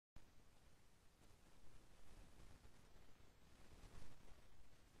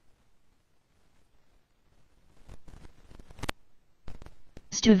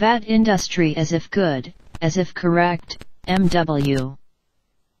Stuvat industry as if good, as if correct,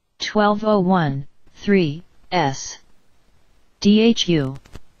 MW2013 S. DHU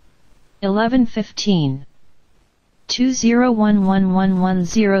 1115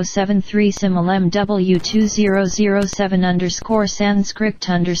 2011111073 simil MW2007 underscore Sanskrit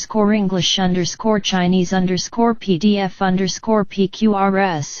underscore English underscore Chinese underscore PDF underscore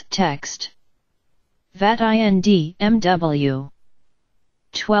PQRS text. VAT IND MW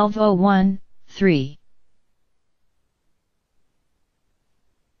 12013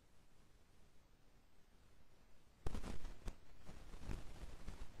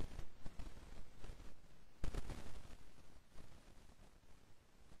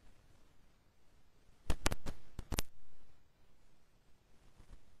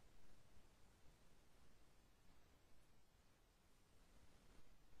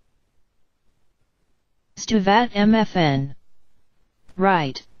 Stuvat MFN.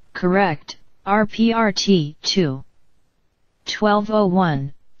 Right, correct, RPRT 2.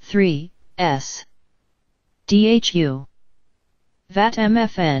 12013 S. DHU. VAT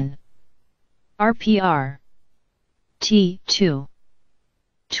MFN. RPR. T 2.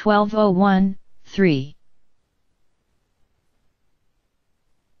 12013.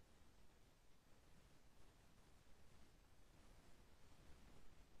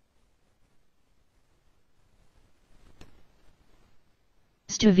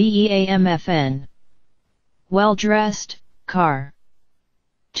 Stu VEAMFN. Well-dressed, car.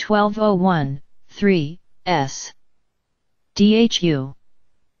 12013 S. DHU.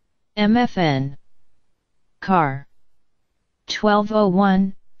 MFN. Car.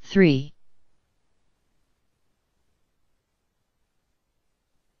 12013.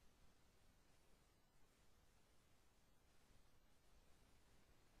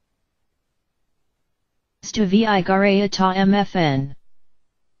 Stu Vigaraata MFN.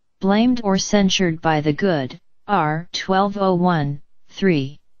 Blamed or censured by the good, R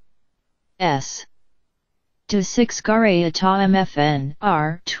 12013 S. To 6 Garayata MFN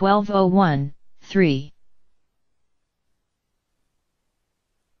R 12013.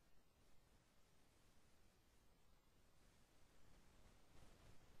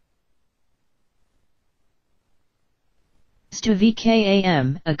 Stu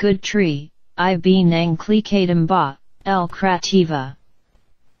VKAM, a good tree, IB Nang Klikadam Ba, L Krativa.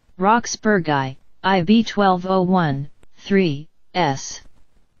 Roxburghi, IB 12013 S.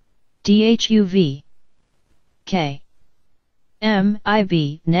 DHUV. K. M.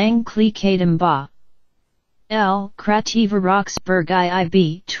 IB Nang Klikadam Ba. L. Krativa Roxburghi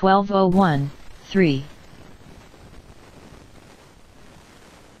IB 12013.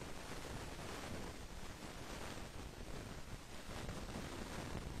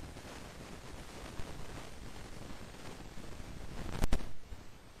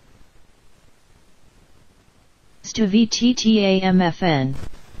 Stu VTTAMFN.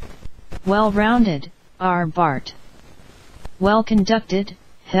 Well-rounded, R. Bart. Well-conducted,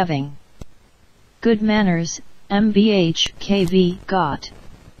 having good manners, MBH KV got.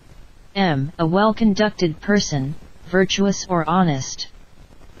 M. A well-conducted person, virtuous or honest.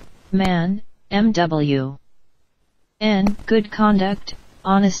 Man, MW. N. Good conduct,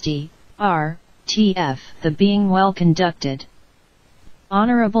 honesty, R. TF. The being well-conducted.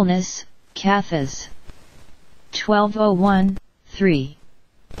 Honorableness, Cathas. 12013.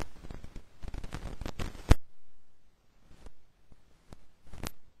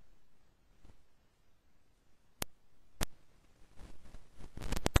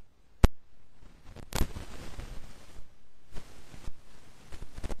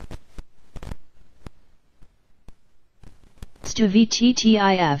 Stu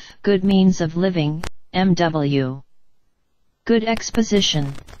VTTIF, good means of living, MW. Good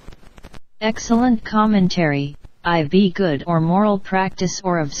exposition. Excellent commentary, IB good or moral practice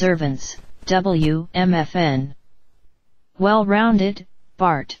or observance, W. MFN. Well-rounded,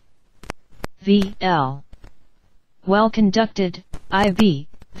 Bart. VL. Well-conducted, IB,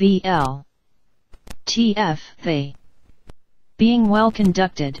 VL. TF. They. Being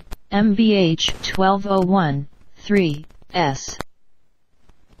well-conducted, MBH 12013 S.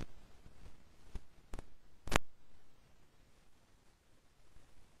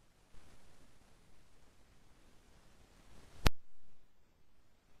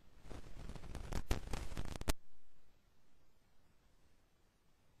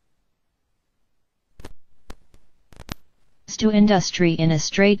 To industry in a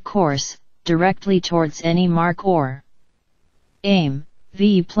straight course, directly towards any mark or aim,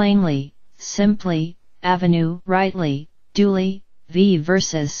 V plainly, simply, avenue rightly, duly, V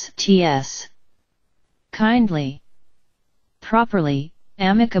versus TS. Kindly, properly,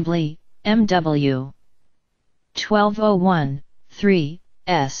 amicably, MW2013,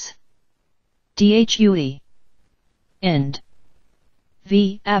 S. DHUE. Ind.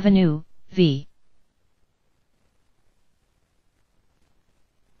 V. Avenue, V.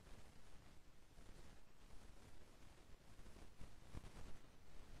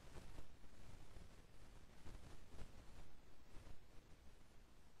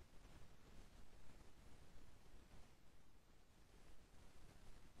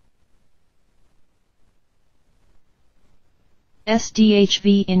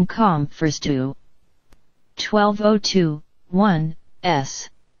 SDHV in comp first to 12021 S.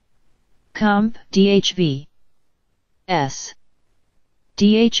 Comp DHV S.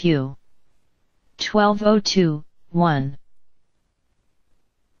 DHU 12021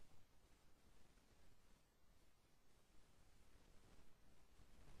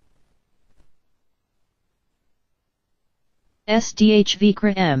 SDHV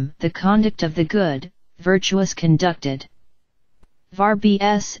CRM the conduct of the good, virtuous conducted. VAR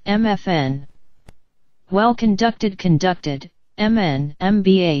BS MFN well conducted conducted, MN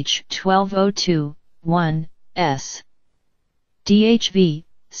MBH 12021 S. DHV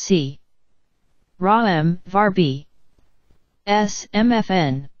C. RA M VAR B S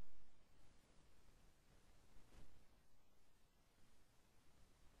MFN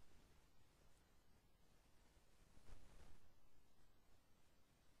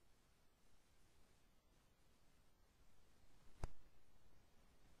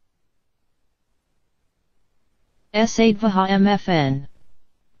S8VAHA MFN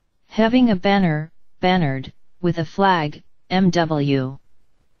having a banner, bannered, with a flag, MW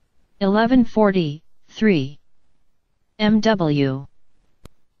 1143 MW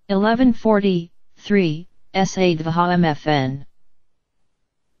 1143 S8VAHA MFN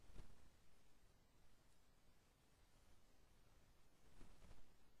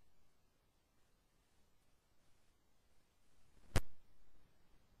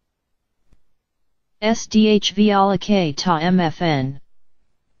SDHV Alake Ta MFN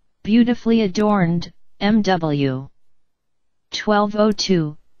beautifully adorned, MW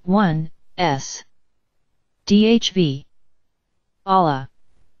 12021 S. DHV Allah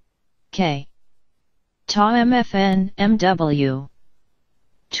K. Ta MFN MW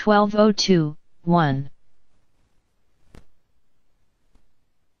 12021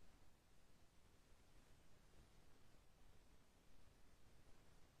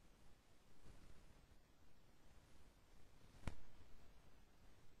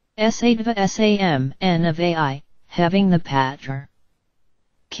 S8VA SAM N of AI, having the pattern.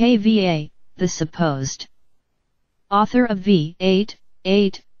 KVA, the supposed author of V8,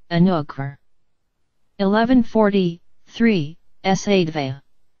 8, Anukra. 1143, S8VA.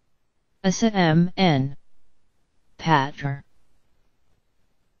 ASAM N. Pattern.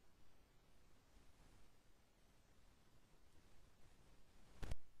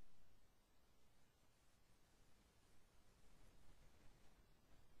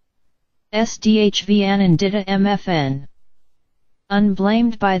 SDHV Anandita MFN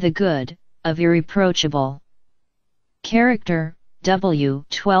unblamed by the good, of irreproachable character, W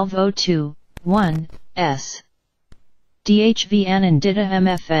 12021 S. DHV Anandita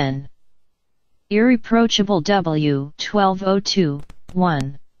MFN irreproachable W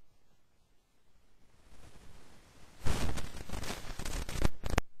 12021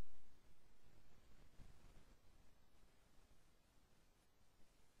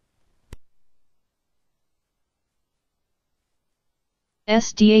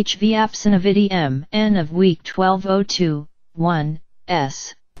 SDHV Absinavidity M N of week 12021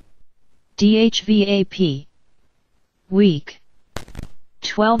 S. DHV AP week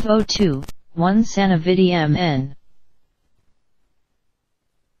 12021 Sanavidity M N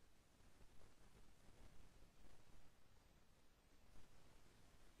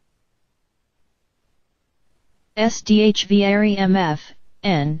SDHV Ari MF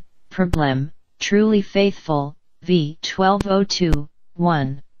N problem truly faithful V 12021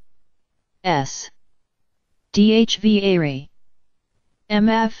 S. DHV Ari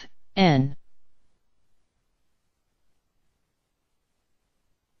MF N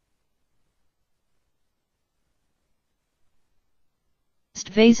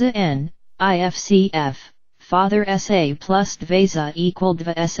Stvesa N IFCF Father SA plus Stvesa equal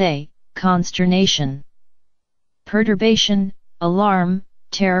Dva SA consternation, perturbation, alarm,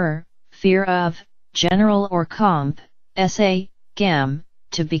 terror, fear of, general or comp, SA, gam,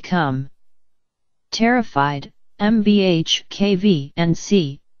 to become terrified, MBH, KV and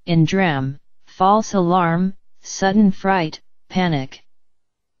C, in dram, false alarm, sudden fright, panic.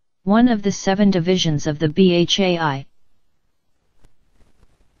 One of the 7 divisions of the BHAI.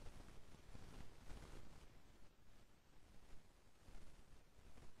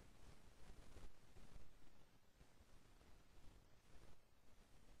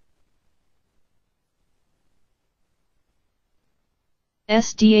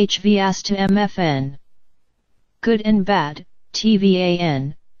 SDHVS to MFN. Good and bad,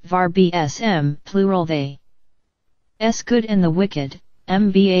 TVAN, var BSM, plural they. S good and the wicked,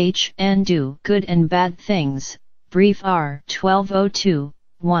 MBH and do good and bad things, brief R 1202,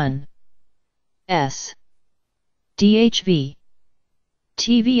 1. S. DHV.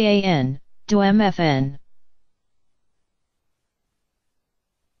 TVAN, do MFN.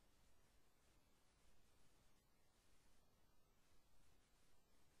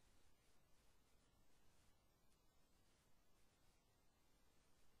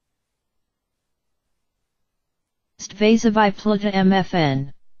 Stvazavai pluta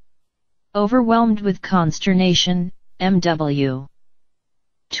MFN. Overwhelmed with consternation, MW.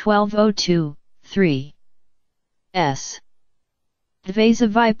 1202, 3. S.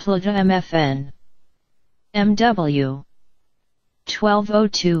 Dvazavai pluta MFN. MW.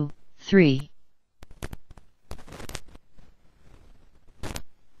 1202, 3.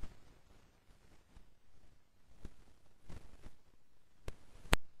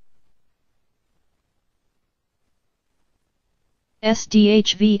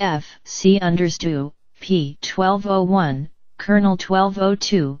 SDHVF, C understo, P 1201, kernel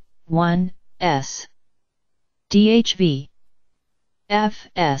 1202, 1, S. DHV.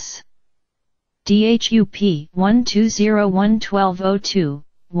 FS. DHUP 1201 1202,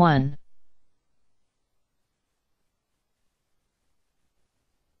 1.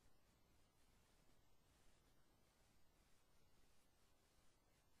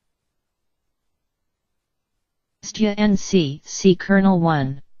 Stya NC, C kernel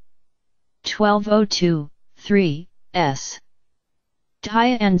 1. 1202, 3, S.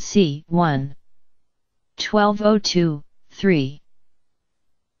 Dia NC 1. 1202, 3.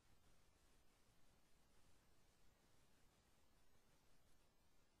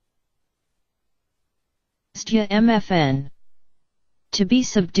 Stya MFN. To be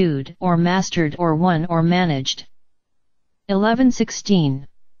subdued or mastered or won or managed. 1116.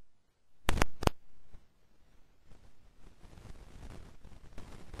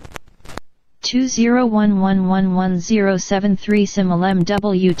 Two 0111107 simil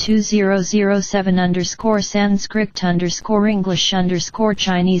MW2007 underscore Sanskrit underscore English underscore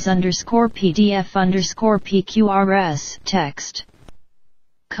Chinese underscore PDF underscore PQRS text.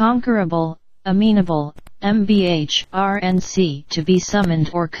 Conquerable, amenable, MBH, RNC to be summoned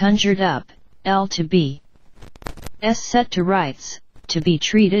or conjured up, L to be. S set to rights, to be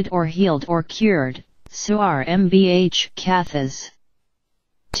treated or healed or cured, SUR MBH Kathas.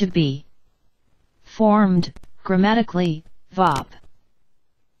 To be. Formed, grammatically, VOP.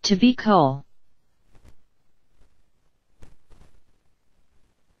 To be coal.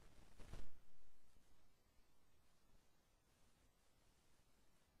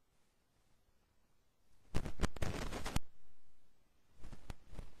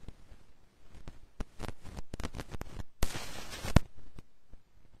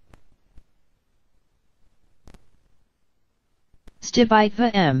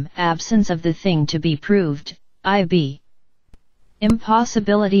 Stibitva M. Absence of the thing to be proved, IB.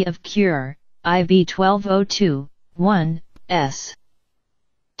 Impossibility of cure, IB 1202, 1, S.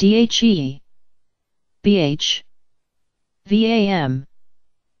 DHE. BH. VAM.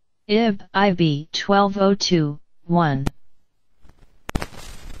 IB, IB 1202, 1.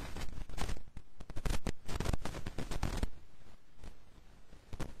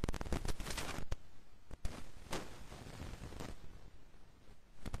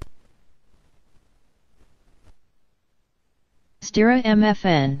 Stira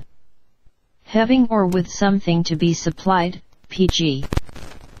MFN. Having or with something to be supplied, PG.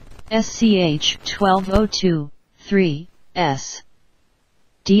 SCH 1202, 3, S.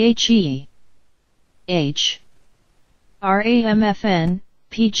 DHE. H. RAMFN,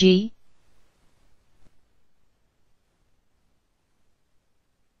 PG.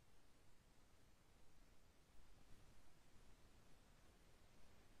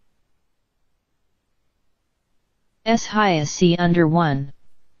 S high C under 1.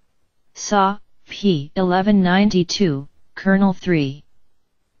 SA, P 1192, kernel 3.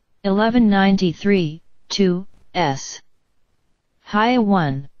 1193, 2, S. High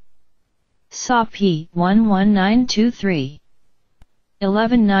 1. SA P 11923.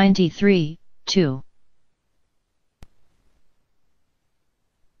 1193, 2.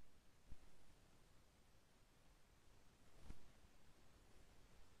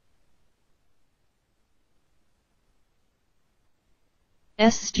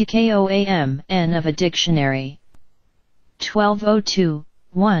 SGKOAM, N of a dictionary. 1202,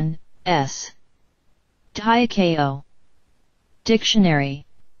 1, S. DIKO. Dictionary.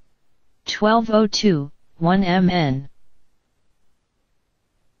 1202, 1 MN.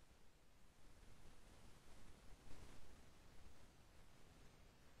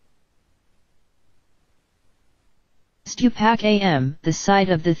 Stupak am, the site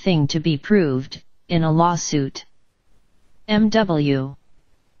of the thing to be proved, in a lawsuit.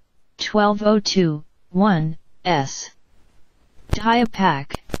 MW2007 S.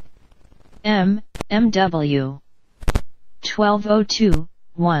 Diapak.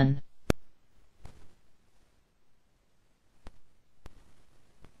 MW2007.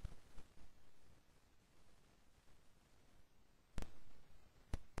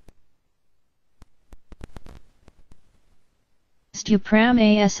 Stupram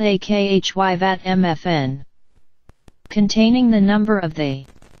asakhy vat mfn. Containing the number of the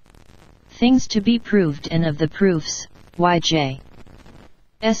things to be proved and of the proofs, yj.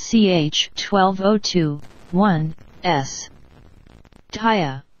 SCH 12021 S.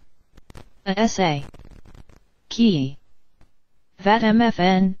 Dia. A SA. Key. Vat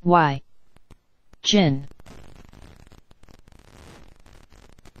mfn y. Jin.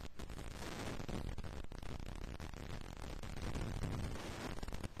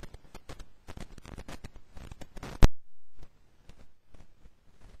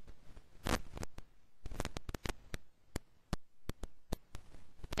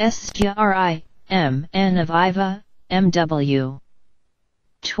 SGRI, M. N of IVA, MW.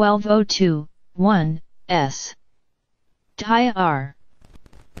 12021 S. Dia R.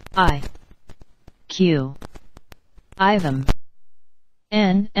 I. Q. IVAM.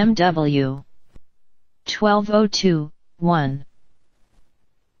 N. MW. 12021.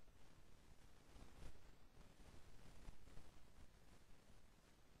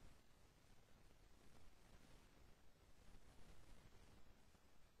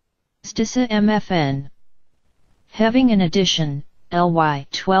 Stisa MFN. Having an addition, LY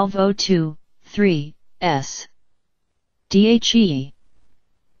 12023 S. DHE.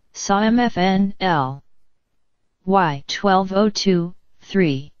 SA MFN L. Y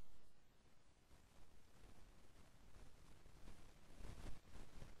 12023.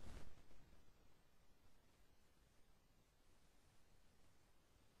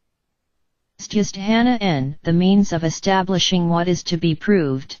 Stjusthana N. The means of establishing what is to be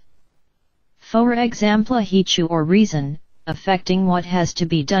proved. For example, hichu or reason, affecting what has to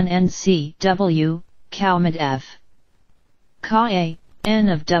be done. NCW, Kaumad F. Ka A, N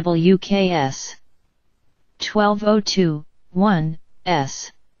of WKS. 12021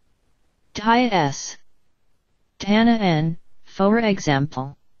 S. Dia S. Tana N, for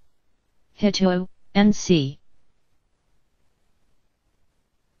example. Hitu, NC.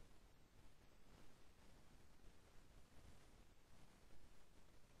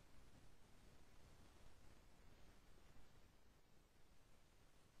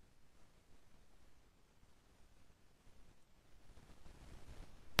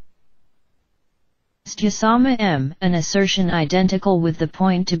 Stusama M. An assertion identical with the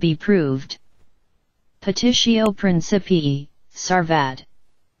point to be proved. Petitio Principii, Sarvad.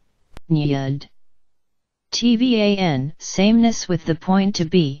 Nyad. TVAN. Sameness with the point to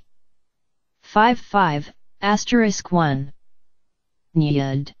be. 55, asterisk 1.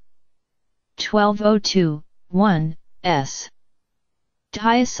 Nyad. 12021 S.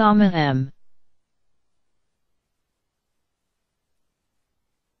 Diasama M.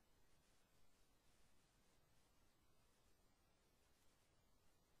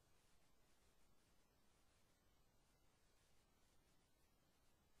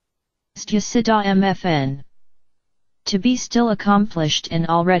 Stusida MFN. To be still accomplished and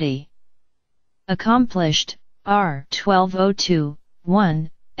already. Accomplished, R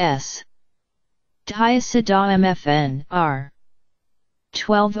 12021 S. Diasida MFN R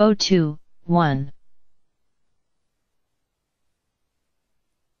 12021.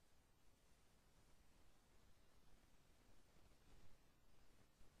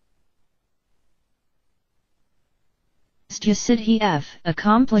 Stusidhi F.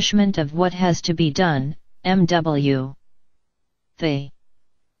 Accomplishment of what has to be done, MW. The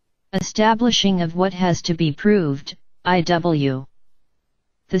establishing of what has to be proved, IW.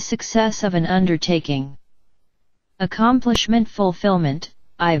 The success of an undertaking. Accomplishment fulfillment,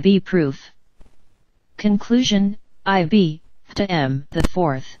 IB proof. Conclusion, IB, to M. The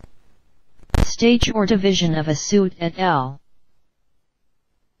fourth stage or division of a suit at L.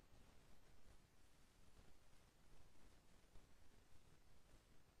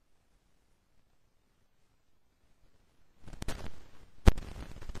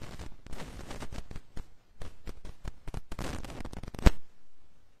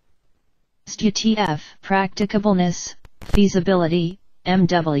 STF. Practicableness, feasibility,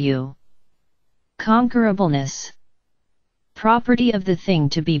 MW. Conquerableness. Property of the thing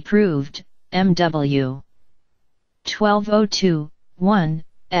to be proved, MW. 12021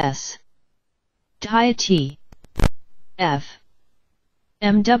 S. Deity. F.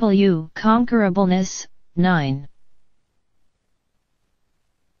 MW conquerableness 9.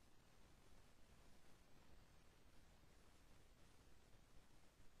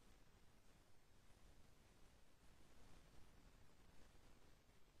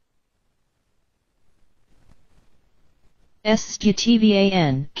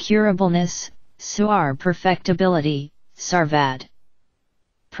 Stutvan curableness, suar perfectibility, sarvad.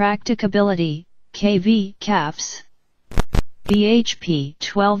 Practicability, KV caps. BHP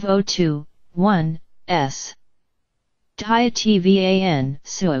 12021 S. Diatvan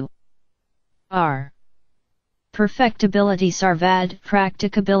su. R. Perfectibility sarvad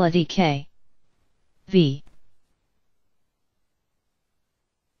practicability K. V.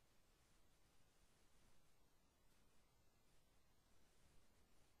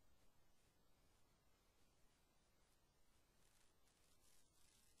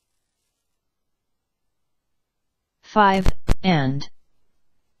 Five. And.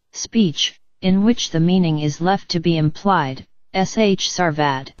 Speech, in which the meaning is left to be implied, sh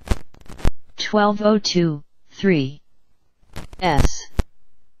sarvad. 12023 3. S.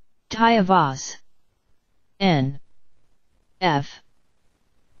 Tyavas. N. F.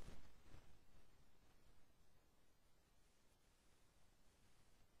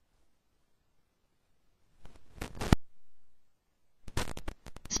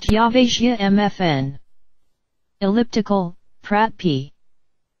 Styavasia MFN. Elliptical, Prat P.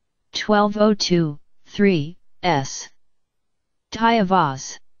 12023 S.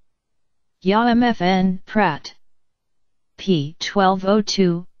 Tyavas. Ya MFN Prat. P.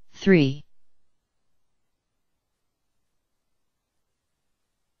 12023.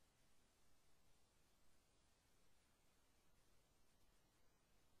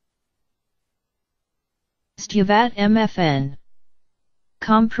 Styavat MFN.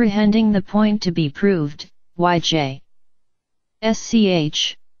 Comprehending the point to be proved, YJ.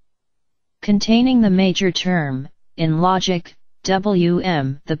 SCH. Containing the major term, in logic,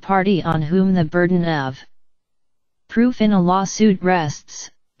 WM, the party on whom the burden of proof in a lawsuit rests,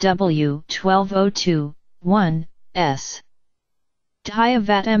 W 12021 S.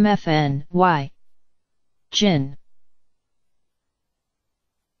 Tyavat MFN Y. Jin.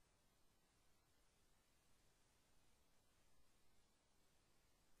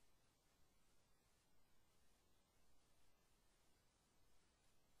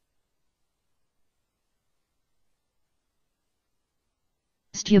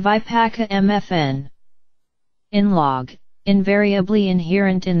 Styavipaka MFN. In log, invariably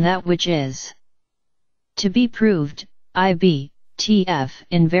inherent in that which is to be proved, IB, TF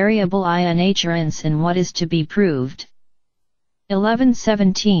invariable inherence in what is to be proved.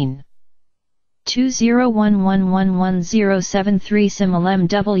 1117. 20111073 simil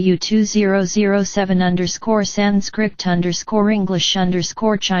MW2007 Sanskrit English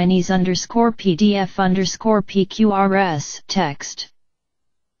Chinese PDF PQRS text.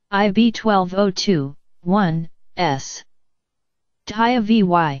 IB 12021 S. Dia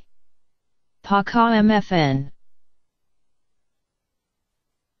VY. Paka MFN.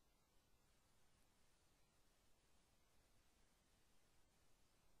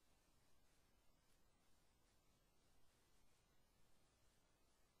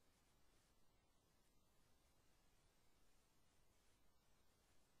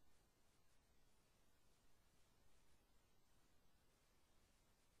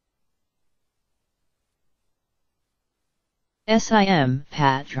 SIM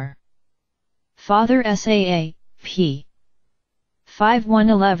Patr. Father SAA, P.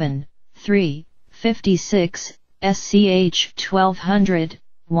 5111, 3, 56, SCH 1200,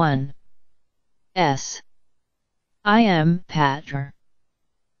 1. S. IM Patr.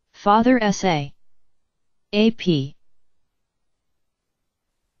 Father SA. AP.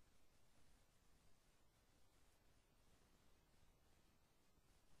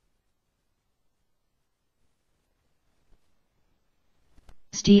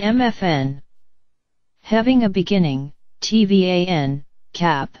 STMFN. Having a beginning, TVAN,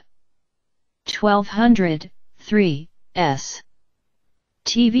 cap. 1200, 3, S.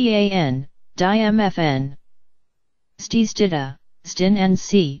 TVAN, DIMFN. Stizdita, STIN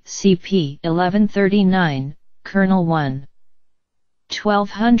NC, CP 1139, Kernel 1.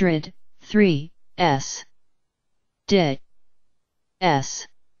 1200, 3, S. DIT. S.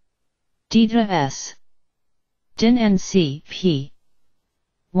 DITA S. DIN NC, P.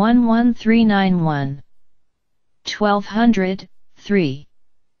 11391. 1200, 3.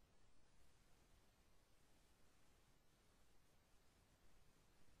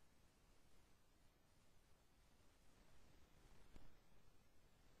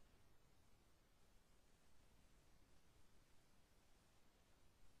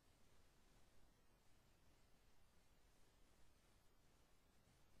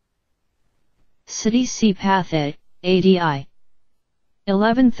 City C Pathet, ADI.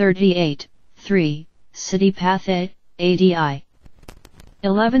 1138, 3, City Pathet, ADI.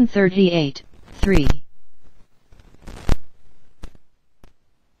 1138, 3.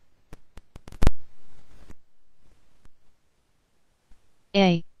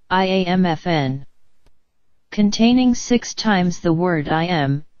 A. IAMFN. Containing 6 times the word I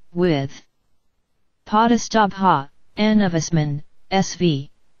am, with Padastabha, Anavasman,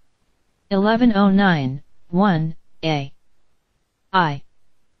 SV. 1109, 1, A. I.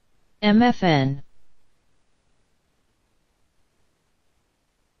 MFN.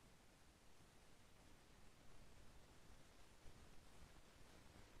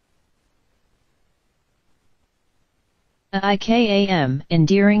 IKAM,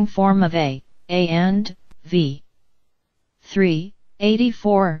 endearing form of A and, V. 3,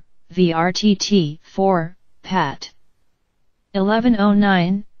 84, VRTT, 4, Pat.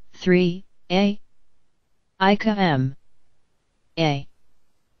 1109, 3, A. Ika M. A.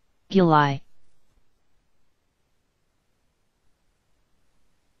 Gilai.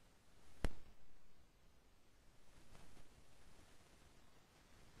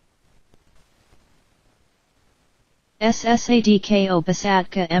 SSADK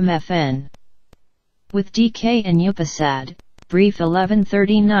Upasadka MFN. With DK and Upasad, brief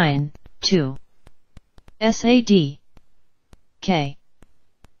 1139, 2. SAD. K.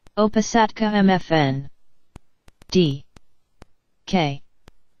 Upasadka MFN. D. K.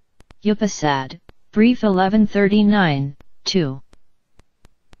 Upasad, brief 1139, 2.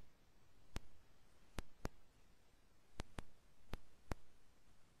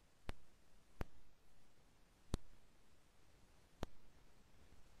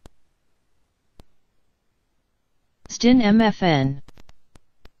 Stin MFN.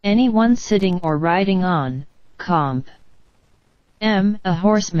 Anyone sitting or riding on, comp. M. A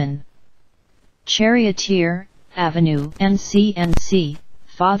horseman. Charioteer, avenue, NC,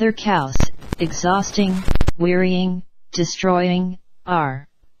 father cows, exhausting, wearying, destroying, R.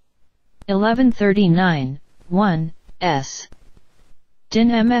 1139, 1, S. Din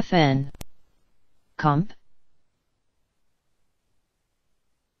MFN. Comp.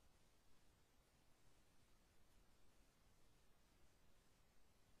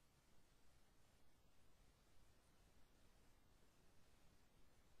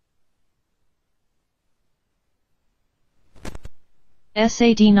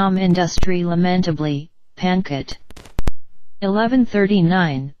 SAD Nam Industry lamentably, Pankot.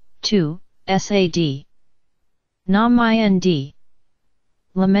 1139, 2, SAD. Nam IND.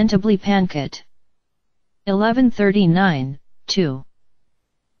 Lamentably Pankot. 1139, 2.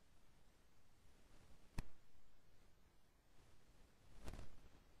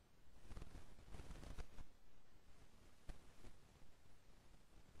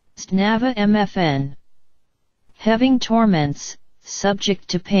 Stnava MFN. Having torments, subject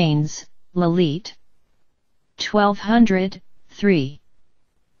to pains, Lalit. 1200, 3.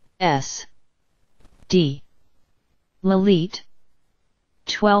 S. D. Lalit.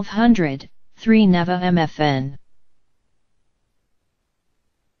 1200, 3 Nava MFN.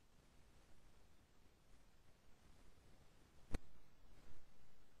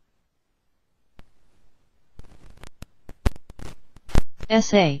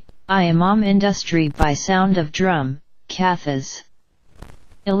 SA, I Imam Industry by sound of drum, Kathas.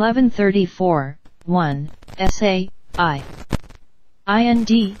 1134, 1, SA, I. IND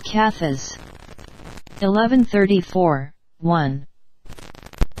Kathas. 1134, 1.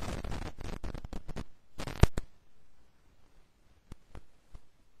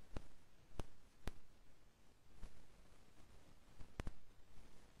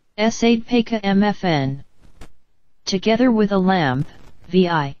 Said Peka MFN. Together with a lamp,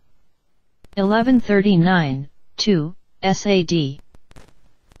 VI. 1139, 2, SAD.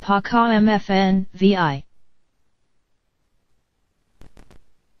 Paka MFN, VI.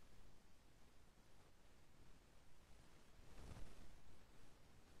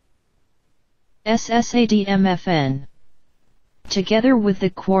 SSAD MFN. Together with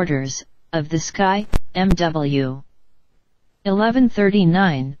the quarters, of the sky, MW.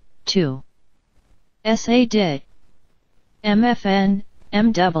 1139, 2. SAD. MFN,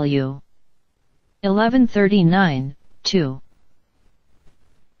 MW. 1139, 2.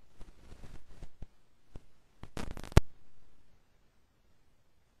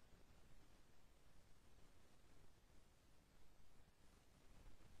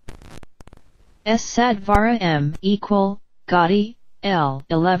 S Sadvara M equal, Gaudy, L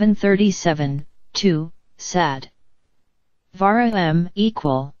 1137, 2, Sad. Vara M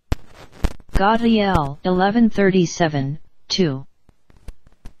equal. Gaudy L 1137, 2.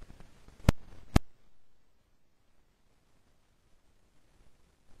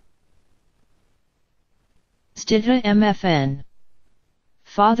 Dita MFN.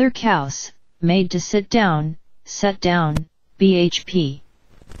 Father Kaus, made to sit down, set down, BHP.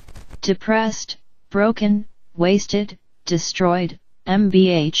 Depressed, broken, wasted, destroyed,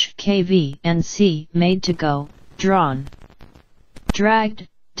 MBH KV and C, made to go, drawn. Dragged,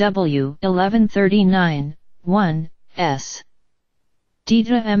 W1139, 1, S.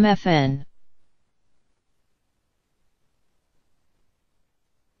 Dita MFN.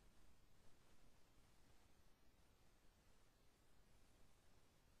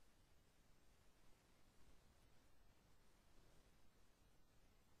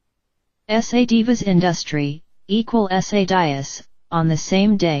 SA Divas Industry, equal SA Dias, on the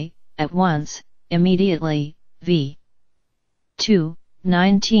same day, at once, immediately, v. 2,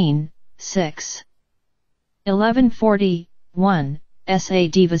 19, 6. 1140, 1, SA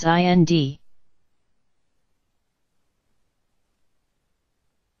Divas IND.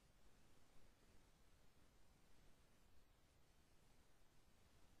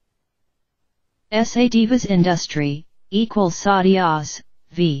 SA Divas Industry, equals Sadias,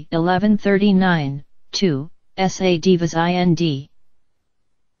 v. 1139, 2, SA Divas IND.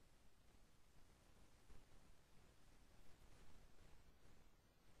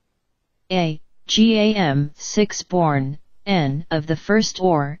 A. GAM 6 born, N of the first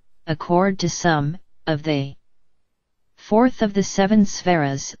or, accord to some, of the fourth of the seven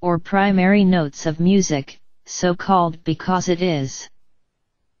spheras or primary notes of music, so called because it is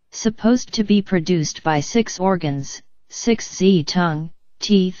supposed to be produced by 6 organs, 6 z tongue,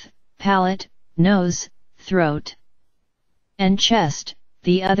 teeth, palate, nose, throat, and chest,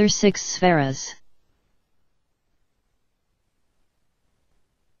 the other 6 spheras.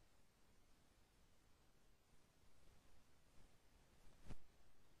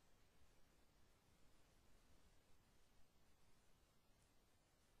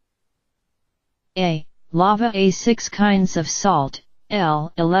 A. Lava. A. 6 kinds of salt,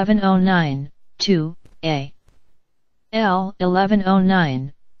 L. 1109, 2, A. L.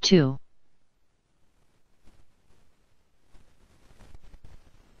 1109, 2.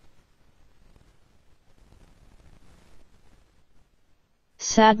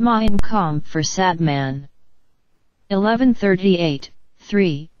 Sadma in Com for Sadman. 1138,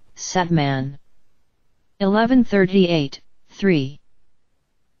 3, Sadman. 1138, 3.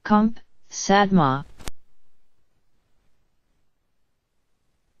 Comp, Sadma.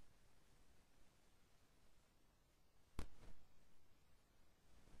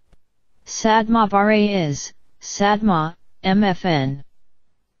 Sadma Bare is, Sadma, MFN.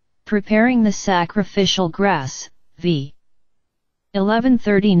 Preparing the sacrificial grass, v.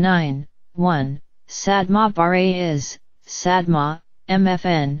 1139, 1, Sadma Bare is, Sadma,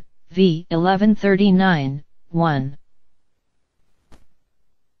 MFN, v. 1139, 1.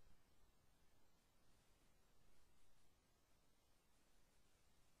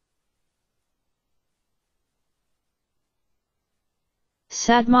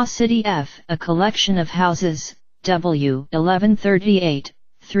 Sadma City F. A collection of houses, W. 1138,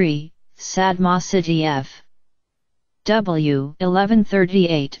 3, Sadma City F. W.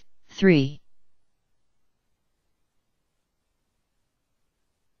 1138, 3.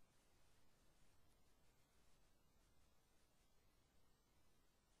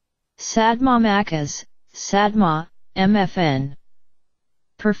 Sadma Makas, Sadma, MFN.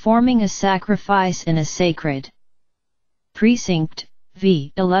 Performing a sacrifice in a sacred precinct,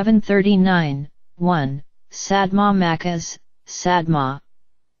 v. 1139, 1, Sadma Makas, Sadma.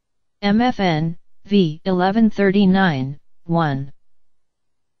 MFN, v. 1139, 1.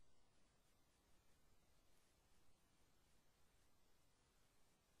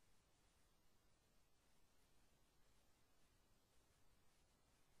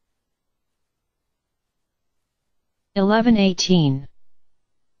 Eleven 18.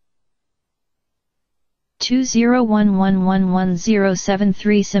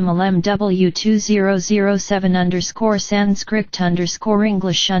 2011111073 Simul MW2007 Sanskrit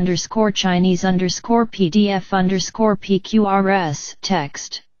English Chinese PDF PQRS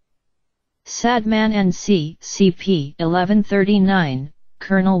text. Sadman NC CP 1139,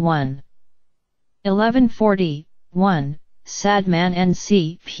 Kernel 1. 1140, 1, Sadman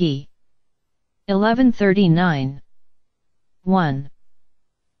NC P. 1139. 1.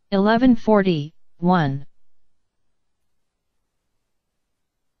 1140, 1.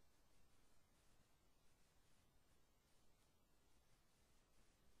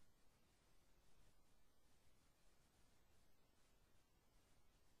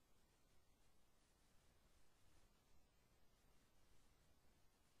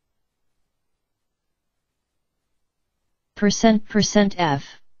 %%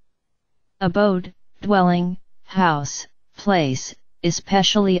 F. Abode, dwelling, house, place,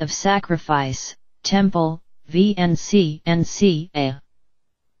 especially of sacrifice, temple, vnc,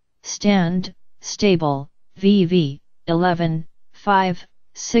 stand, stable, vv, 11, 5,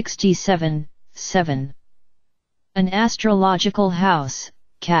 67, 7. An astrological house,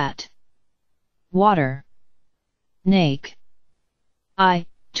 cat. Water. Nake. I,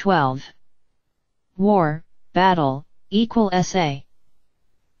 12. War, battle, equal SA.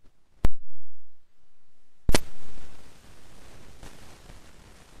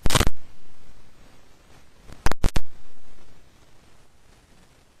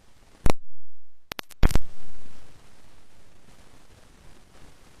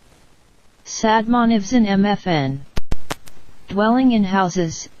 Sadmanivs in MFN. Dwelling in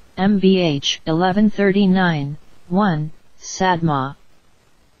houses, MBH 1139, 1, Sadma.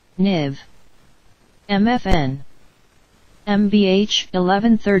 Niv. MFN. MBH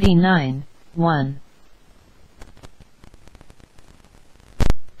 1139, 1.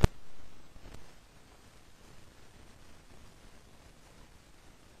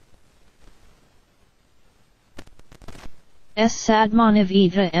 S. Sadmaniv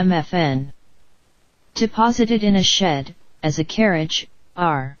Ida MFN. Deposited in a shed, as a carriage,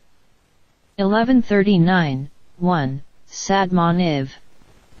 R. 1139, 1, Sadmaniv.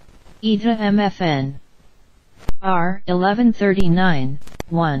 Ida MFN. R. 1139,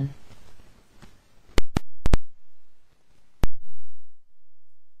 1.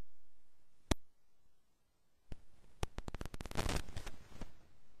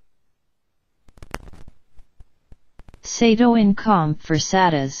 Sado in comp for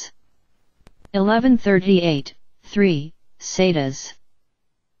Sadas. 1138, 3, Sadas.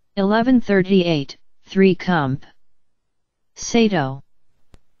 1138, 3 comp. Sado.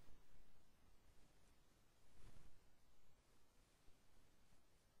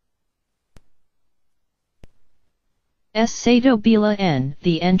 S. Sado Bila N.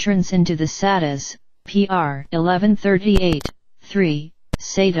 The entrance into the Sadas, PR 1138, 3,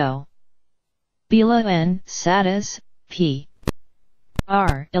 Sado. Bila N. Sadas, P.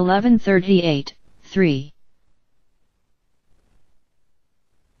 R. 1138, 3.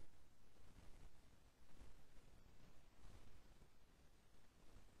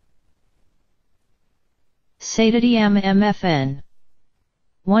 Sadadiam MFN.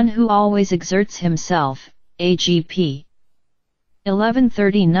 One who always exerts himself, AGP.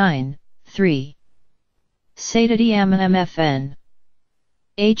 1139, 3. Sadadiam MFN.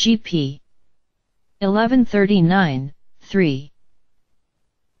 AGP. 1139, 3.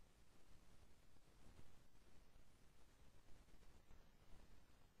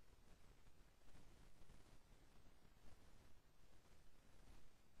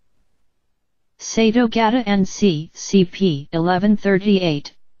 Sado Gata NC, CP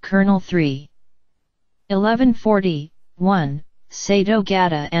 1138, Kernel 3. 1140, 1, Sado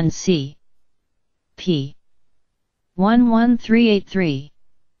Gata NC. P. 11383.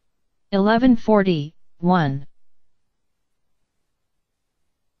 1140, 1.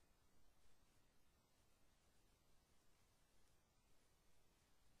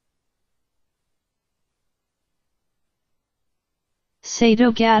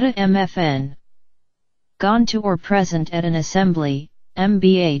 Sado Gata MFN. Gone to or present at an assembly,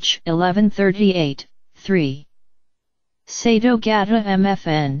 MBH 1138, 3. Sado Gata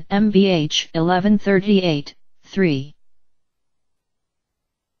MFN MBH 1138, 3.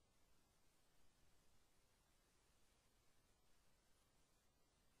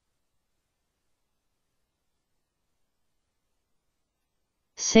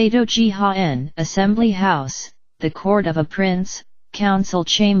 Sado Jiha N Assembly House, the court of a prince, council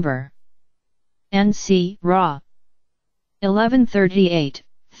chamber. NC Ra. 1138,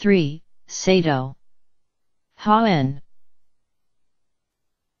 3, Sado. Ha N.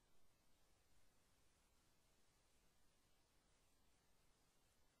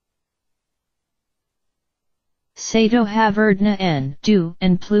 Sado Havardna N. Do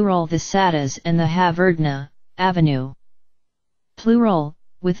and plural the Sadas and the Havardna, avenue. Plural,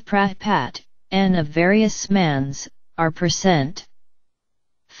 with Prat N of various smans, are percent.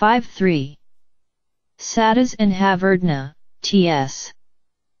 5-3. Sadas and Havardna, T.S.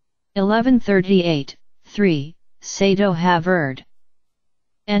 1138, 3, Sado Havard.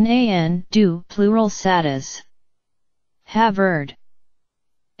 Nan do plural Sadas. Havard.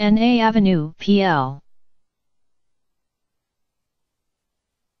 Na Avenue PL.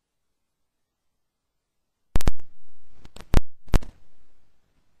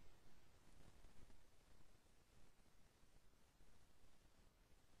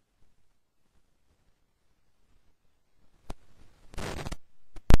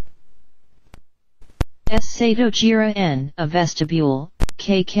 Satogira N. A vestibule,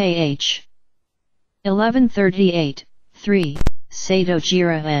 KKH. 1138, 3,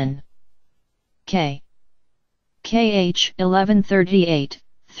 Satogira N. K. KH 1138,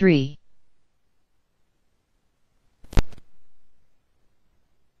 3.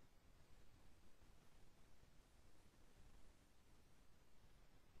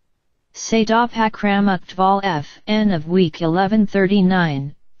 Sadopakramukhtval F. N of week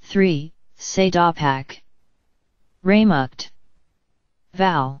 1139, 3, Sadopak. Ramukt.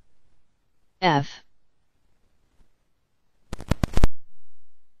 Val. F.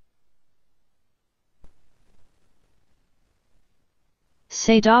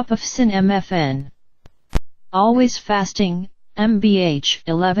 Sadopafsin MFN. Always fasting, MBH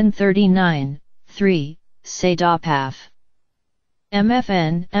 1139, 3, Sadopaf.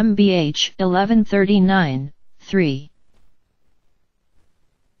 MFN MBH 1139, 3.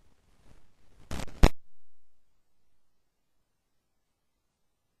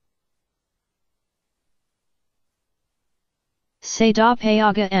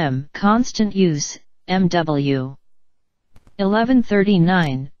 Sadopayaga M. Constant use, MW.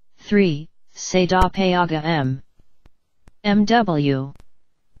 1139, 3, Sadopayaga M. MW.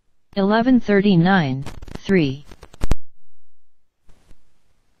 1139, 3.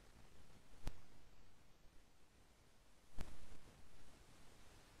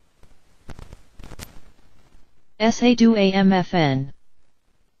 Sadu AMFN.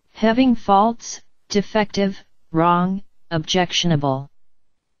 Having faults, defective, wrong, objectionable.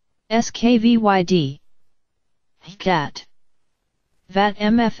 SKVYD. HCAT. VAT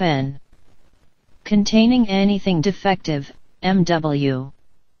MFN. Containing anything defective, MW.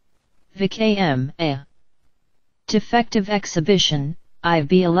 VKM A. Defective exhibition,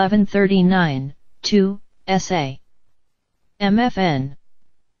 IB 1139, 2, SA. MFN.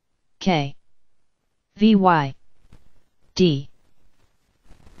 K. VY. D.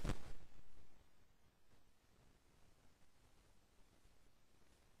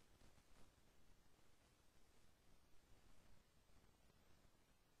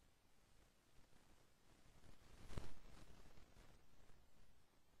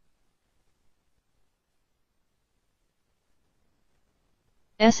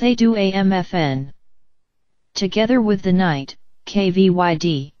 Sadu AMFN. Together with the night,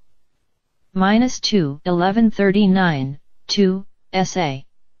 KVYD. -2 1139, 2, SA.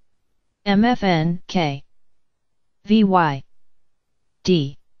 MFN K. VY.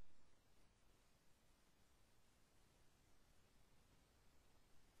 D.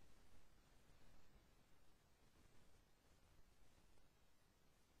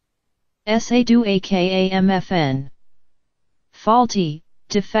 Sadu aka MFN. Faulty,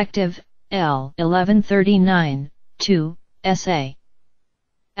 defective, L 1139, 2, SA.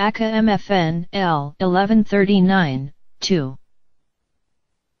 ACA MFN L 1139, 2.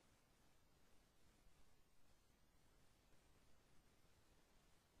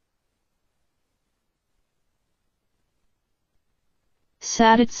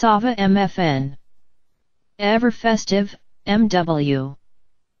 Saditsava MFN. Ever festive, MW.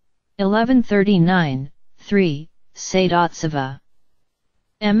 1139, 3, Sadotsava.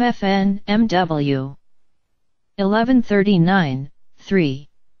 MFN MW. 1139, 3.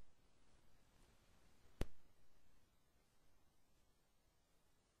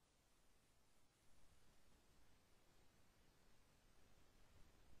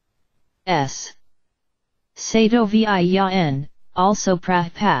 S. Sadovia N, also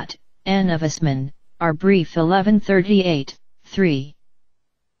Prapat, N of Asman, are brief 1138, 3.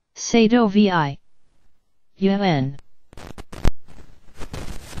 Sadovia. UN.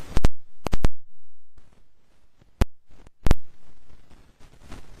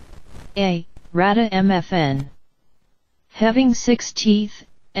 A. Rata MFN. Having 6 teeth,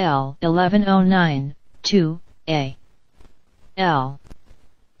 L 1109, 2, A. L.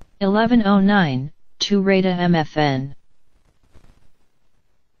 1109, 2 Rata MFN.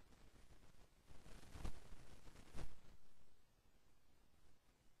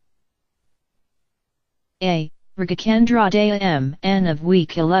 A. Ragakendradaya M. N of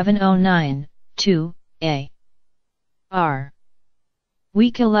week 1109, 2, A. R.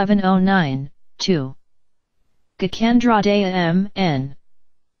 Week 1109, 2. Gakendradaya M. N.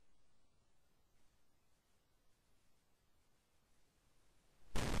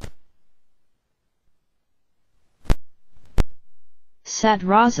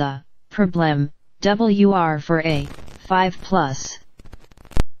 Satraza, problem, WR for A, 5+.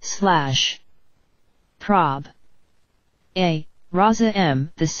 / Prob. A. Raza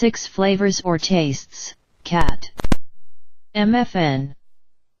M. The 6 flavors or tastes, cat. MFN.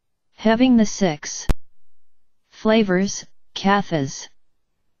 Having the 6 Flavors, kathas.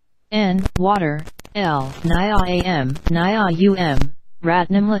 N. Water. L. Nia am, Nia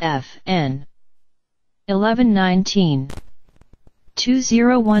Ratnamla F. N. 1119.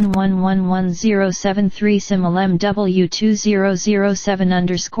 2011111073 Simil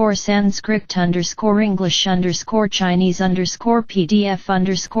MW2007 Sanskrit English Chinese PDF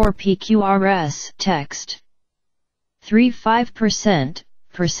PQRS text 35%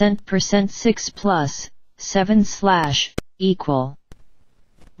 6 plus 7 /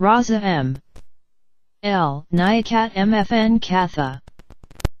 Raza M. L. Nyakat MFN Katha.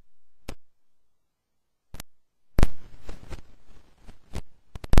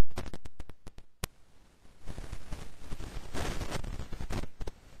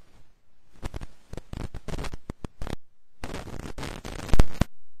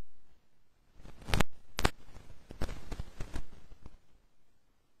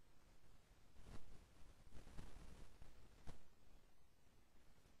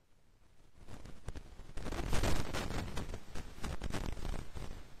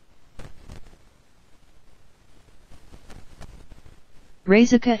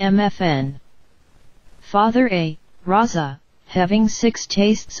 Razika MFN. Father A. Raza, having 6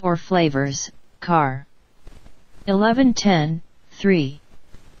 tastes or flavors, car. 1110, 3.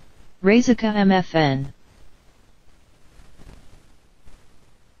 Razika MFN.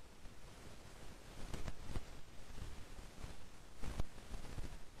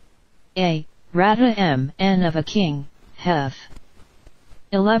 A. Rata M. N of a king, hef.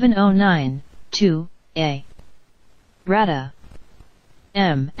 1109, 2, A. Rata.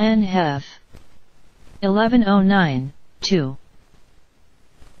 M. N. Hef. 1109, 2.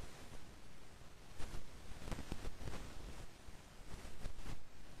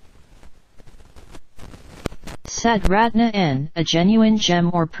 Sadratna N. A genuine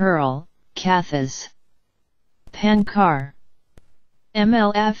gem or pearl, kathas. Pankar.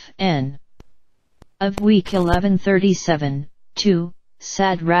 MLF N. Of week 1137, 2,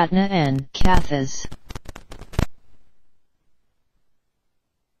 Sadratna N. Kathas.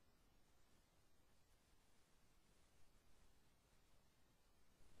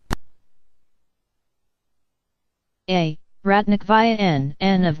 A. Ratnak via N.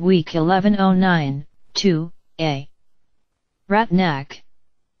 N of week 1109, 2, A. Ratnak.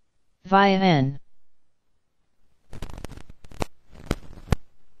 Via N.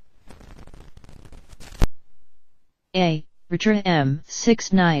 A. Ratra M.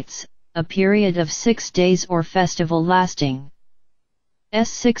 6 nights, a period of 6 days or festival lasting. S.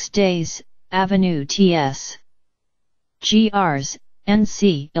 6 days, Avenue TS. GRs,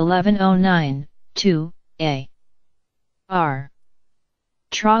 NC 1109, 2, A. R.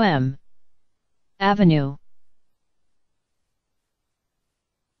 Tra M. Avenue.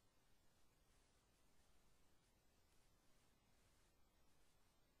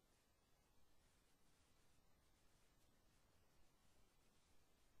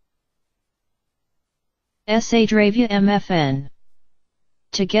 Sadravya MFN.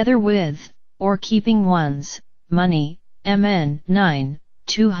 Together with, or keeping one's, money, MN 9,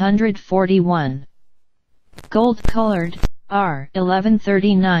 241. Gold colored, R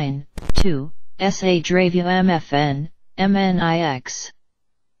 1139, 2, Sadravya MFN, MNIX.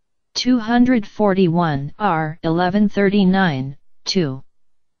 241 R 1139, 2.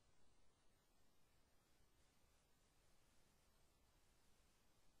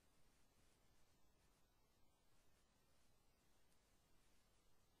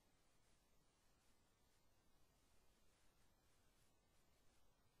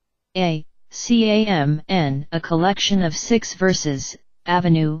 A. CAMN, a collection of 6 verses,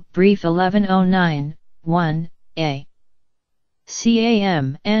 Avenue, Brief 1109, 1, A.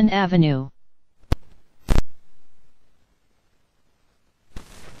 CAMN Avenue.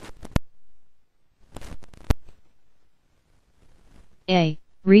 A.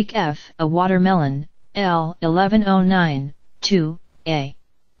 Reek F, a watermelon, L 1109, 2, A.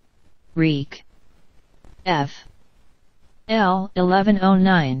 Reek F. L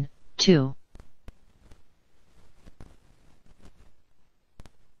 1109, 2.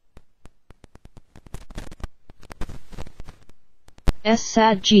 S.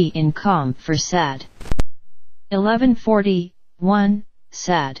 Sad G in comp for sad. 1140, 1,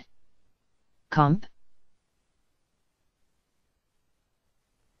 sad. Comp.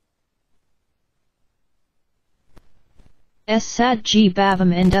 S. Sad G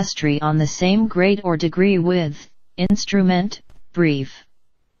Bavam industry on the same grade or degree with, instrument, brief.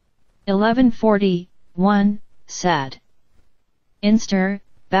 1140, 1, sad. Inster,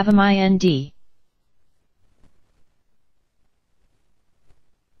 Bavam IND.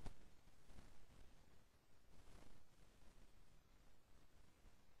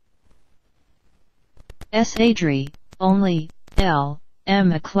 Sadri, only,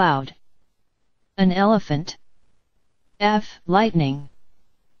 M a cloud. An elephant. Lightning.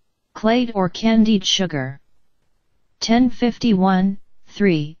 Clade or candied sugar. 1051,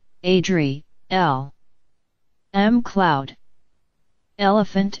 3, Adri, M cloud.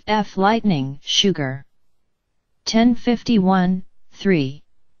 Elephant lightning sugar. 1051, 3.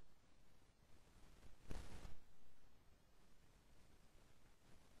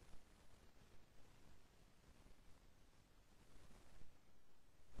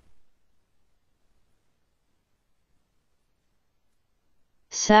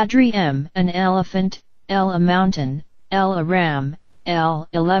 Sadri M an elephant, L a mountain, L a ram, L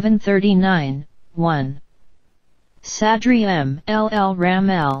 1139, 1. Sadri M L ram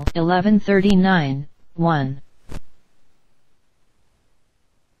L 1139, 1.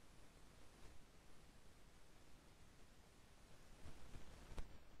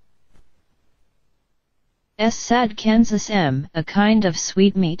 Sad Kansas M a kind of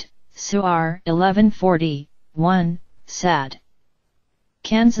sweetmeat, Suar 1140, 1, Sad.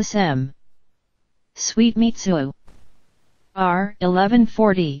 Kansas M. Sweetmeat Su. R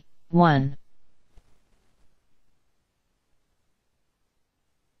 1140, 1.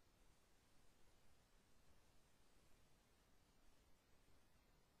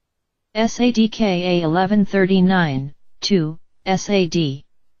 SADKA 1139, 2, SAD.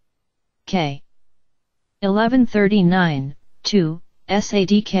 K. 1139, 2,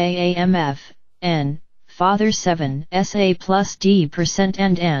 SADKAMF, N. Father 7 SA plus D %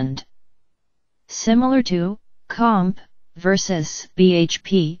 and. Similar to, Comp, versus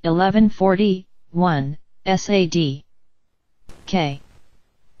BHP 1140, 1, SAD. K.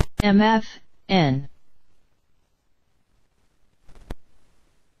 MF, N.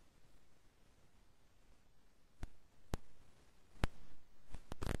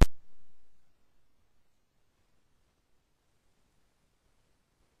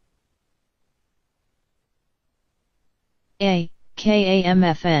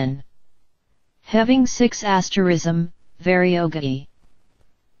 KAMFN. Having 6 asterism, Variogai.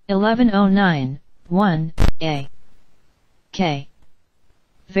 1109, 1, A. K.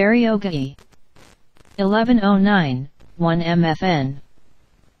 Variogai. 1109, 1 MFN.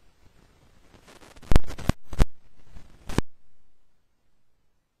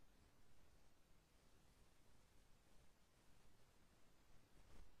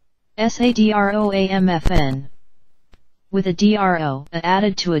 SADROAMFN. With a DRO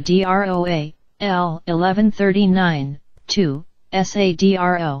added to a DROA, L 1139, 2,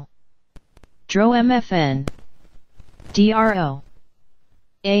 SADRO. DROMFN. DRO.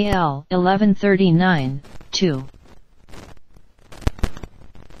 AL 1139, 2.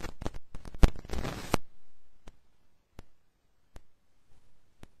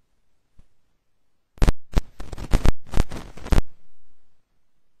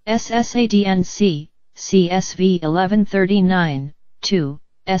 SSADNC, CSV 1139, 2,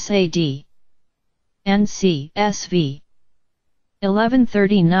 SAD. NC, SV.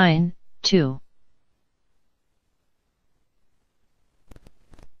 1139, 2.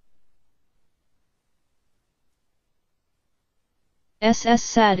 SS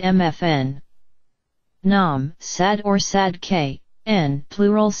SAD MFN. Nam, SAD or SAD K, N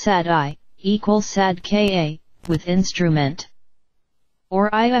plural SAD I, equals SAD KA, with instrument. Or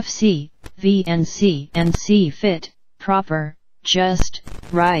IFC, VNC, NC fit, proper, just,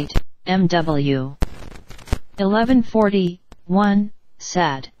 right, MW. 1140, 1,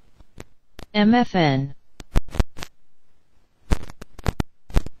 SAD. MFN.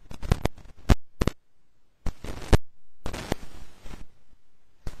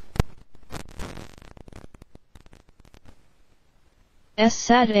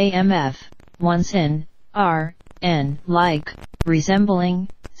 SAD AMF, once in, R, N, like, resembling,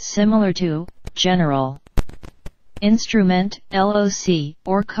 similar to, general. Instrument, LOC,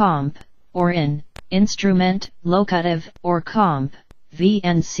 or comp, or in, instrument, locative, or comp,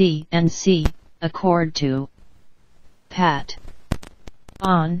 VNC, NC, accord to. Pat.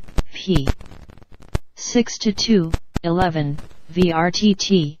 On, P. 6 to 2, 11,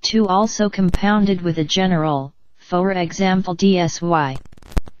 VRTT 2 also compounded with a general, for example DSY.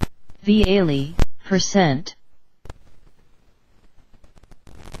 VALI, percent.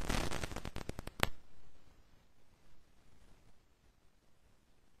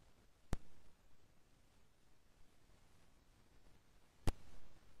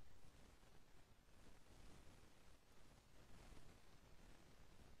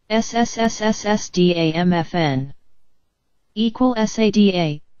 SSSSSDAMFN. Equal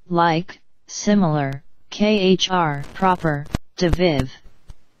SADA, like, similar, KHR, proper, diviv.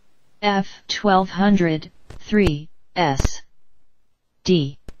 F1200, 3, S.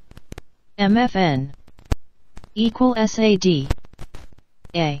 D. MFN. Equal SAD.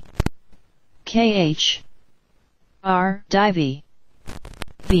 A. KH. R. Div.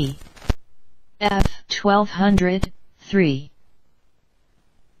 V. F1200, 3.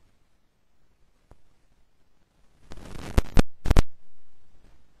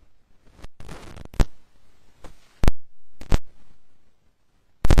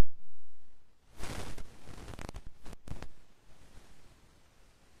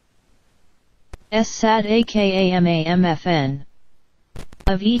 SAD aka MAMFN.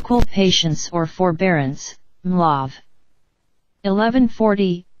 Of equal patience or forbearance, MLAV.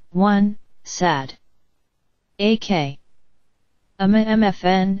 1140, 1, SAD. AK.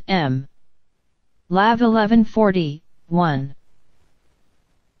 MFN, M. LAV 1140, 1.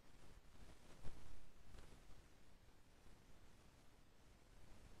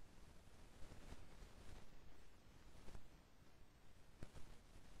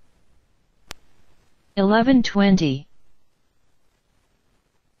 $11.20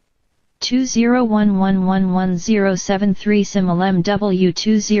 2011111073 Sim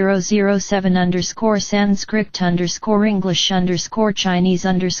MW2007 _ Sanskrit _ English _ Chinese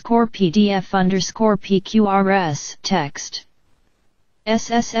 _ PDF _ PQRS text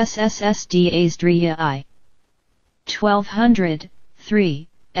SSSSSDAs Dria I 1200 3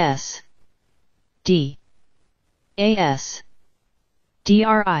 S D AS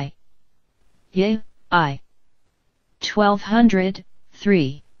DRI Y I 1200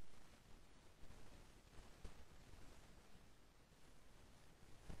 3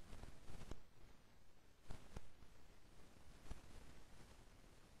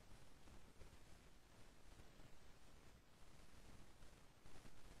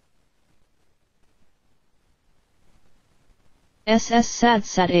 SS Sat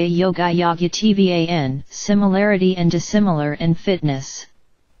Sat A Yoga Yagya TVAN Similarity and Dissimilar in Fitness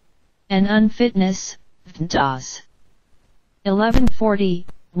and Unfitness DAS 1140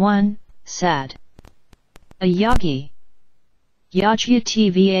 1 Sad A Yagi Yajya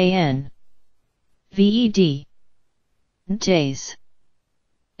TVAN VED Days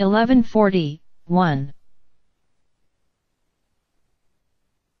 1140 1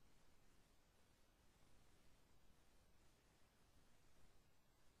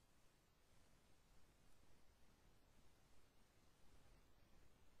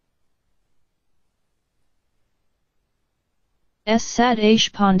 S Sat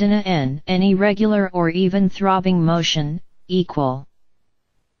Ashpandana N any regular or even throbbing motion, equal.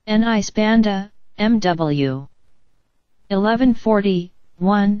 Ni Spanda, MW 1140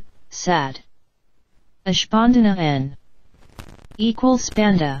 1 Sad Ashpandana N equal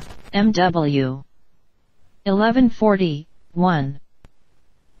Spanda, MW 1140 1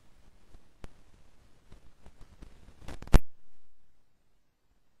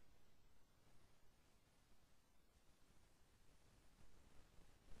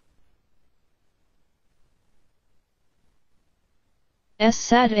 S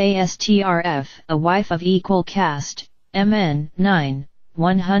Sat ASTRF a wife of equal caste, MN 9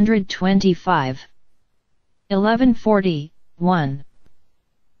 125 1140 1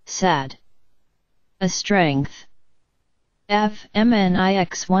 Sad A strength F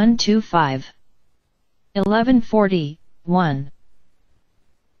MNIX 125 1140 1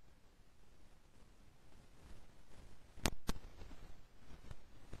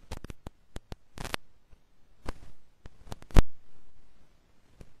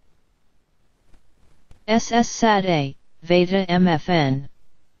 SS Sat A, Veda MFN.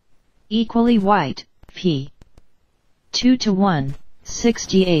 Equally white, P. 2 to 1,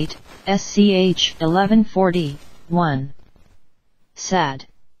 68, SCH 1140, 1. Sad.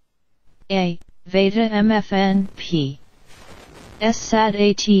 A, Veda MFN P. S Sat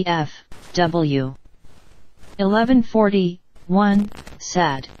ATF, W. 1140, 1,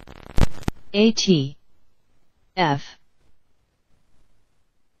 Sad. AT. F.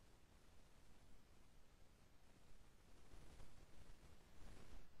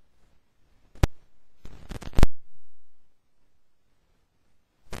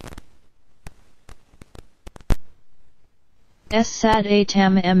 S Sat A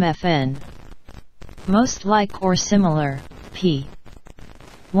Tam MFN. Most like or similar, P.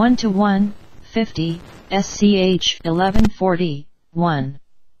 1 to 1, 50, SCH 1140, 1.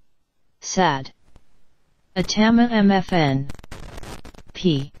 Sad. Atama MFN.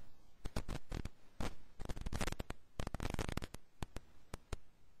 P.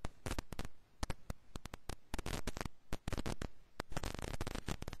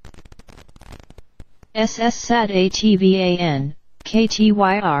 SS Sat ATVAN,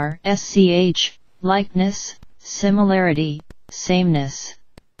 KTYR-SCH, likeness, similarity, sameness.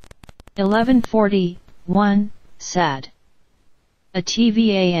 1140, 1, sad.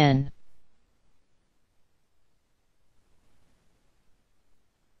 ATVAN.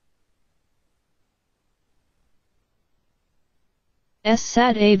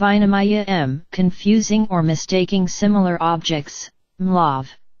 Sad avinamaya m, confusing or mistaking similar objects, mlav.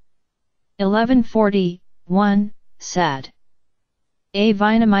 1140, 1, sad.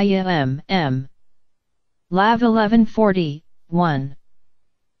 Avinamaya m. Lav 1140, 1.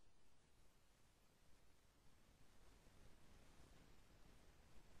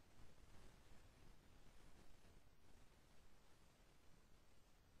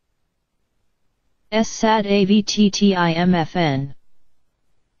 Sad avttimfn.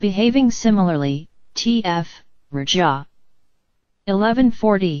 Behaving similarly, tf, raja.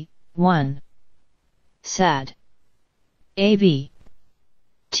 1140, 1. Sad. Av.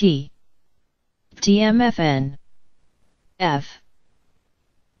 T. TMFN. F.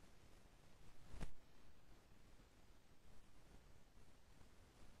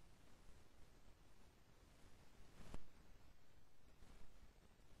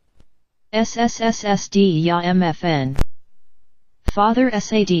 SSSSD ya MFN. Father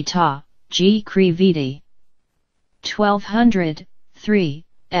Sad Ta, G. Kri Vidi. 1200, 3,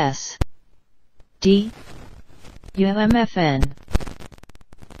 S. D. UMFN.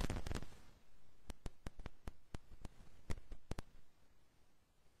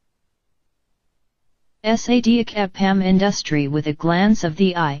 Sadic epam industry with a glance of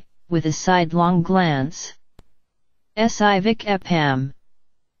the eye, with a sidelong glance. Sivic epam.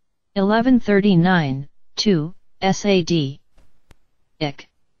 1139, 2, SAD. Ik.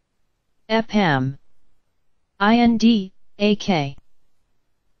 Epam. IND, AK.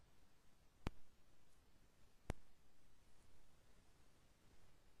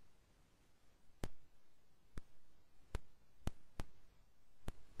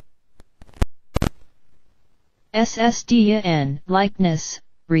 SSDN, likeness,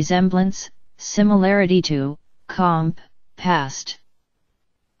 resemblance, similarity to, comp, past.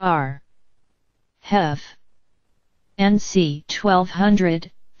 R. Hef. NC 1200,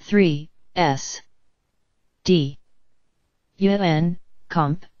 3, S. D. UN,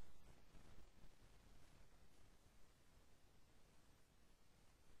 comp.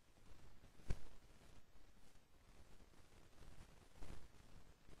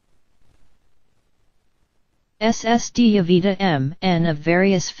 SSD Avita M N of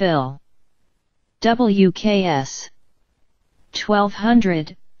various fill. WKS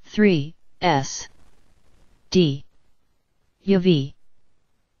 1200, 3, S. D. UV.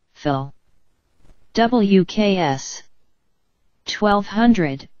 Fill. WKS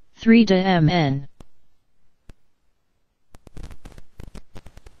 1200, 3 DMN.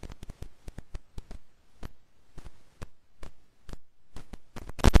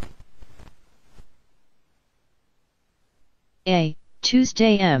 A.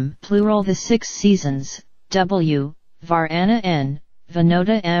 Tuesday M. Plural the 6 seasons. W. Varana N.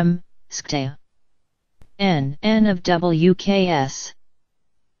 Vinoda M. Skta. N. N of WKS.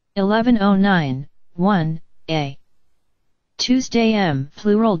 1109, 1, A. Tuesday M.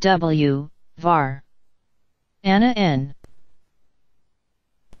 Plural W. Var. Anna N.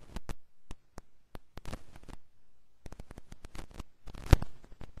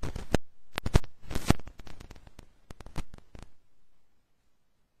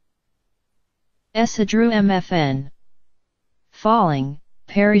 Esadru MFN. Falling,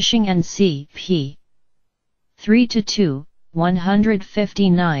 perishing and C. P. 3-2,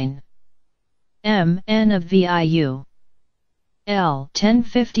 159. M. N of VIU. L.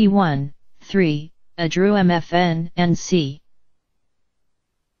 1051, 3, Adru MFN and C.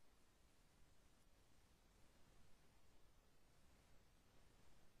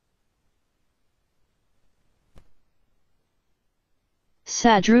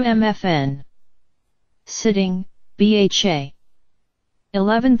 Sadru MFN. Sitting, BHA.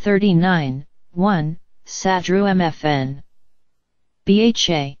 1139, 1, Sadru MFN.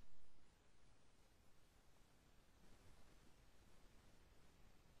 BHA.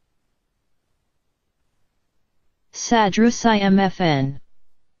 Sadrusai MFN.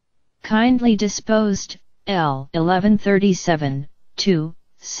 Kindly disposed, L. 1137, 2,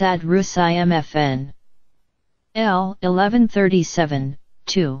 Sadrusai MFN. L. 1137,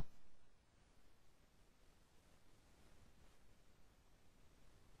 2.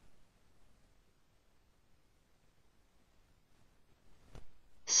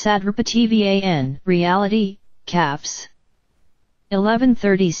 Sadrapativan, reality, caps.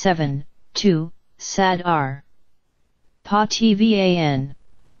 1137, 2, Sad R. Pa Tvan.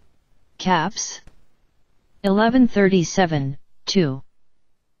 Caps. 1137, 2.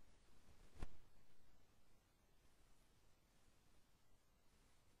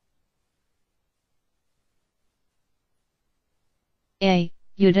 A.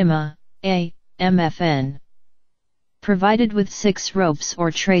 Udima, A. MFN. Provided with 6 ropes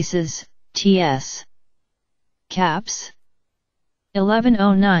or traces, TS. Caps.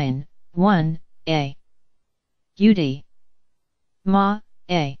 1109, 1, A. UD. Ma,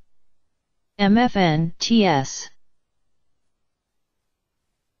 A. MFN, TS.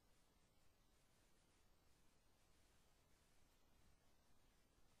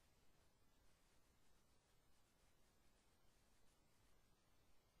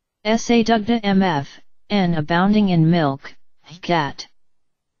 Sa Dugda MF, N abounding in milk, Cat.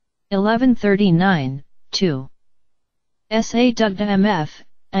 1139, 2. Sa Dugda MF,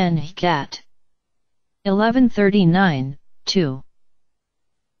 N Cat. 1139, 2.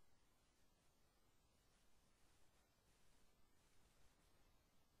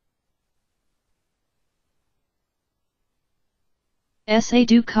 Sa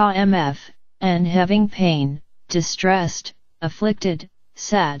Du Ka MF, N having pain, distressed, afflicted,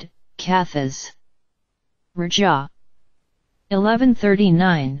 sad, Kathas. Raja.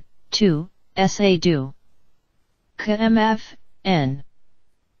 1139, 2, Sa Du. KMF, N.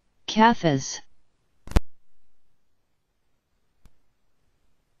 Kathas.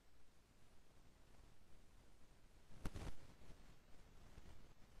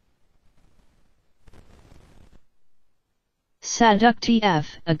 Sadukti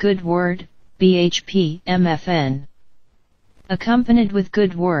F, a good word, BHP, MFN. Accompanied with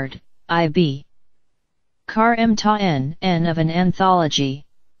good word, IB. Kar M Ta N, N of an anthology.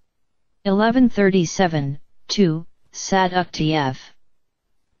 1137, 2, Sadukti F.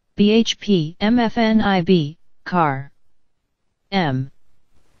 BHP, MFN IB, Kar. M.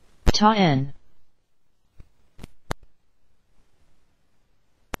 Ta N.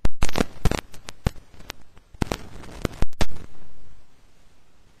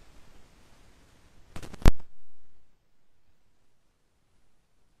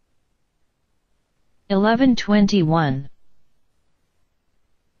 Eleven 21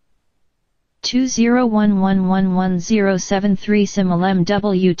 2011111073 Simil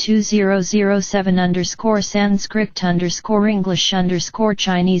MW2007 Sanskrit English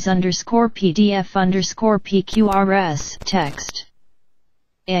Chinese PDF PQRS text.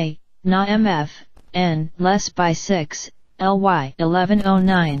 A. Na MF, N less by 6, LY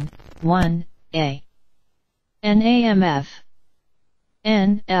 1109, 1, A. NAMF.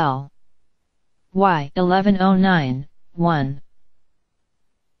 N L. Y 1109, 1.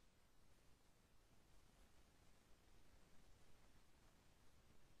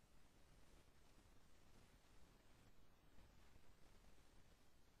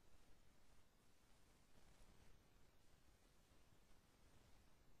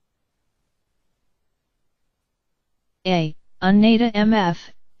 A. Unnata MF,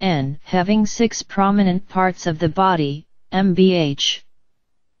 N having 6 prominent parts of the body, MBH.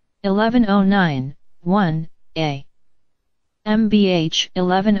 1109, 1, A. MBH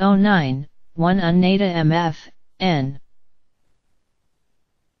 1109, 1 Unnata MF, N.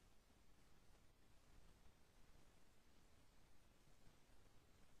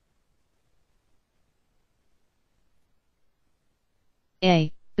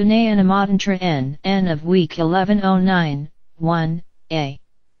 A. Unayanamantra N. N of week 1109, 1, A.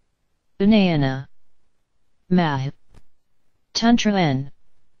 Unayana. Mah. Tantra N.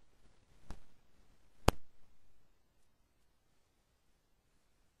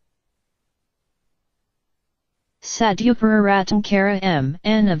 Sadyupararatankara M.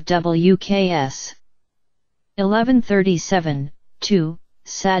 N of WKS. 1137, 2,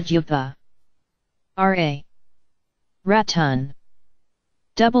 Sadyupa. R.A. Ratun.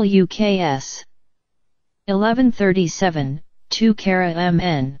 WKS. 1137, 2 Kara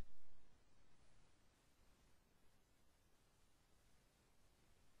MN.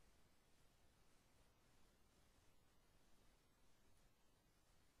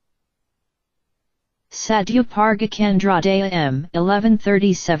 Sadyupargakandradaya M.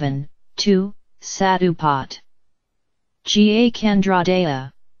 1137, 2, Sadupat. Ga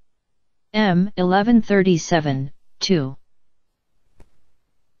Kandradaya. M. 1137, 2.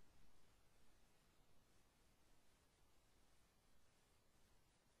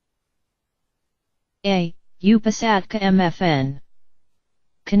 A. Upasadka MFN.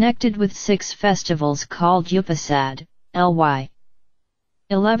 Connected with 6 festivals called Upasad, LY.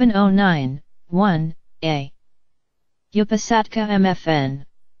 1109, 1, A. Upasadka MFN.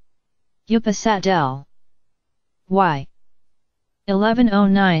 Upasad L. Y.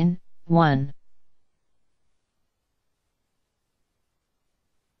 1109, 1.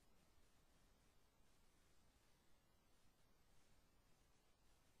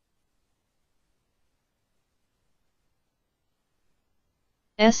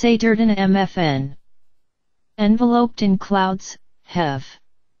 Sa Durden MFN. Enveloped in clouds, Hev.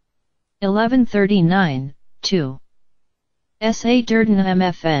 1139, 2. Sa Durden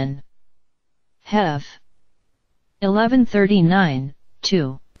MFN. Hev. 1139,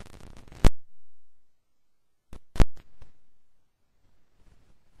 2.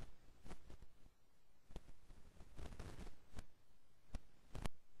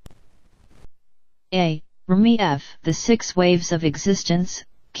 A. Rumi F. The Six Waves of Existence,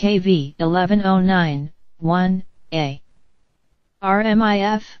 KV 1109, 1, A.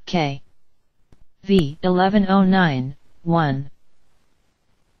 RMIF, K. V 1109, 1.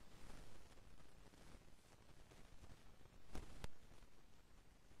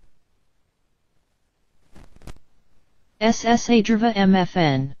 SSA Drva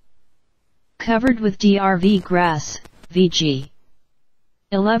MFN. Covered with DRV grass, VG.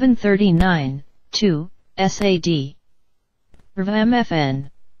 1139, 2, SAD. Rva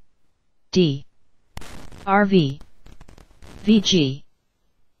MFN. D. RV. VG.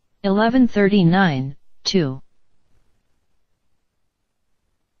 1139, 2.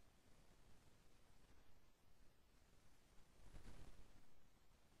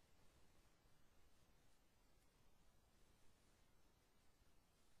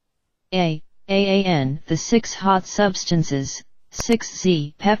 A. AAN The Six Hot Substances,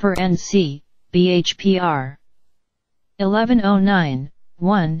 6Z Pepper and C, BHPR. 1109,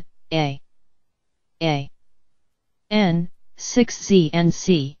 1, A. A. N, 6Z and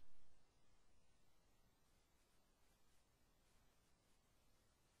C.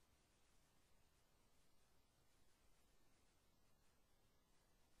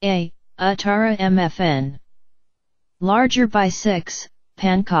 A. Atara MFN. Larger by 6,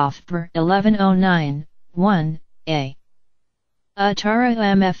 Pankoff per 1109, 1, A. Atara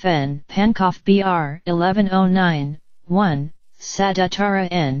MFN Pankoff BR 1109, 1, Sad Atara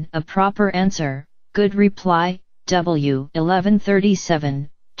N. A proper answer, good reply, W 1137,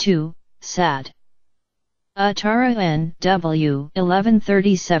 2, Sad. Atara N. W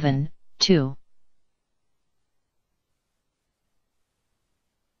 1137, 2.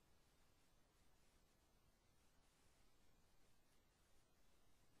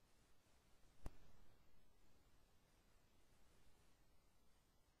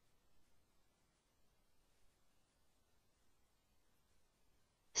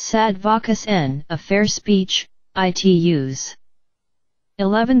 Sad Vakas N. A fair speech, ITUs.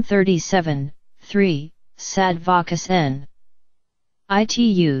 1137, 3, Sad Vakas N.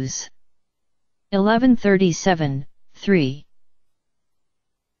 ITUs. 1137, 3.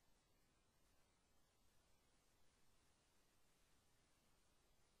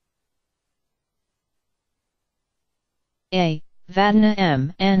 A. Vadana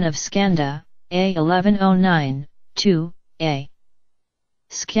M. N. of Skanda, A. 1109, 2, A.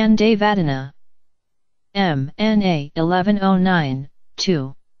 Skandavadana. M. N. A. 1109,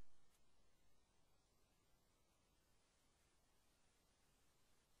 2.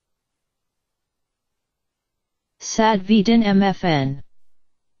 Sad Vidin MFN.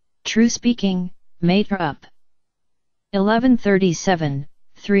 True speaking, Matra up. 1137,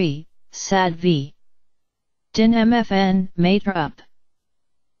 3, Sad V. Din MFN Matra up.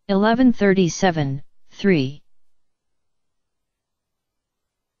 1137, 3.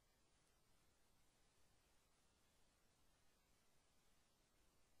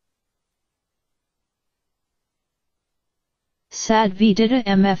 Sad Vidita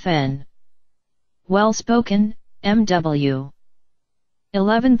MFN. Well spoken, MW.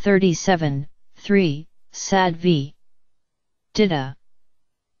 1137, 3, Sad V. Dita.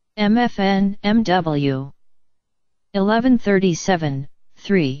 MFN MW. 1137,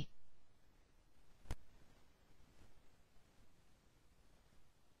 3.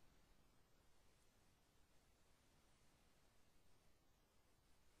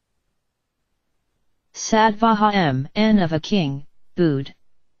 Sadvaha M. N. of a king, Bood.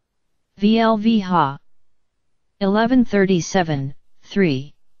 VLV Ha. 1137,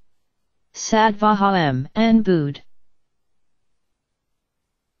 3. Sadvaha M. N. Bood.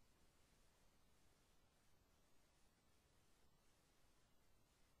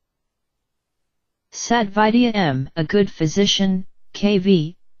 Sadvidya M. A good physician,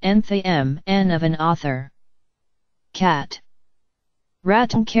 KV, Entha M. N. of an author. Cat.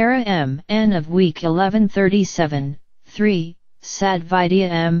 Ratankara M. N. of week 1137, 3, Sadvidya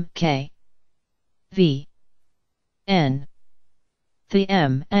M. K. V. N. The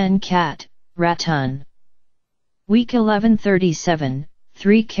M and cat, ratun. Week 1137,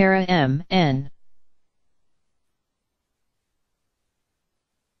 3 Kara M N.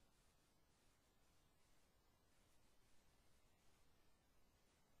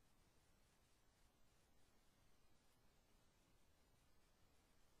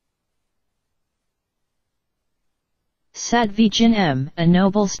 Satvijin M, a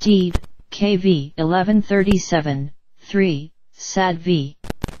noble steed, KV 1137, 3, Sadvi.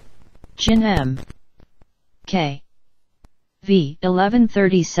 Jin M. K. V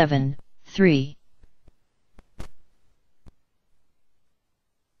 1137, 3.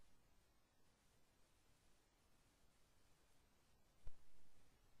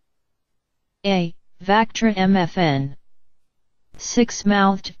 A. Vactra MFN.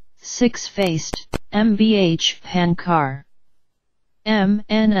 Six-mouthed, six-faced, MBH Pankar. M.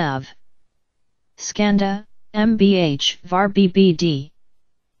 N of. Skanda, MBH var BBD.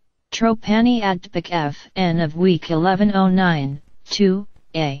 Tropani Adpik F N of week 1109, 2,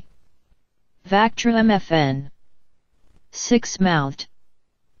 A. Vactra MFN. Six-mouthed.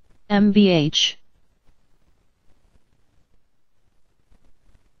 MBH.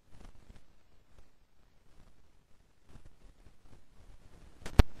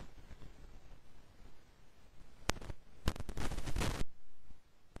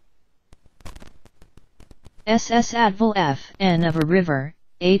 SS Adval F N of a river,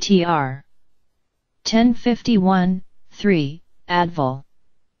 ATR. 1051, 3, Adval.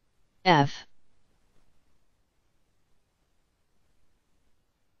 F.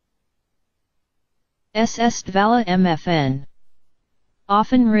 SS Dvala MFN.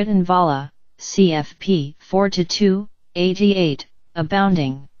 Often written Vala, CFP 4-2, 88,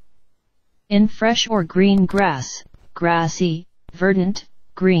 abounding. In fresh or green grass, grassy, verdant,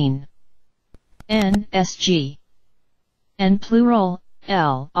 green. N, SG. N plural,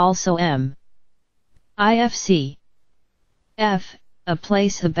 L also M. IFC. F, a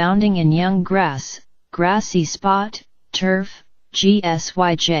place abounding in young grass, grassy spot, turf,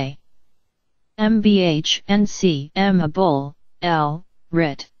 GSYJ. MBH and C M a bull, L,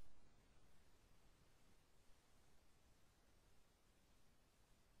 writ.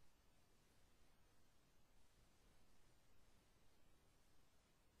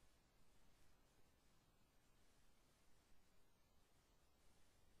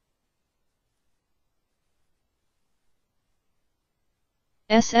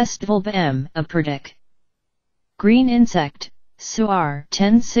 SS Dvalba M, a perdic. Green insect, Suar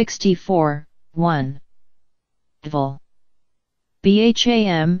 1064, 1. Dval.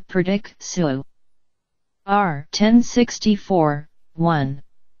 BHAM, perdic, Su. R 1064, 1.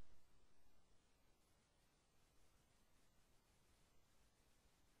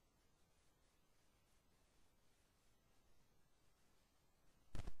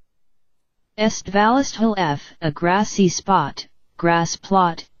 Estvalisthl F, a grassy spot, grass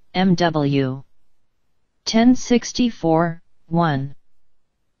plot, MW. 1064, 1.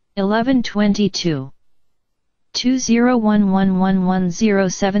 1122.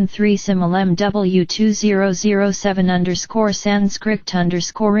 2011111073 simil MW2007 Sanskrit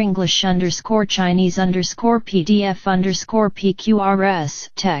English Chinese PDF PQRS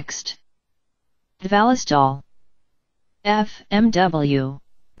text. Dvalistol. F MW.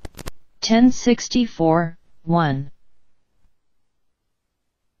 1064, 1.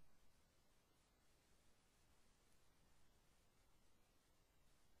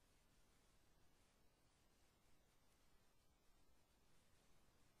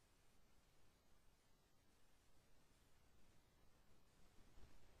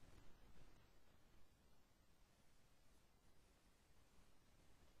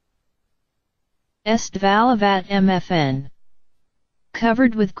 Estvalavat MFN.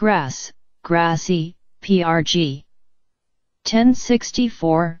 Covered with grass, grassy, PRG.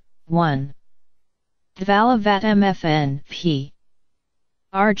 1064, 1. Dvalavat MFN P.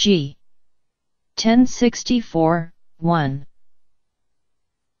 RG. 1064, 1.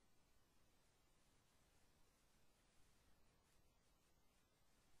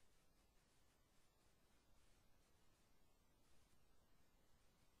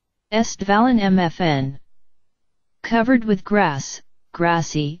 Estvalan MFN. Covered with grass,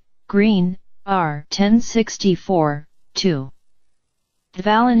 grassy, green, R 1064, 2.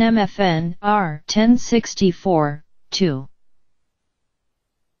 Dvalan MFN R 1064, 2.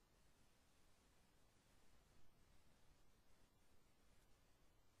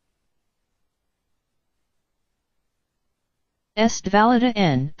 Estvalida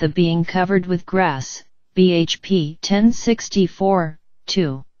N, the being covered with grass, BHP 1064,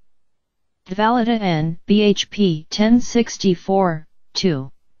 2. Dvalida N, BHP 1064,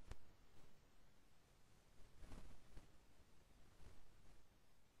 2.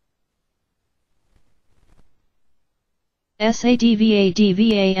 Sadvadvamfn.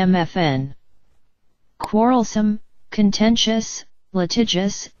 Quarrelsome, contentious,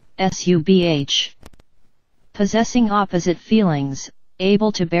 litigious, subh. Possessing opposite feelings,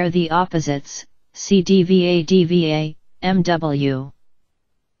 able to bear the opposites, cdvadva, MW.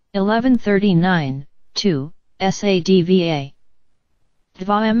 1139, 2, sadva.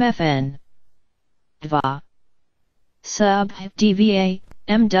 Dvamfn. Dva. Sub dva,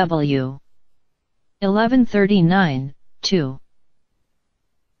 MW. 1139, 2.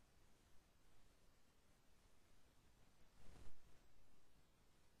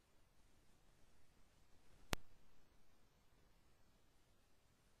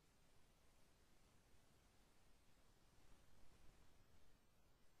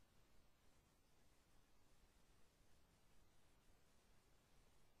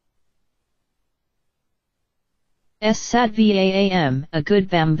 Sadvam, a good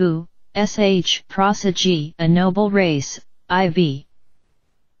bamboo, sh prosody, a noble race, iv.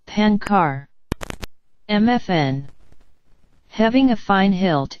 Pankar. Mfn. Having a fine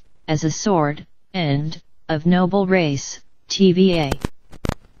hilt, as a sword, and, of noble race, tva.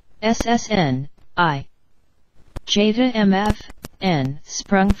 Ssn, I. Jeta mf, n,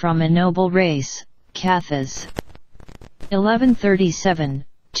 sprung from a noble race, Cathas. 1137,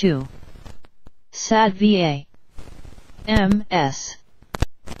 2. Sadva. M.S.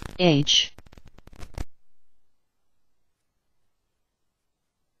 H.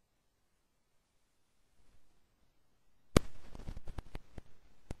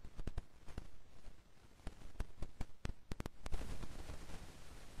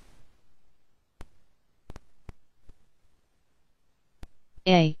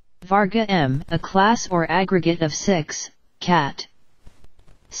 A. Varga M. A class or aggregate of 6, cat.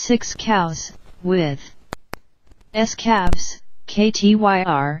 6 cows, with S calves,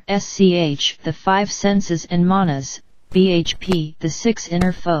 Ktyr sch, the 5 senses and manas, bhp, the 6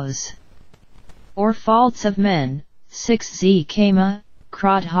 inner foes. Or faults of men, 6 z kama,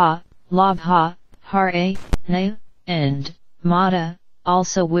 krodha, labha, hare, na, and, mata,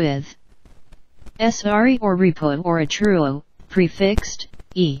 also with sari or repo or a truo, prefixed,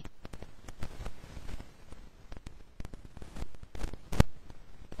 e.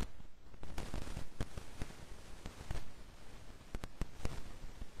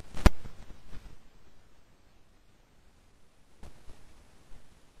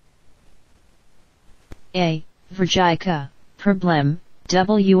 A. Varjika, problem,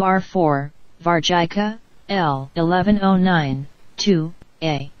 WR4, Varjika, L. 1109, 2,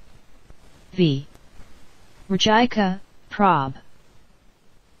 A. V. Varjika, prob.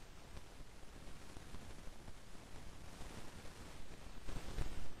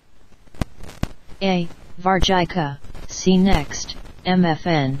 A. Varjika, see next,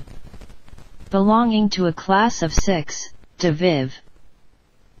 MFN. Belonging to a class of 6, Diviv.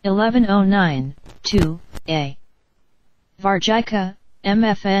 1109, 2, A. Varjika,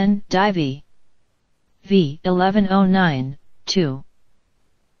 MFN, Divi. V. 1109, 2.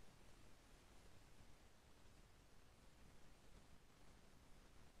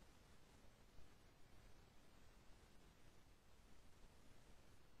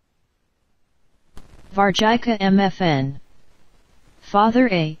 Varjika MFN. Father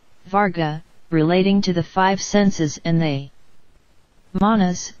A. Varga, relating to the 5 senses and they.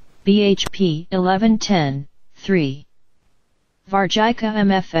 Manas, BHP 1110, 3. Varjika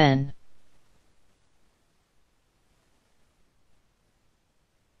MFN.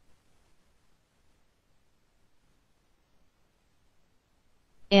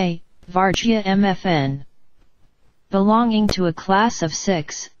 A. Varjya MFN. Belonging to a class of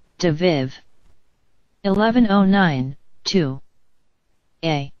 6, Diviv. 1109, 2.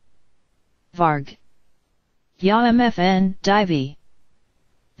 A. Varg. Ya MFN, Divi.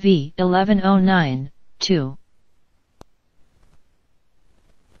 V. 1109, 2.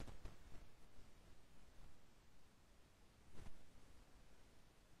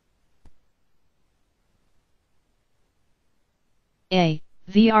 A.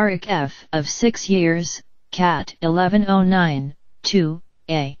 Vric F of 6 years, Cat 1109, 2,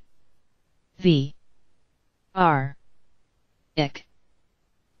 A. V. R. Ik.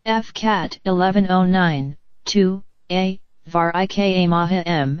 F Cat 1109, 2, A. Var Ika Maha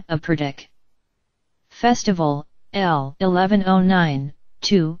M. A Pradik. Festival, L. 1109,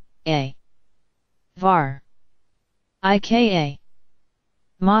 2, A. Var. Ika.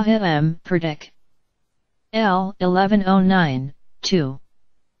 Maha M. Pradik. L. 1109, 2.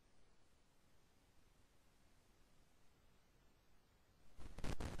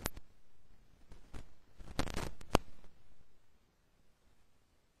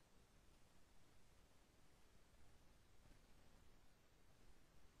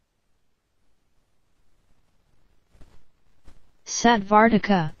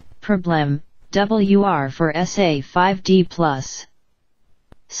 Satvartika, problem, WR for SA 5D plus.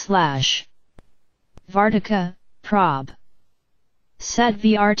 / Vartika, prob.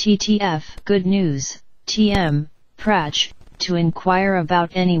 Satvrttf, good news, TM, prach, to inquire about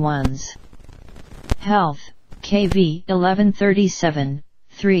anyone's health, KV 1137,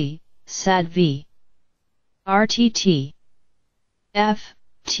 3, Sadv. RTT. F,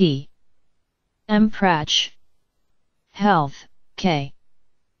 T. Prach. Health, K.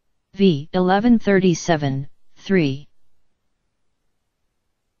 V 1137, 3.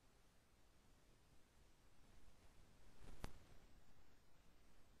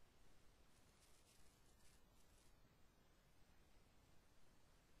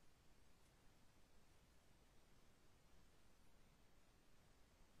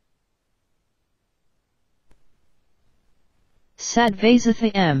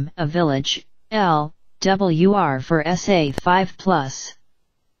 Sadvasatha M, a village, L, WR for SA 5 plus.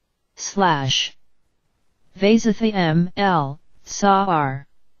 / Vasatha M, L, SA R.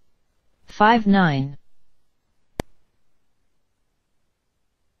 59.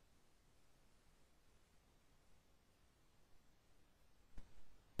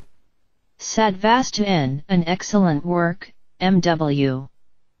 Sadvasta N, an excellent work, MW.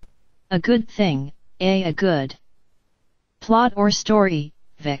 A good thing, a good. Plot or story,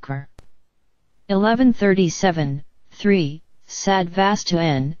 Vikar. 1137, 3, Sadvasta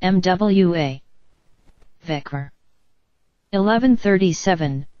N, MWA. Vikar.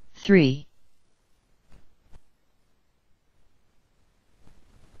 1137, 3.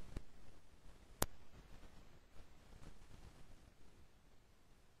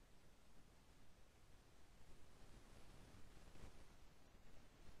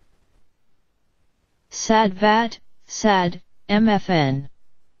 Sadvat, Sad, MFN.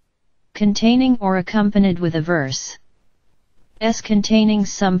 Containing or accompanied with a verse. S containing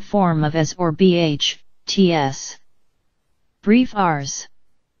some form of S or BH, TS. Brief Rs.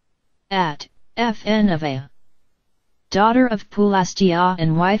 At, FN of A. Daughter of Pulastya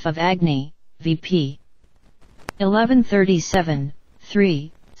and wife of Agni, VP. 1137,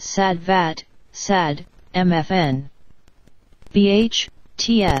 3, Sadvat, Sad, MFN. BH,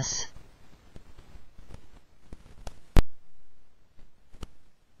 TS.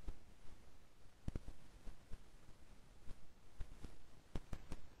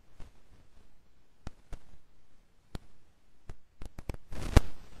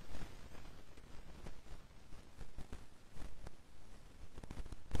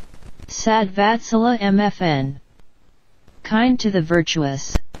 Sadvatsala MFN. Kind to the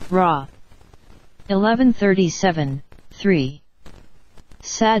virtuous, Ra. 1137, 3.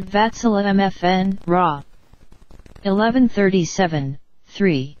 Sadvatsala MFN, Ra. 1137,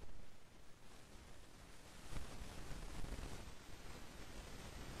 3.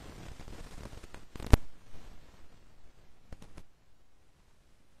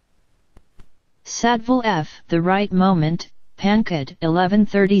 Sadval F, the right moment, Pankad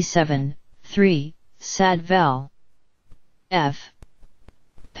 1137, 3, Sadvel. F.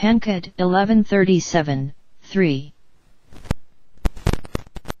 Pankad 1137, 3.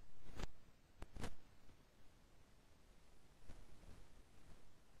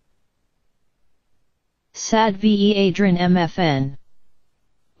 Sadve Adrian MFN.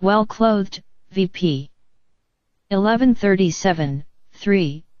 Well clothed, VP. 1137,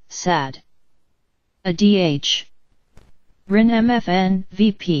 3, Sad. A DH. Rin MFN,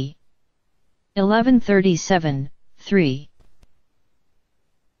 VP. 1137, 3.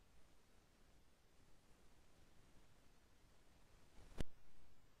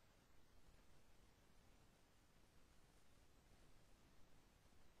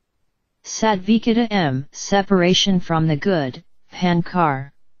 Sadvikata M, separation from the good,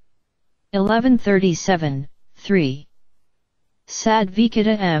 Pankar. 1137, 3.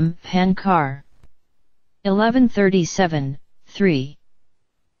 Sadvikata M, Pankar. 1137, 3.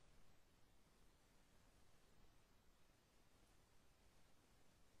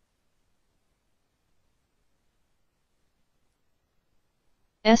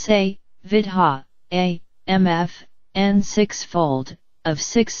 SA, Vidha, A, MF, N sixfold, of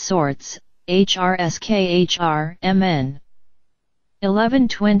six sorts, HRSKHR, MN.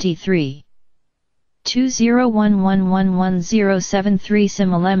 1123. 2011111073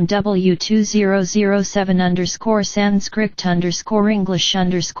 Simul MW2007 Sanskrit English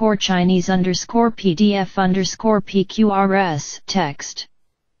Chinese PDF PQRS text.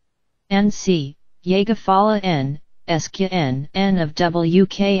 NC, Yagafala N, Eskya N of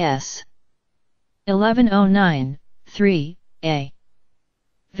WKS. 1109, 3, A.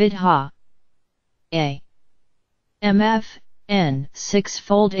 Vidha. A. MF, N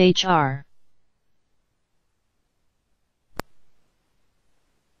 6-fold HR.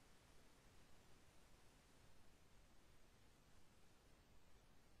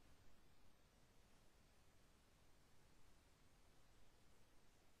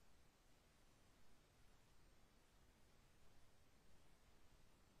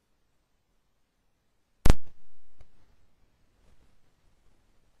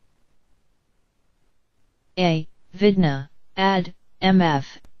 A. Vidna, add, MF,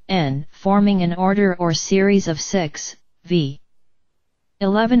 N forming an order or series of 6, V.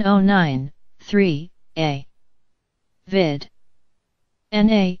 1109, 3, A. Vid.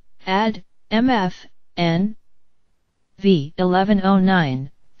 Na, add, MF, N. V.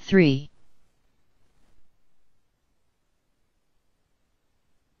 1109, 3.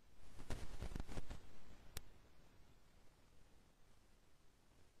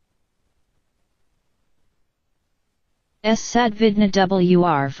 S Sadvidna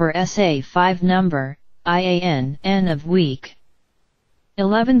WR for SA5 number, IAN N of week.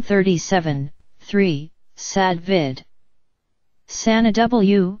 1137, 3, Sadvid. Sana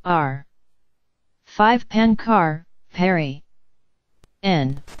WR. 5 Pankar, Peri.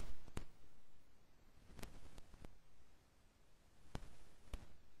 N.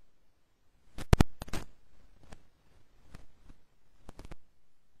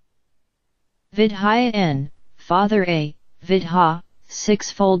 Vidhaya N. Father A, Vidha,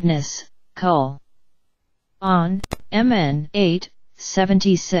 6-foldness, Kul. On, MN 8,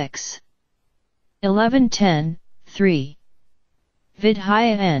 76. 1110, 3.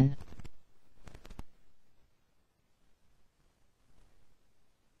 Vidhaya N.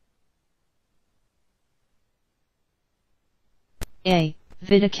 A.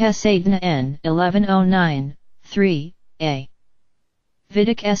 Vidakasadna N. 1109, 3, A.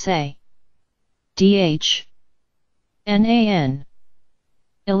 Vidak SA. DH. NAN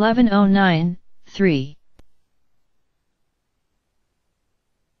 1109, 3.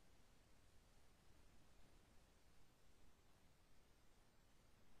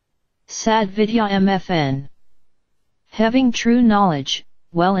 Sadvidya MFN. Having true knowledge,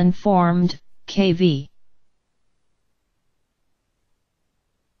 well informed, KV.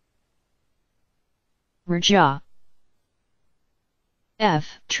 Raja.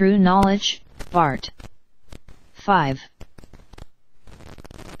 F. True knowledge, Bart. 5.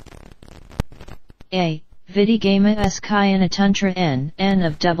 A. Vidigama Skayana Tantra N. N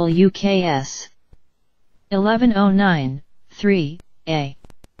of WKS. 1109, 3, A.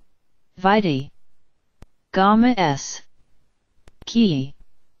 Vidi. Gama S. Ki.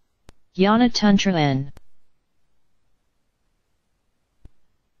 Yana Tantra N.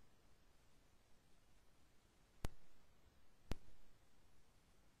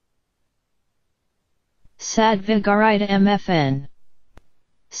 Sadvigarita MFN.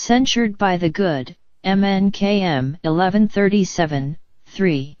 Censured by the good, MNKM 1137,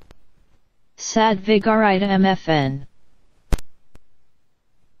 3. Sadvigarita MFN.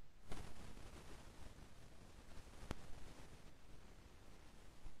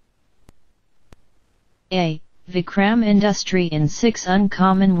 A. Vikram Industry in 6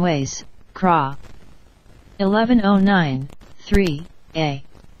 Uncommon Ways, Kra. 1109, 3, A.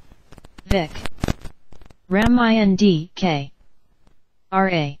 Vic. Ramayan D.K.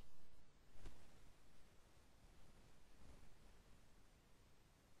 R.A.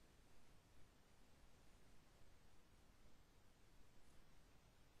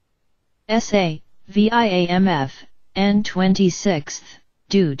 S.A. VIAMF, N 26th,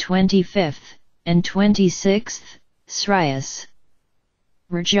 Do 25th, and 26th, Sriyas.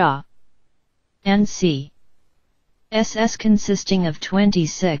 Raja. N.C. SS consisting of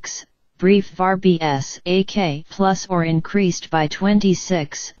 26, brief var BS AK plus or increased by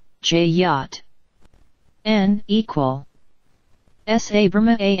 26, J yacht. N equal. SA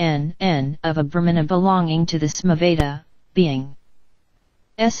Brahma AN N of a Brahmana belonging to the Samaveda, being.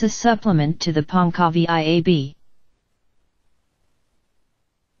 S a supplement to the Pankavi IAB.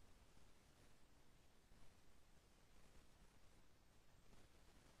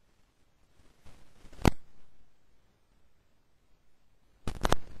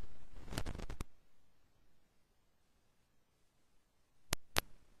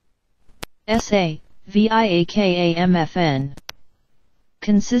 SA, VIAKAMFN.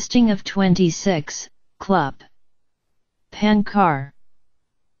 Consisting of 26, Club. Pankar.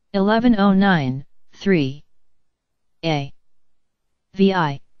 1109, 3. A.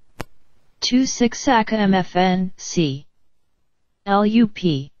 VI. 26 Saka MFN, C.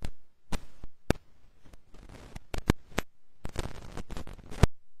 LUP.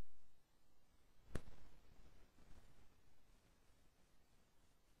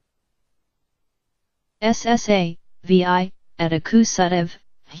 SSA, VI, at accusative,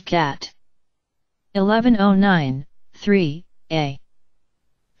 HCAT. 1109, 3, A.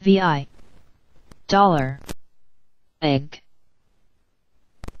 VI. Dollar. Egg.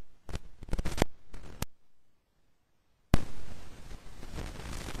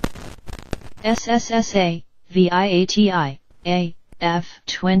 SSSA, VIATI, A, F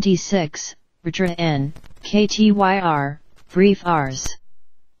 26, Ritra N, KTYR, Brief Rs.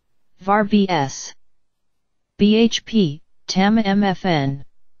 VAR BS. BHP, TAM MFN.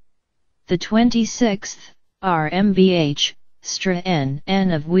 The 26th, RMBH, Stra N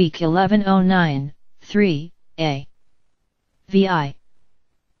of week 1109, 3, A. VI.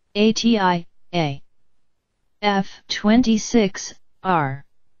 ATI, A. F 26, R.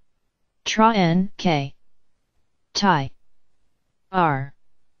 Tra N K. Tai. R.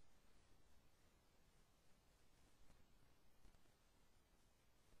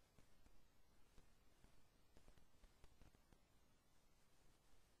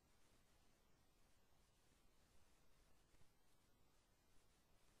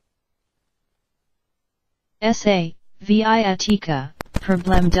 SA, Viatica,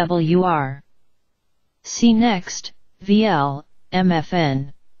 Problem WR. See next, VL,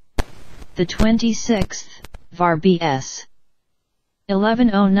 MFN. The 26th, VAR BS.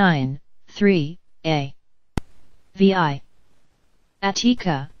 1109, 3, A. VI.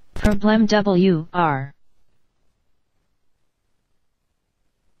 Attica, Problem WR.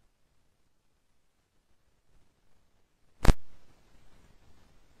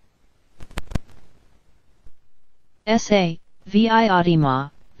 SA, VI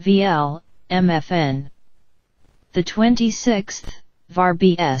Adima, VL, MFN. The 26th, VAR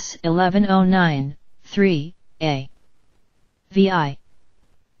BS 1109, 3, A. VI.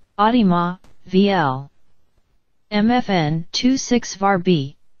 Adima, VL. MFN 26 VAR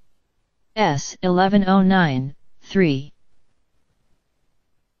B. S 1109, 3.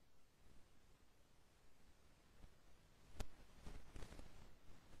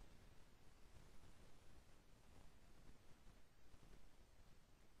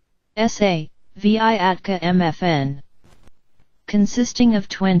 SA, VI Atka MFN. Consisting of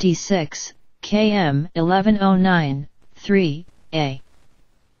 26, KM 1109, 3, A.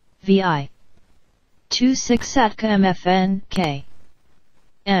 VI. 26 Atka MFN, K.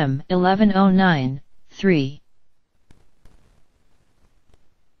 M 1109, 3.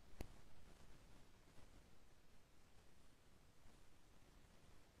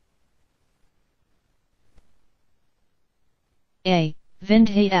 A.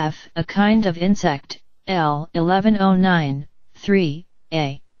 Vindhi F, a kind of insect, L 1109, 3,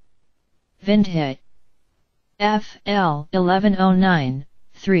 A. Vindhi. F L 1109,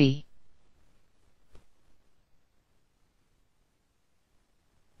 3.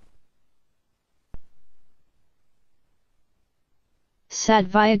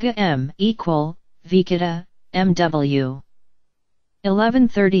 Sadvyaga M equal, Vikita, MW.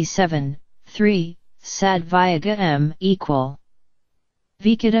 1137, 3, Sadvyaga M equal.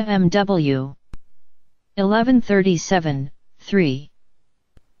 Vikita MW. 1137, 3.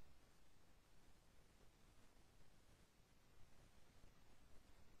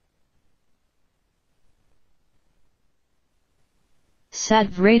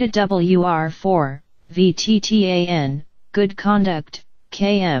 Sadvrata WR4, VTTAN, Good Conduct,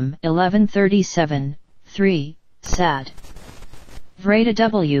 KM 1137, 3, Sad. Vrata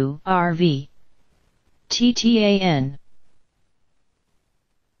WRV. TTAN.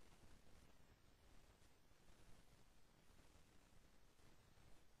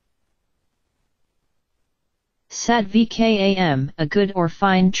 Sadvkam, a good or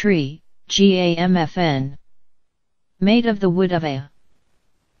fine tree, GAMFN. Made of the wood of a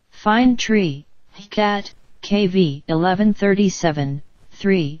fine tree, HCAT, KV 1137,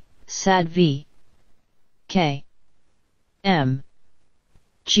 3, Sadv. K. M.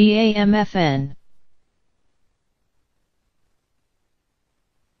 GAMFN.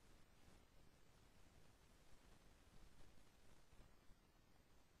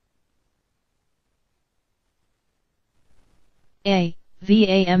 A.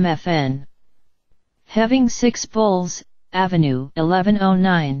 VAMFN. Having 6 bulls, Avenue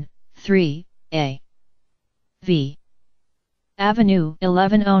 1109, 3, A. V. Avenue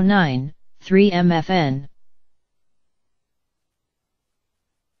 1109, 3 MFN.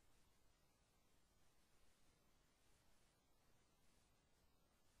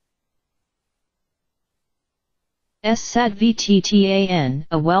 S. Sadvttan,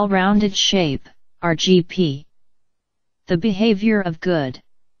 a well-rounded shape, RGP. The behavior of good.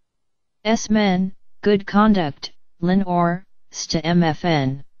 S. Men, good conduct, Lin or, Sta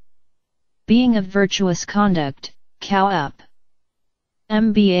MFN. being of virtuous conduct, cow up.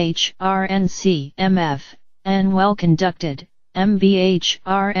 MBHRNC MF, and well conducted,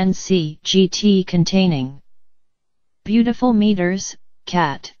 MBHRNC GT containing beautiful meters,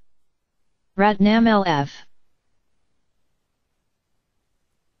 cat. Ratnam LF.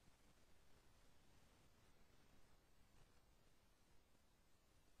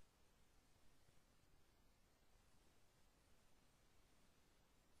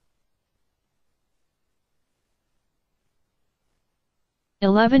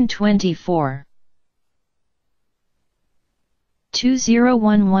 (1124)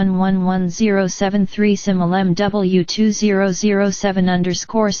 2011111073 Simul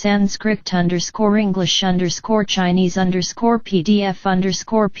MW2007 Sanskrit English Chinese PDF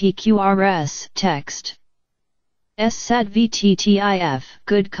PQRS text. SSAT VTTIF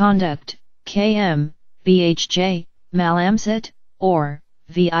good conduct, KM, BHJ, Malamsit, or,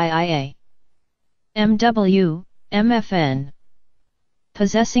 VIIA. MW, MFN.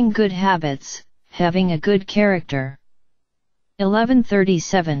 Possessing good habits, having a good character.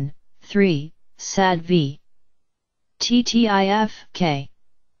 1137, 3, SAD V. TTIF, K.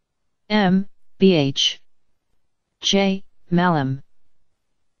 M, BH. J, Malam.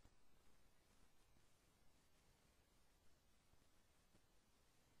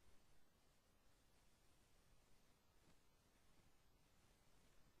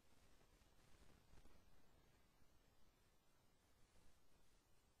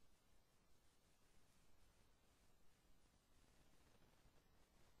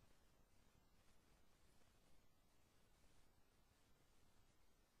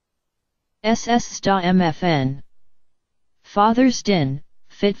 SS MFN. Father's din,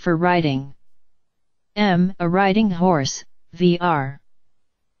 fit for riding. M. A riding horse, VR.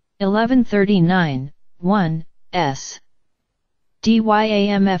 1139, 1, S.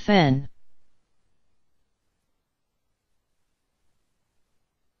 DYAMFN.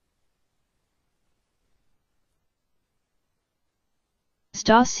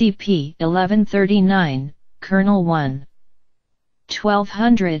 Sta CP 1139, Colonel 1.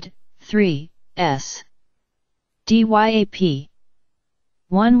 1200, 3, S. DYAP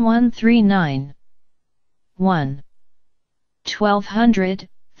 1139 1. 1200,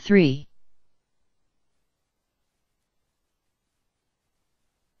 3.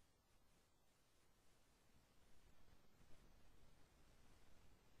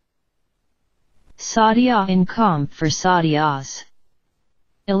 Sadia in comp for Sadias.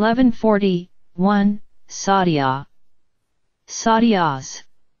 1140, 1, Sadia. Sadias.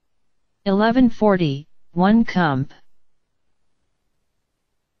 1140, 1 comp.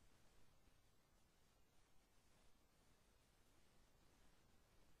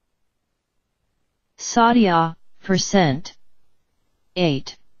 Sadia, percent.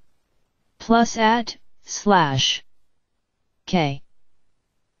 8. Plus at, slash. K.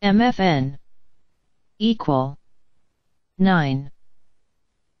 MFN. Equal. 9.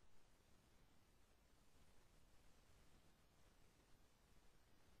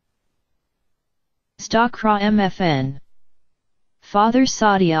 Stakra MFN. Father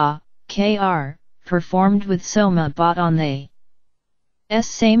Sadia, KR, performed with Soma bought on the S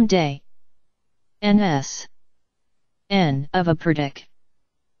same day. NS. N of a Perdik.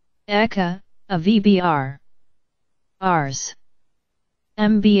 Eka, a VBR. Rs.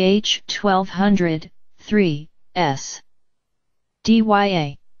 MBH 1200, 3, S.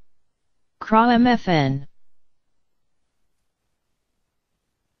 DYA. Kra MFN.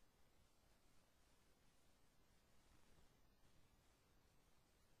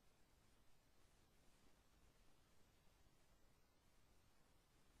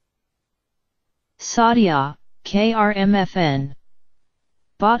 Sadia, KRMFN.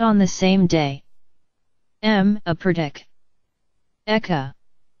 Bought on the same day. M. A Perdik. Eka.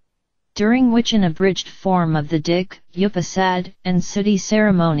 During which an abridged form of the Dik, Upasad, and Siddhi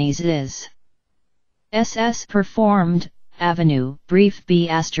ceremonies is SS performed, Avenue, brief B**,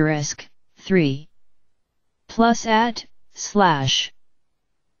 3. Plus at, slash.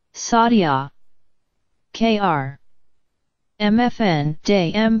 Sadia. KR. MFN,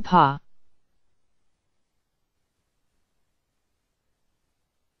 Day M Pa.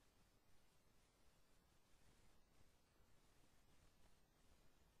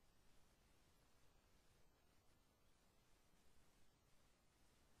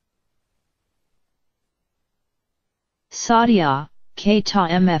 Sadia, K-ta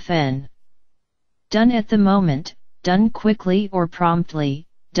MFN. Done at the moment, done quickly or promptly,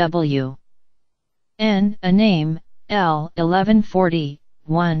 W. N. A name, L. 1140,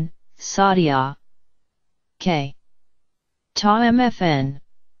 1, Sadia. K. Ta MFN.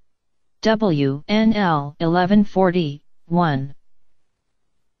 WNL 1140, 1.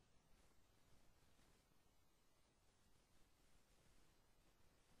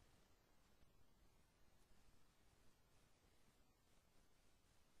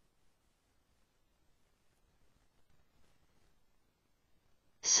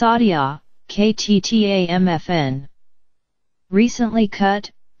 Satya, KTTAMFN. Recently cut,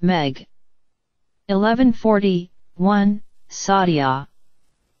 Meg. 1140, 1, Satya.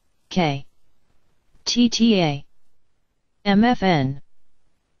 K. TTA. MFN.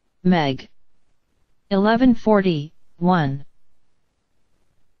 Meg. 1140, 1.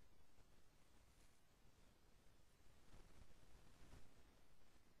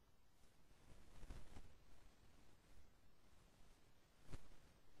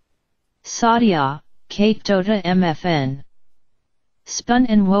 Satya, Kate Dota MFN. Spun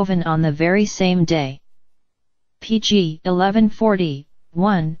and woven on the very same day. PG 1140,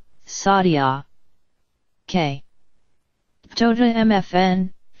 1, Satya. K. Dota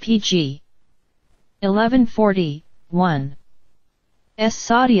MFN, PG. 1140, 1. S.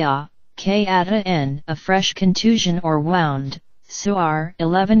 Satya, K. Atta N. A fresh contusion or wound, Suar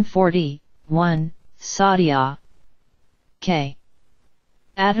 1140, 1, Satya. K.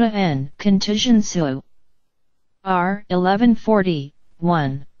 Atta N. Contusion Su. R. 1140,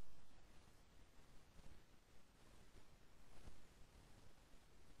 1.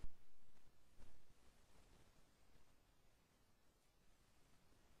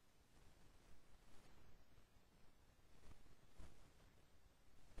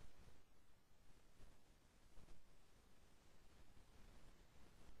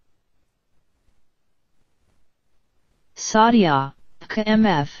 Satya,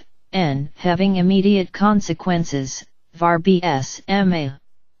 KMF, N. Having immediate consequences, Var BS MA.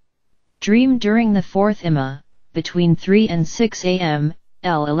 Dream during the fourth IMA, between 3 and 6 am,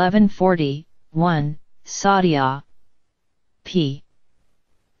 L 1140, 1, Satya. P.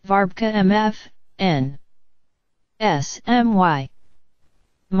 Varbka MF, N. S. MY.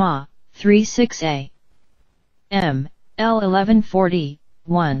 Ma, 36A. M, L 1140,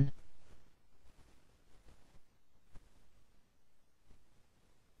 1.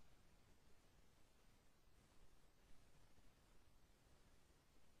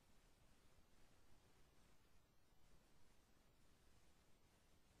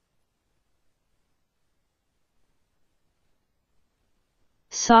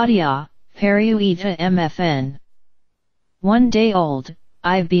 Satya, Periuita MFN. 1 day old,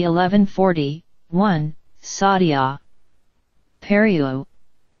 IB 1140, 1, Satya. Periu.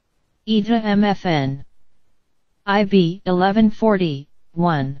 Ita MFN. IB 1140,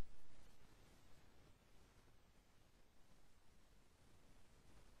 1.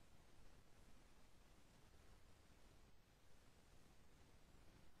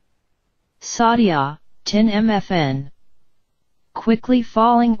 Satya, Tin MFN. Quickly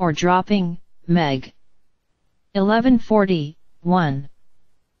falling or dropping, Meg. 1140, 1.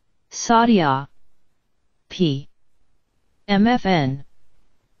 Satya. P. MFN.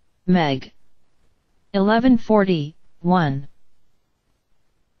 Meg. 1140, 1.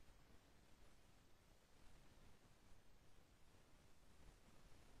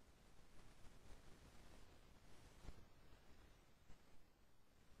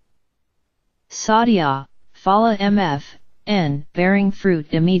 Satya, Phala MF. N. Bearing fruit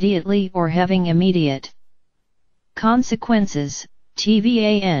immediately or having immediate consequences,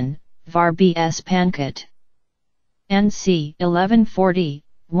 TVAN, Var BS Pankat. NC 1140,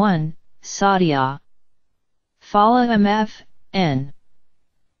 1, Satya. Phala MF, N.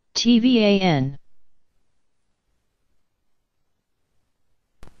 TVAN.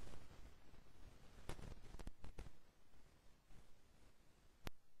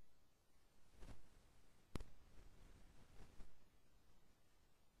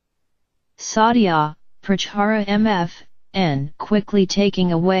 Satya, Prachara MF, N. Quickly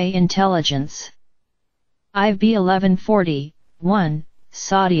taking away intelligence. IB 1140, 1,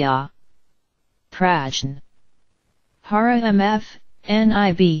 Satya. Prajn. Hara MF,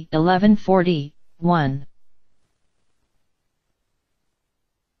 NIB 1140, 1.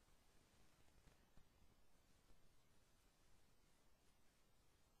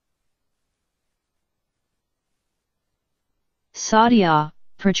 Satya,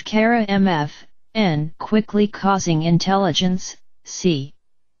 Prachkara MF, N. Quickly causing intelligence, C.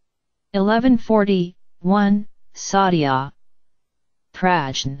 1140, 1, Satya.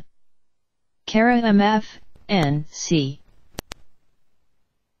 Prajn. Kara MF, N. C.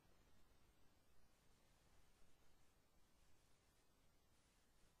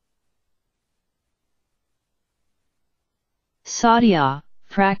 Satya,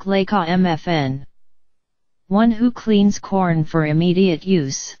 Prak Laka Mfn. One who cleans corn for immediate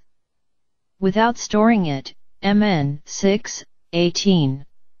use without storing it. Mn 6, 18.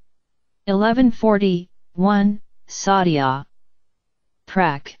 1140, 1, Sadhya.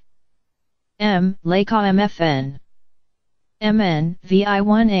 Prak. M. Laka Mfn. Mn Vi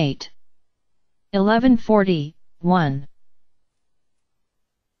 18. 1140, 1.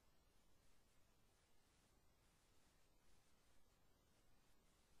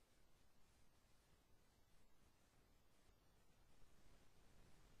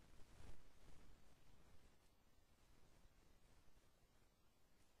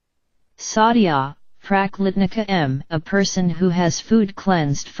 Sadhya, Praklitnika M. A person who has food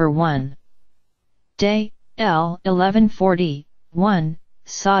cleansed for 1 day. L. 1140, 1,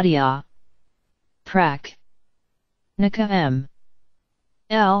 Sadhya. Prak. Nika M.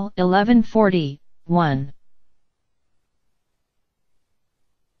 L. 1140, 1.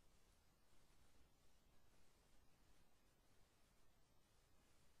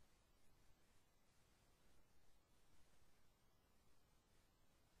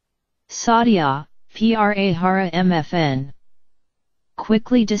 Sadhya, Prahara Mfn.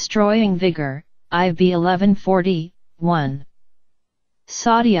 Quickly destroying vigor, IB 1140, 1.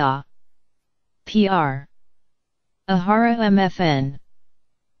 Sadhya. Pr. Ahara Mfn.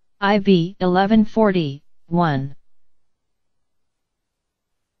 IB 1140, 1.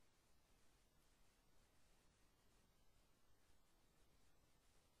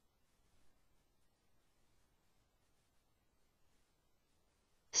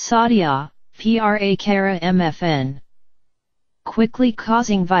 Sadhya, Prakara Mfn. Quickly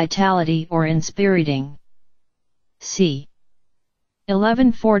causing vitality or inspiriting. C.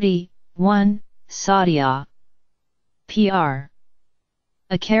 1140, 1, Sadhya. Pr.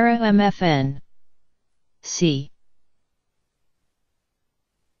 Akara Mfn. C.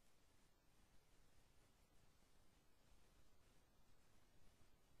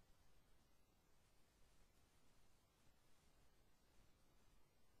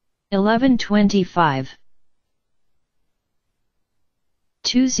 (1125)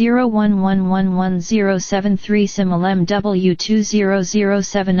 2011111073 Simil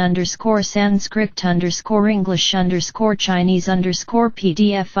MW2007 Sanskrit English Chinese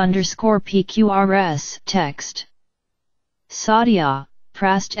PDF PQRS text. Sadhya,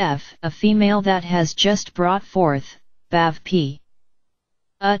 Prast F. A female that has just brought forth, Bhav P.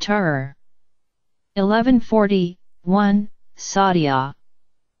 Utter. 1140, 1, Sadhya.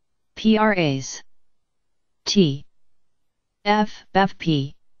 PRAs. T. F. Bhav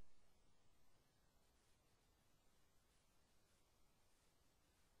P.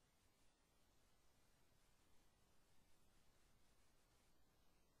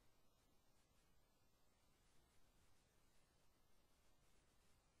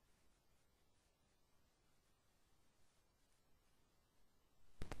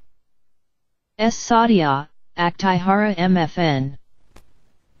 S. Sadhya, Aktihara Mfn.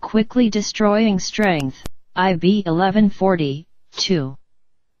 Quickly destroying strength, IB 1140, 2.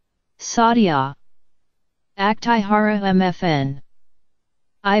 Sadhya. Aktihara Mfn.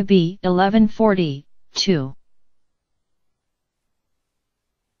 IB 1140, 2.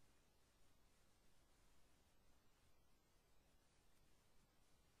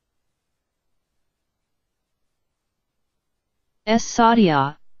 S.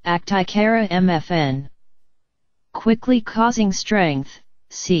 Sadhya, Aktikara Mfn. Quickly causing strength,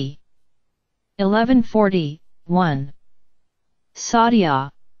 C. 1140, 1.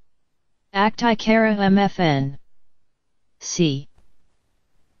 Sadhya. Aktikara Mfn. C.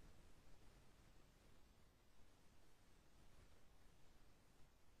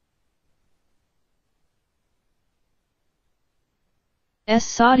 S.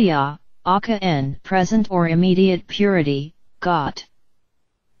 Sadhya, Aka N. Present or immediate purity, Got.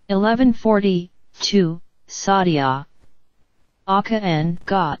 1140, 2, Sadhya. Aka N.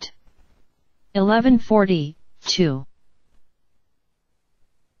 Got. 1140, 2.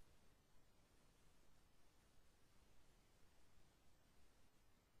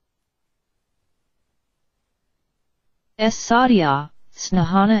 S. Sadhya,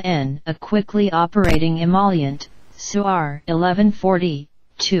 Snahana N. A quickly operating emollient, Suar 1140,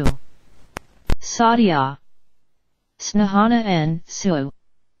 2. Sadhya. Snahana N. Su.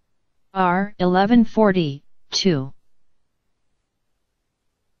 R 1140, 2.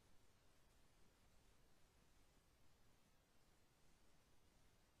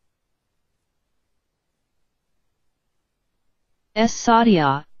 S.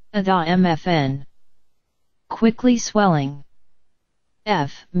 Sadhya, Ada Mfn. Quickly swelling.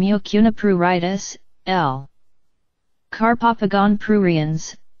 F. Mucunipruritis, L. Karpapagon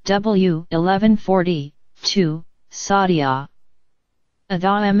pruriens, W1140, 2, Sadia. Ada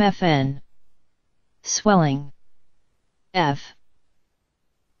MFN. Swelling. F.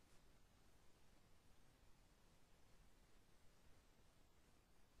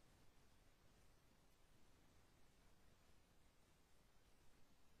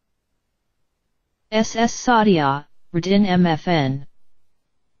 SS Sadia, Radin MFN.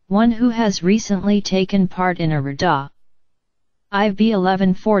 One who has recently taken part in a Rada. IB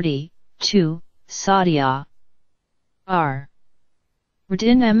 1140, 2, Sadia. R.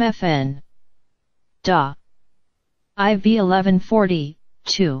 Radin MFN. Da. IB 1140,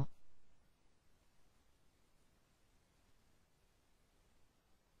 2.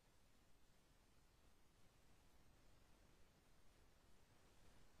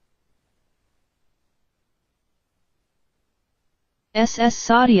 SS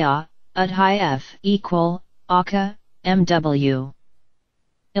Sadia, Udhai F equal, Aka, MW.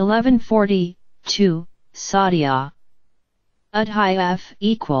 1140, 2, Sadia. Udhai F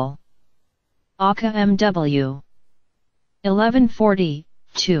equal. Aka MW. 1140,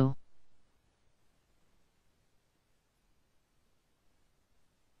 2.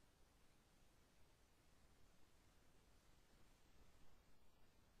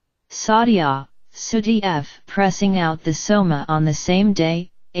 Sadia, Sudi F pressing out the Soma on the same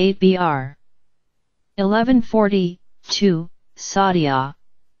day, 8 Br. 1140, 2, Sadia.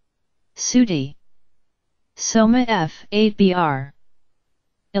 Sudi. Soma F 8 Br.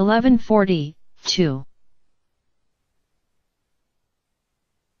 1140, 2.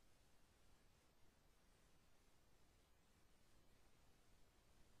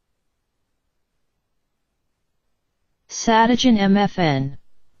 Sadajan MFN.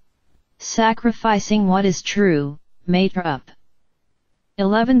 Sacrificing what is true, Matra up.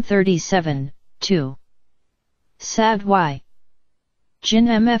 1137, 2. Sad Y. Jin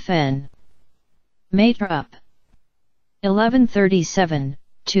MFN. Matra up. 1137,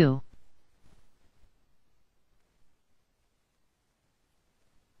 2.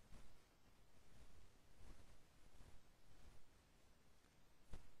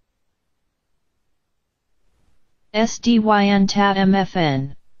 SDYN Ta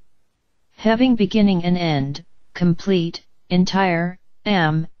MFN. Having beginning and end, complete, entire,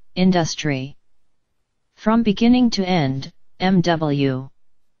 industry. From beginning to end, MW.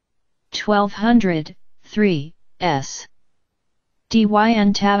 1200, 3, S.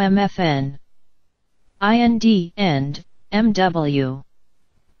 DYN Ta MFN. IND, end, MW.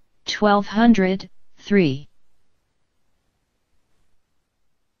 1200, 3.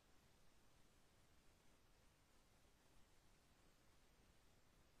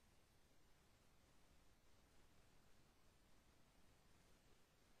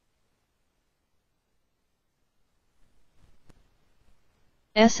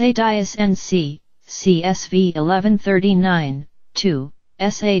 SA-NC, CSV 1139, 2,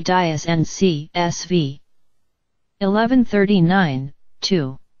 SA-NC, SV. 1139,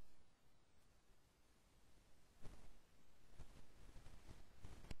 2.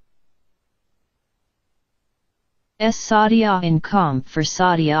 S. Sadia in comp for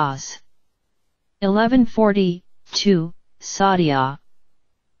Sadias. 1140, 2, Sadia.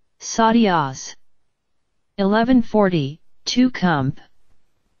 Sadias. 1140, 2 comp.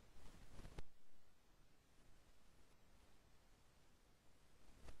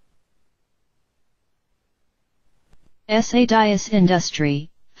 SA Dias Industry,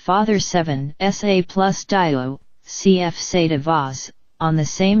 Father 7 SA plus Dio, CF Seda Vaz, on the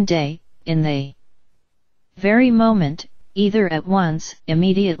same day, in the very moment, either at once,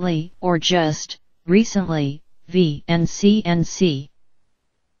 immediately, or just, recently, VNC.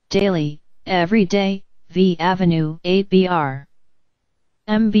 Daily, every day, V Avenue 8 Br.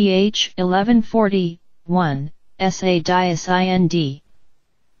 MBH 1140, 1, SA Dias IND.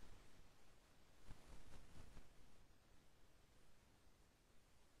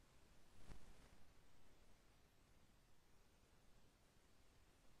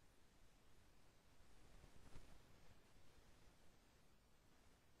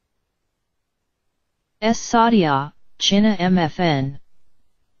 S. Sadia, China MFN.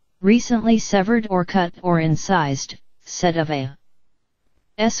 Recently severed or cut or incised, said of a.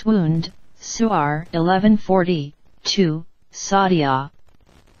 S. Wound, Suar 1140, 2, Sadia.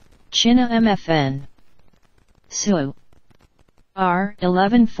 China MFN. Su. R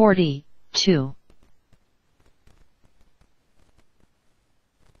 1140, 2.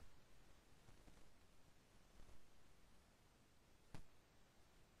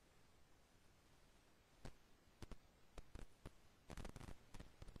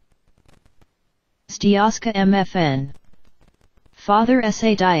 Styaska MFN. Father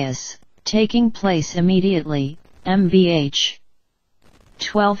Sa Dias, taking place immediately, MBH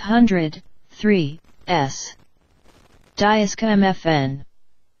 1200, 3, S. Diaska MFN.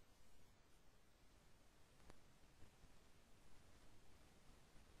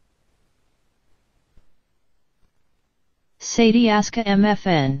 Sadiaska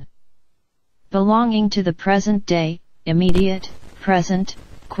MFN. Belonging to the present day, immediate, present,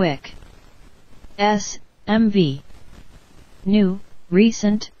 quick. S, MV. New,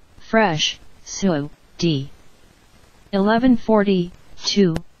 recent, fresh, Su, D. 1140,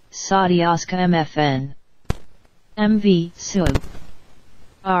 2, Sadiaska MFN. MV, Su.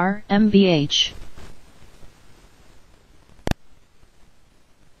 R, MBH.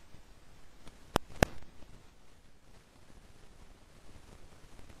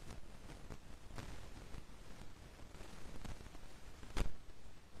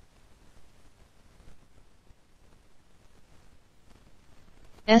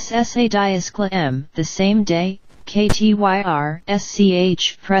 SSA Diaskla M, the same day, KTYR,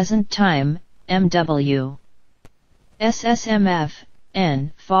 SCH, present time, MW. SSMF,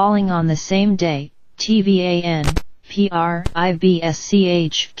 N, falling on the same day, TVAN, PR,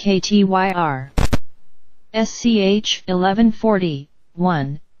 IBSCH, KTYR. SCH, 1140,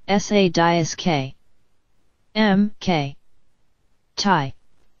 1, SA Dias K. M, K. Thai.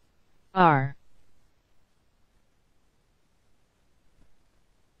 R.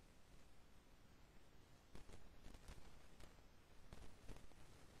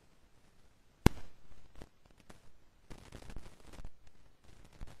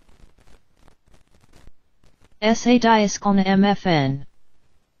 Sa Diaskalna MFN.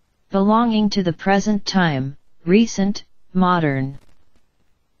 Belonging to the present time, recent, modern.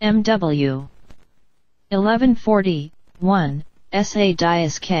 MW. 1140, 1, Sa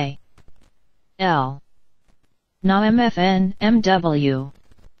Dias K. L. Na MFN MW.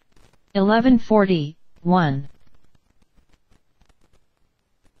 1140, 1.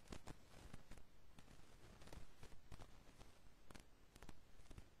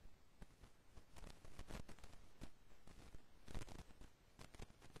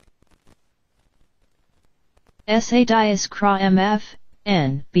 Sa Dias Kra MF,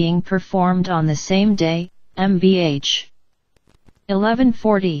 N, being performed on the same day, MBH.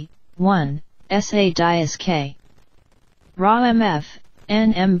 1140, 1, Sa Dias K. Ra MF,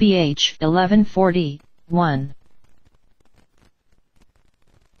 N MBH 1140, 1.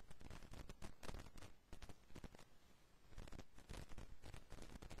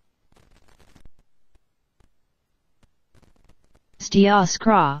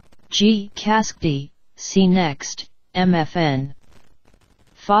 Stiaskra, G. Kaskdi, see next, MFN.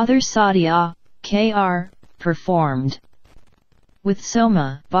 Father Sadia, Kr, performed. With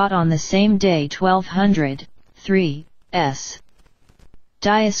Soma, bought on the same day 1200, 3, S.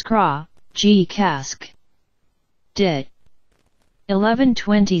 Diaskra, G. Kask. Did.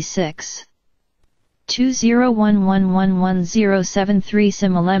 1126. 2011111073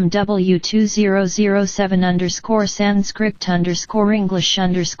 Simul MW2007 _ Sanskrit _ English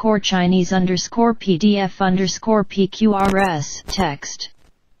 _ Chinese _ PDF _ PQRS text.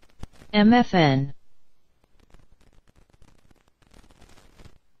 MFN.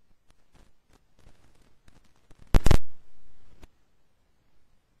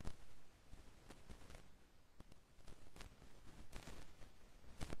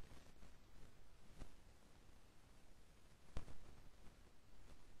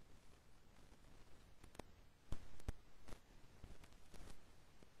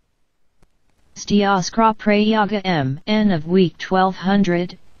 Stiaskra Prayaga M. N of week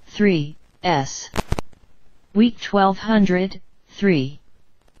 1200, 3, S. Week 1200, 3.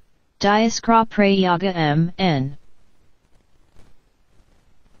 Diaskra Prayaga M. N.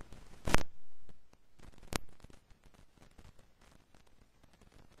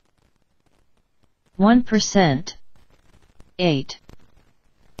 %. 8.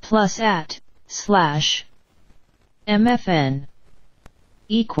 Plus at, slash. MFN.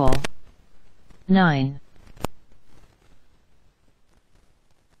 Equal. 9.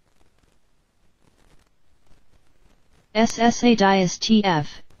 SSA Dias TF,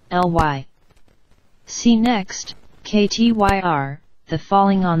 LY. See next, KTYR, the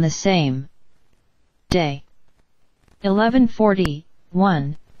falling on the same day. 1140,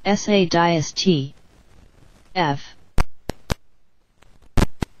 1, SA Dias T. F.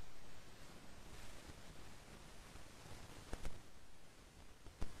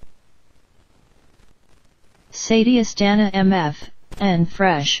 Sadiastana MF, N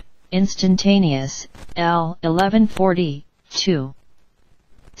fresh, instantaneous, L 1140, 2.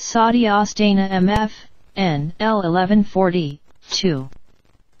 Sadiastana MF, N L 1140, 2.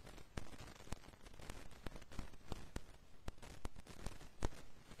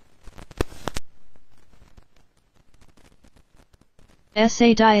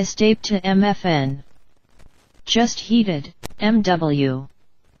 Sa diastape to MFN. Just heated, MW.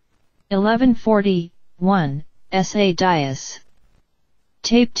 1140, 1, Sa dias.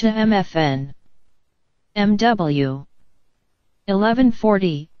 Tape to MFN. MW.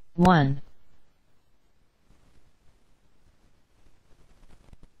 1140, 1.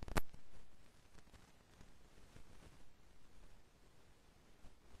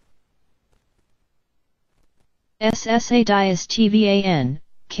 SSA dias TVAN,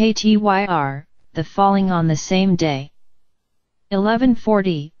 KTYR, the falling on the same day.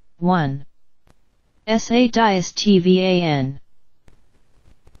 1140, 1. SA dias TVAN.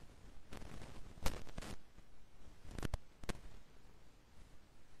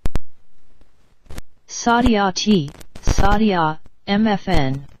 Sadia T, Sadia,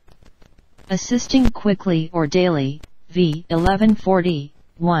 MFN. Assisting quickly or daily, V 1140,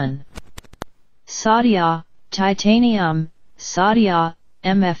 1. Sadia, Titanium, Sadia,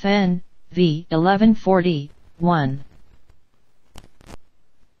 MFN, V 1140, 1.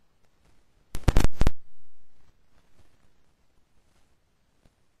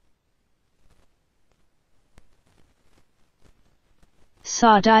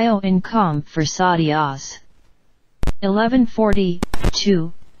 Sadio income for Sadias. 1140,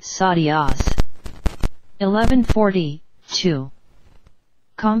 2, Sadias. 1140, 2.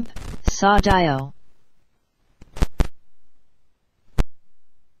 Comp, Sadio.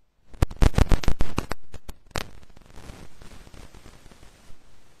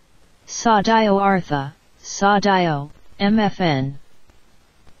 Sadio Artha, Sadio, MFN.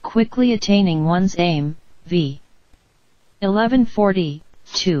 Quickly attaining one's aim, V. 1140,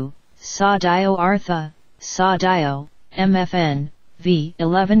 2, Sadio Artha, Sadio, MFN, V.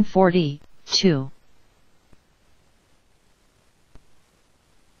 1140, 2.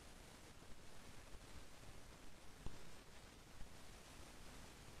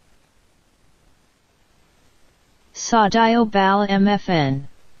 Sadio Bal MFN.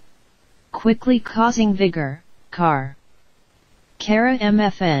 Quickly causing vigor, Car. Kara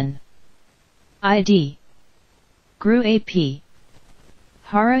MFN. ID. Gru AP.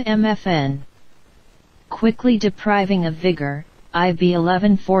 Hara MFN. Quickly depriving of vigor, IB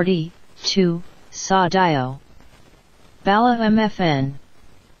 1140, 2, Sadio. Bala MFN.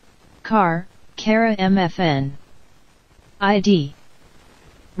 Car, Kara MFN. ID.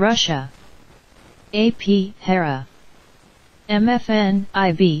 Russia. AP, Hera. MFN,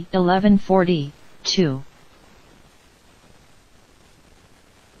 IB 1140, 2.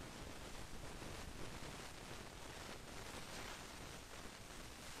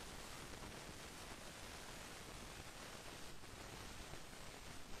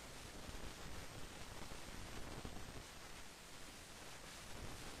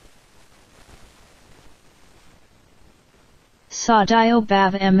 Sadio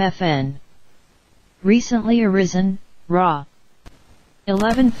Bav MFN. Recently arisen, Ra.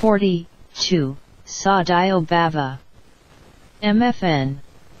 1140, 2, Sadio Bava. MFN.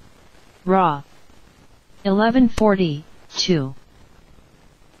 Ra. 1140, 2.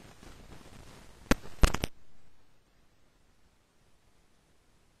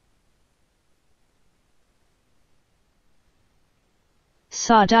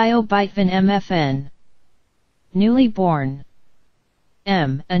 Sadio Baitvin MFN. Newly born.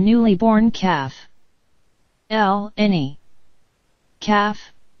 M. A newly born calf. L. Any.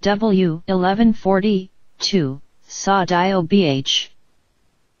 Calf, W. 1140, 2, Sadio BH.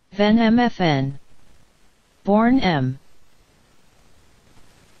 Ven MFN. Born M.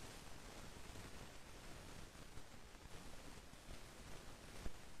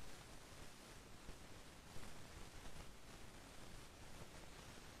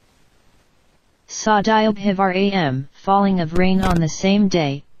 Sadio Bhivar AM, falling of rain on the same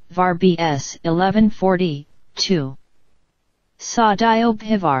day, Var BS 1140, 2. Sadio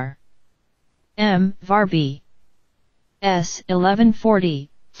Bhivar. M. Var B. S.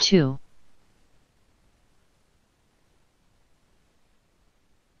 1140, 2.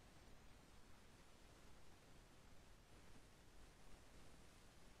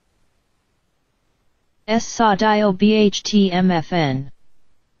 S. Sadio BHT MFN.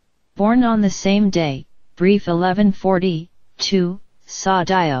 Born on the same day, brief 1140, 2,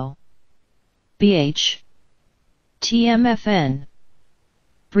 Sadio. BH. TMFN.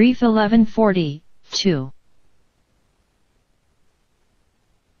 Brief 1140, 2.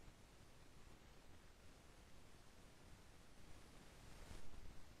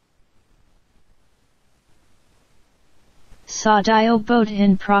 Sadio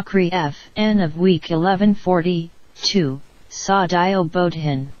Bodhin Prokri F. N of week 1142, Sadio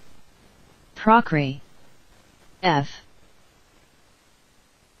Bodhin Prokri F.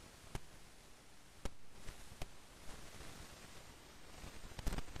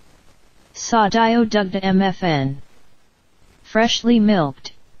 Sadio Dugda MFN Freshly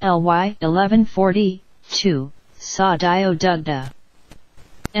milked, LY 1142, Sadio Dugda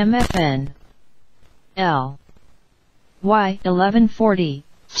MFN L Y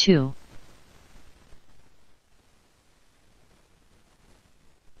 1142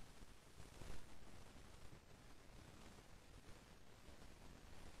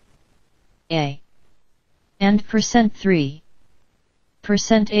 A and %3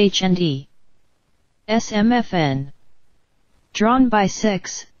 %H and E SMFN drawn by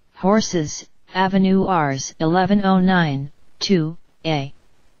 6 horses, Avenue Rs 1109 2 A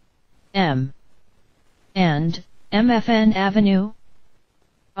M and MFN Avenue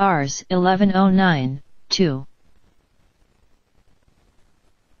Rs 1109 2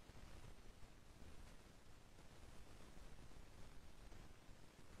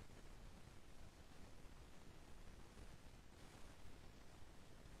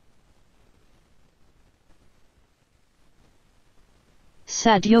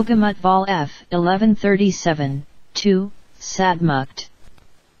 Sadyogamut Vol F 1137 2 Sadmukt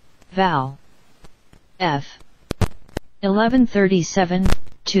Val F 1137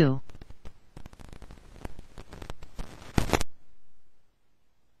 2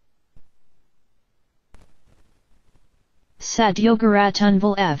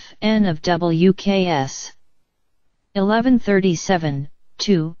 Sadyogaratunval F N of WKS 1137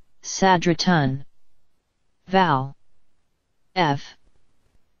 2 Sadratun Val F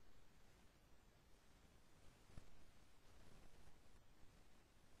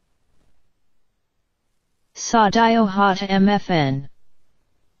Sadio Hata MFN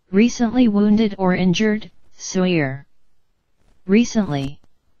recently wounded or injured, Suir recently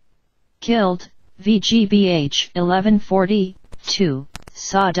killed, VGBH 1140 2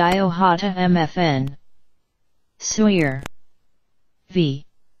 Sadio Hata MFN Suir V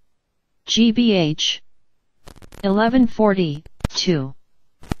GBH 1140 2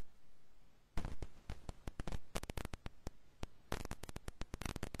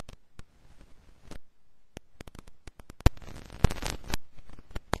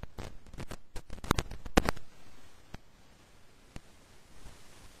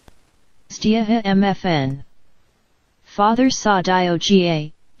 Stiaha MFN Father Sadio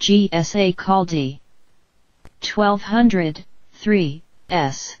GA, GSA Kaldi 1200, 3,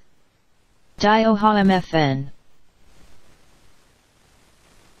 S Dioha MFN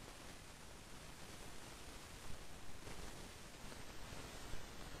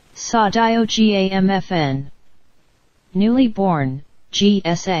Sadio GA MFN newly born,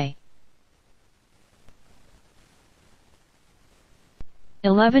 GSA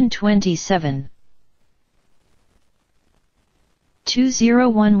 1127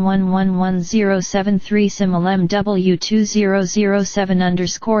 20111073 Simil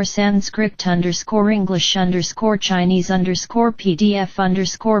MW2007 _ Sanskrit _ English _ Chinese _ PDF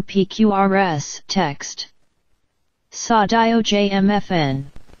 _ PQRS text Sadio JMFN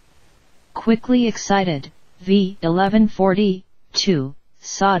quickly excited, V 1140 2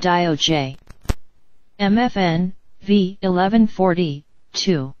 Sadio J MFN V 1140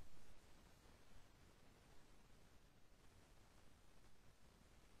 2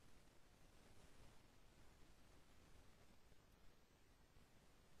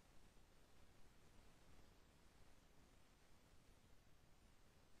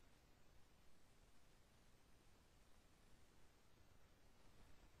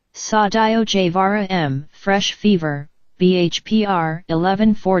 Sadio Javara M fresh fever, BHPR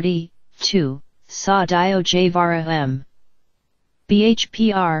 1140 2 Sadio Javara M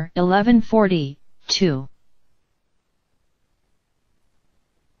BHPR 1140 2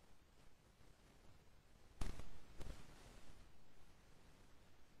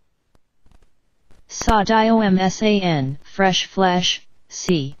 Sadio MSAN fresh flesh,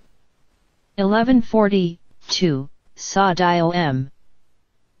 C 1140 2 Sadio M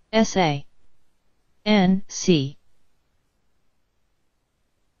SA N C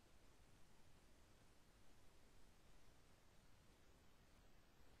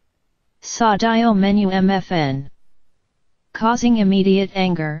Sadio menu MFN causing immediate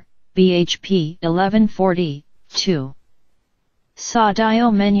anger, BHP 1140 2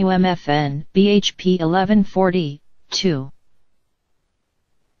 Sadio menu MFN BHP 1140 2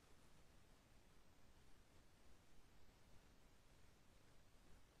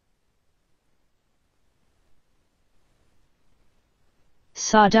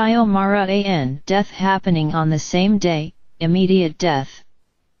 Sadyo Mara An, death happening on the same day, immediate death.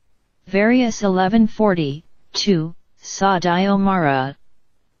 Various 1140, 2, Sadyo Mara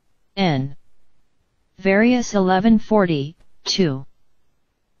N. Various 1140, 2.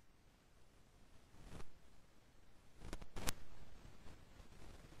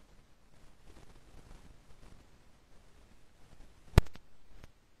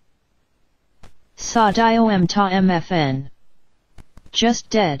 Sadyo ta mfn. Just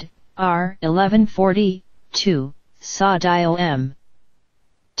dead, R 1140, 2, Sadyo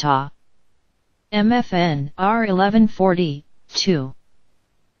ta. MFN R 1140, 2.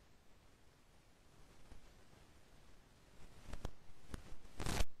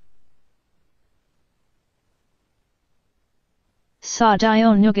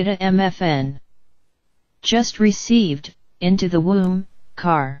 Sadyo Nugata MFN. Just received, into the womb,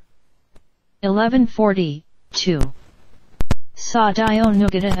 car. 1140, 2. Sadyo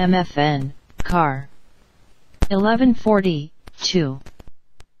Nugata MFN, car. 1140, 2.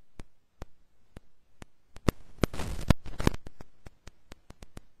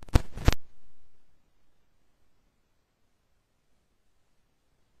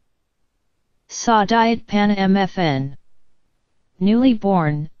 Sadyat Pana MFN. Newly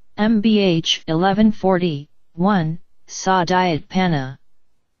born, MBH 1140, 1, Sadyat Pana.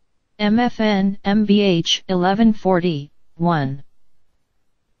 MFN MBH 1140, 1.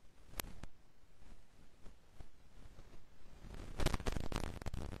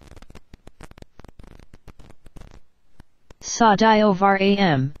 Sadyo Var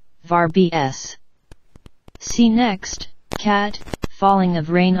AM, Var BS. See next, cat, falling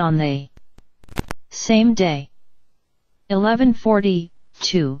of rain on the same day. 1140,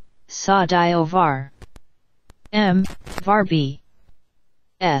 2, Sadyo Var M, Var B.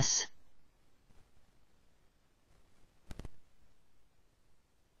 S.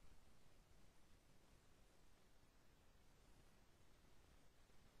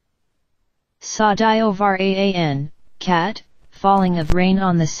 Sadyo Var Aan, cat, falling of rain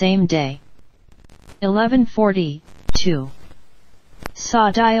on the same day. 1140, 2.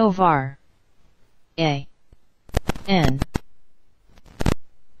 Sadyo Var A. N.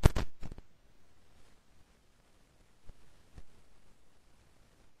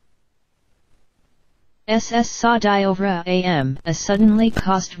 SS Sadyovra AM, a suddenly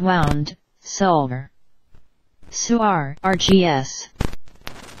cost wound, Sulver. Suar RGS.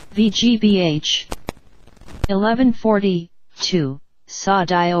 VGBH. 1140, 2,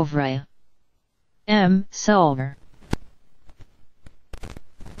 Sadyovra M. Sulver.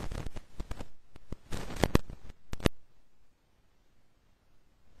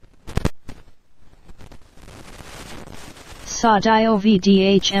 Sadyo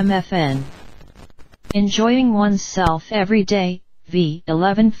VDHMFN. Enjoying oneself every day, V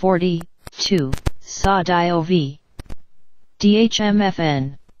 1140, 2, Sadyo V.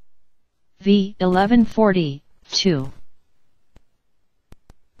 DHMFN. V 1140, 2.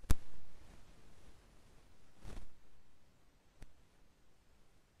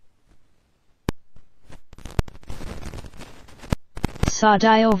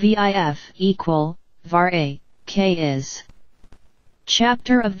 Sadyo VIF equal, Var A, K is.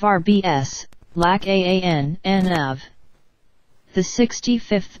 Chapter of Var BS, Lak Aan Nav. The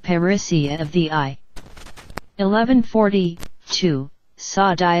 65th Parisia of the I. 1140, 2,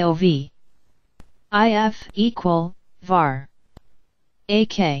 Sadyo V. IF equal, Var.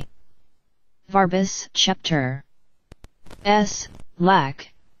 AK. Varbis chapter. S,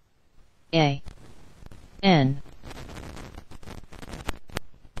 Lak. A. N.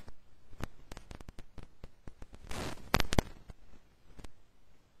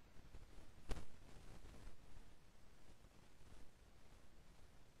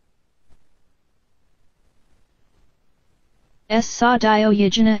 S. Sadyo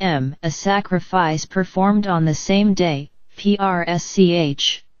Yajna M. A sacrifice performed on the same day,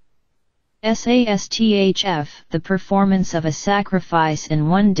 PRSCH. SASTHF. The performance of a sacrifice in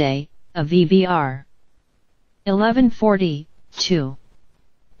one day, a VBR. 1140, 2.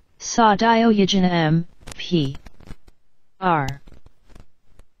 Sadyo Yajna M. P. R.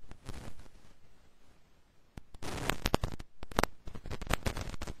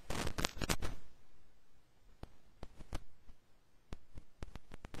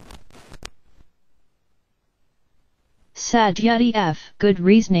 Sadyati F. Good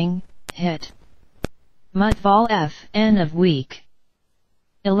reasoning, hit. Mutval F. N of week.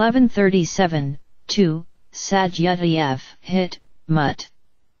 1137, 2, Sadyati F. Hit, Mut.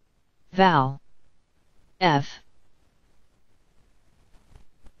 Val. F.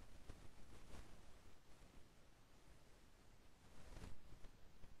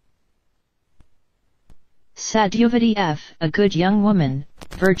 Sadyuvati F. A good young woman,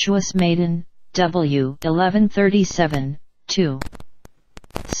 virtuous maiden, W1137, 2.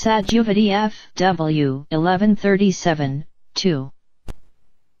 Sadyuvati F. W1137, 2.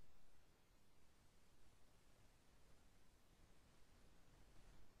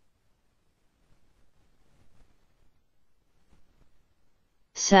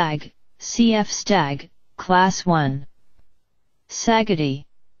 Sag, CF Stag, Class 1. Sagadi.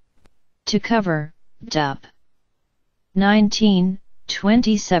 To cover, Dup.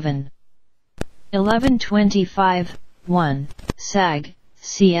 1927. 1125, 1, Sag,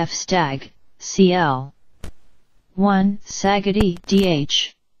 CF Stag, CL. 1, Sagadi,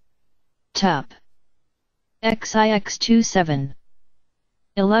 DH. Tup. XIX27.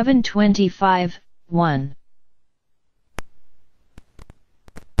 1125, 1.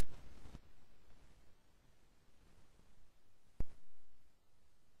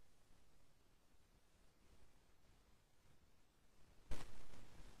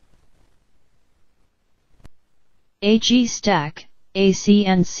 AG Stack,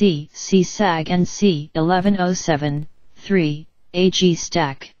 ACNC, CSAG and C 1107, 3, AG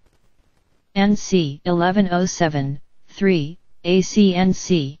Stack. NC 1107, 3,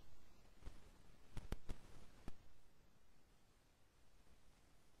 ACNC.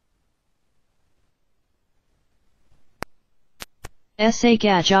 SA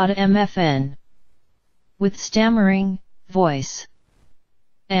Gajata MFN. With stammering, voice.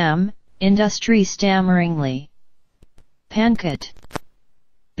 M, industry stammeringly. Pankit.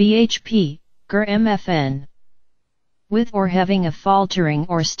 BHP, Gur MFN. With or having a faltering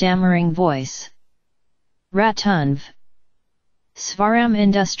or stammering voice. Ratunv. Svaram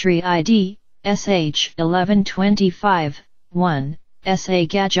Industry ID, SH 1125, 1, SA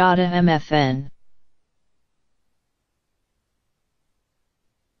Gajata MFN.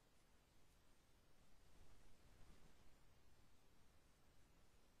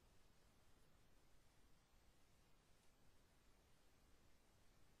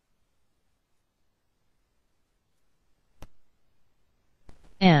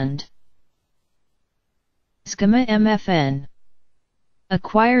 And Schema MFN.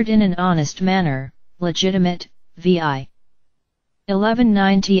 Acquired in an honest manner, legitimate, VI.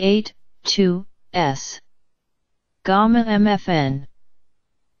 1198, 2, S. Gamma MFN.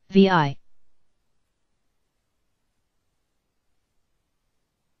 VI.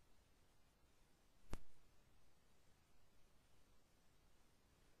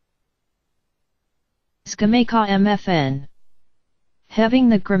 Schemaka MFN. Having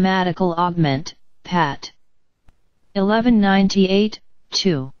the grammatical augment, Pat. 1198,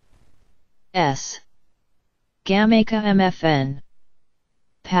 2. S. Gamaka MFN.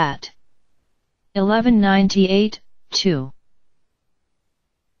 Pat. 1198, 2.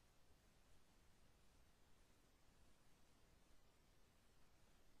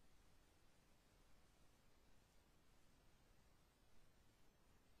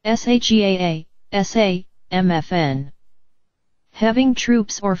 SHEAA, SA, MFN. Having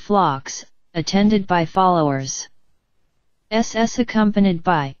troops or flocks, attended by followers. SS accompanied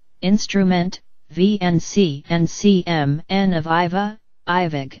by, instrument, VNC and CMN of IVA,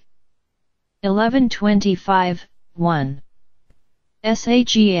 IVIG. 1125, 1.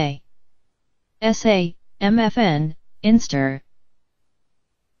 SAGA. SA, MFN, Inster.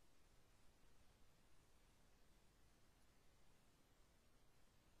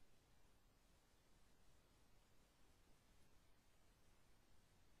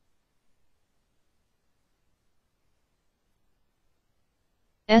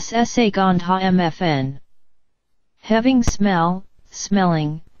 SSA Gandha MFN. Having smell,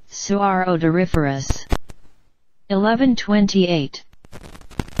 smelling, suar odoriferous. 1128.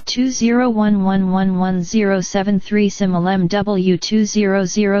 2011111073 sim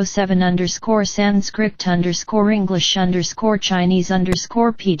MW2007 Sanskrit English Chinese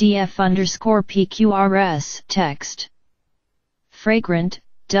PDF PQRS text. Fragrant,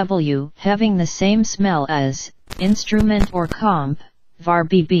 W having the same smell as, instrument or comp. Var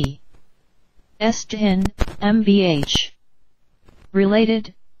BB. Estin, MBH.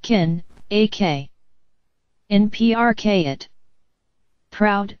 Related, kin, AK. In PRK it.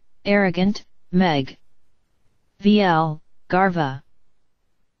 Proud, arrogant, Meg. VL, Garva.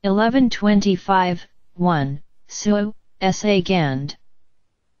 1125, 1, Su, SA Gand.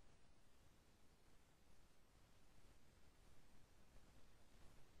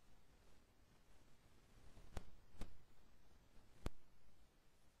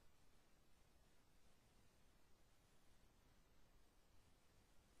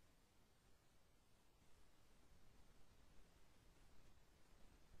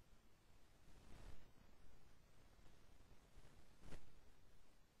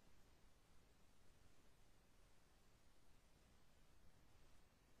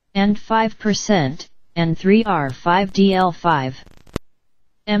 and 5%, and 3R5DL5.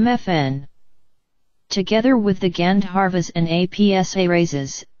 MFN. Together with the Gandharvas and APSA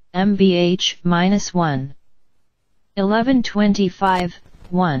raises, MBH-1. 1125,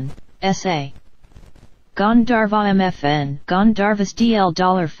 1, SA. Gandharva MFN, Gandharvas DL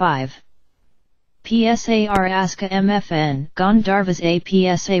 $5. PSAR ASCA MFN, Gandharvas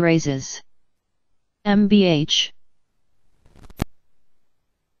APSA raises. MBH.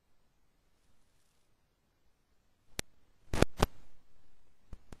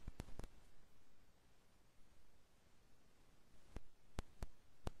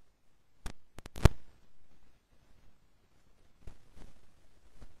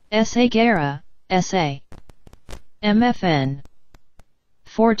 SA Gara, SA. MFN.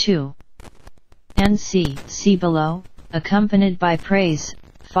 42. NC, see below, accompanied by praise,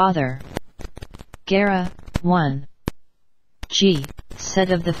 Father. Gara, 1. G, set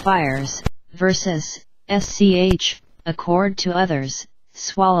of the fires, versus, SCH, accord to others,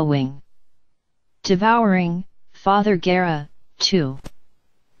 swallowing. Devouring, Father Gara, 2.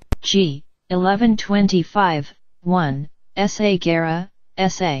 G, 1125, 1, SA Gara,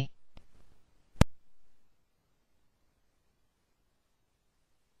 SA.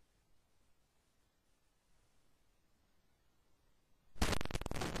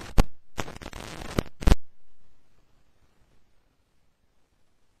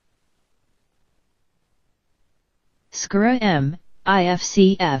 Skura M,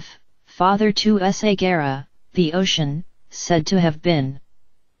 IFCF, Father to Sagara, the ocean, said to have been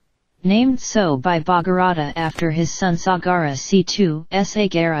named so by Bhagirata after his son Sagara C2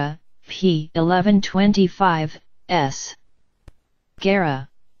 Sagara, p. 1125, s. Gara.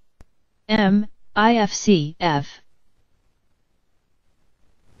 M, IFCF.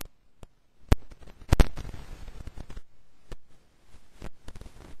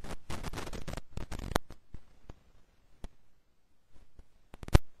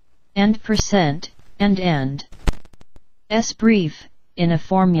 And percent, and end. S brief, in a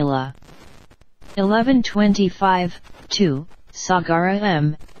formula. 1125, 2, Sagara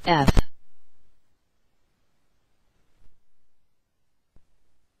M, F.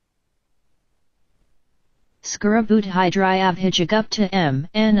 Skarabudhydryabhijagupta M,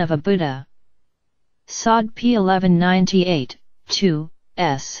 N of a Buddha. Sod P 1198, 2,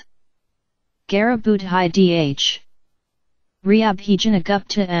 S. Garabudhai DH.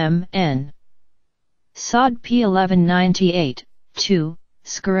 Ryabhijanagupta M, N. Sod P 1198, 2,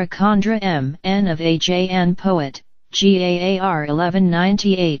 Skarakandra M, N of AJN Poet, GAAR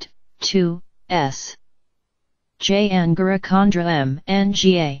 1198, 2, S. JN Garakandra M, N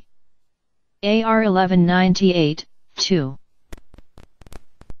GA. AR 1198, 2.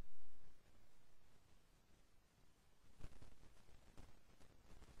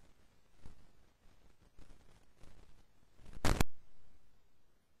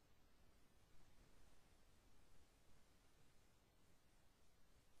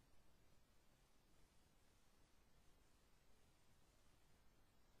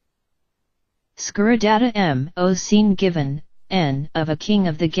 Skaradata M, O scene given, N of a king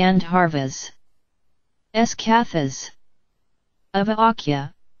of the Gandharvas. S Kathas. Of a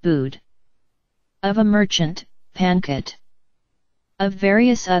Akya, Bood. Of a merchant, Pankat. Of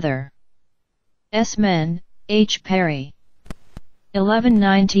various other. S men, H Perry.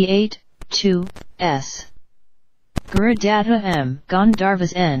 1198, 2, S. Gurudata M,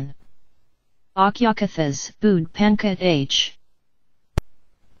 Gandharvas N. Akyakathas, Bood Pankat H.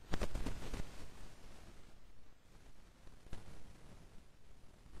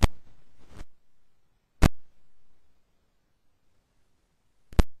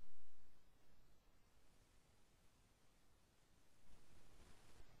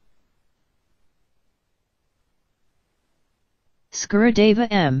 Skuradeva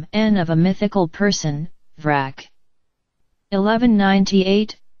M, N of a mythical person, Vrak.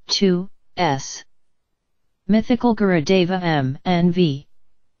 1198, 2, S. Mythical Gurudeva M, N V.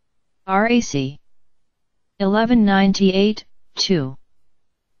 RAC. 1198, 2.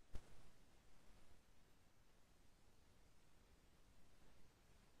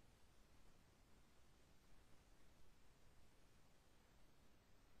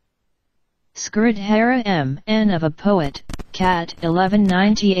 Skuradhara M, N of a poet, Cat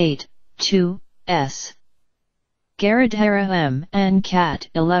 1198, 2, S. Garadhara M, N Cat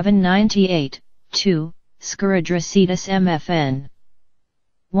 1198, 2, Skuradrasitas MFN.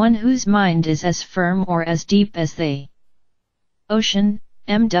 One whose mind is as firm or as deep as the ocean,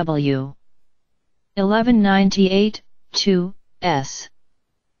 MW. 1198, 2, S.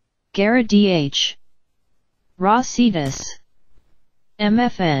 Gara DH. Rasitas.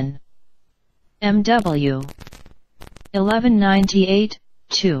 MFN MW 1198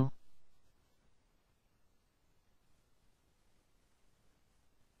 2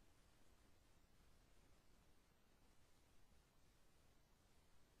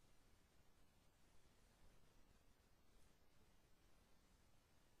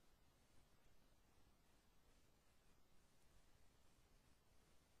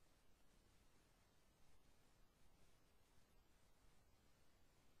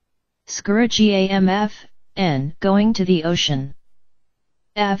 Skurgamf, N. Going to the ocean.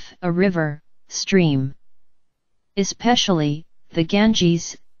 F. A river, stream. Especially, the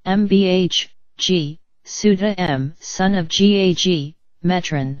Ganges, Mbh, G. Sudha M. Son of Gag,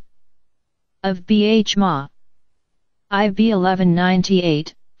 Metron. Of Bh Ma. IB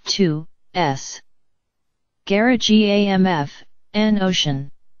 1198, 2, S. Skurgamf, N. Ocean.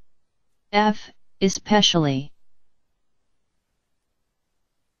 F. Especially.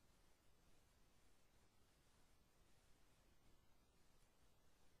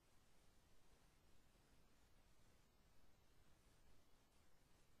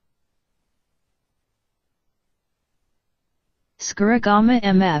 Skuragama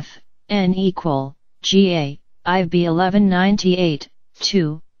MF, N equal, GA, IB 1198,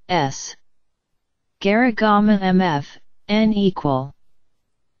 2, S. Garagama MF, N equal.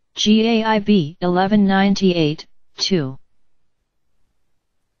 GAIB 1198, 2.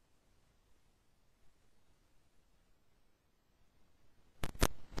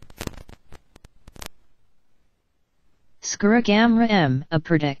 Skuragamra M.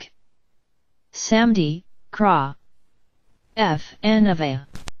 Aperdik. Samdi, Kra. F. N of A.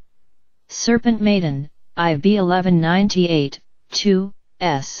 Serpent Maiden, IB 1198, 2,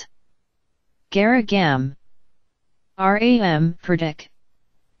 S. Garagam. RAM Perdik.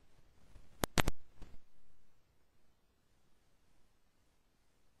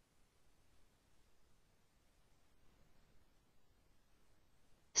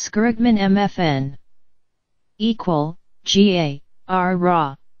 Skuragman MFN. Equal, GA, R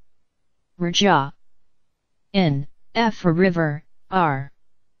Ra. Raja. N. F for river, R.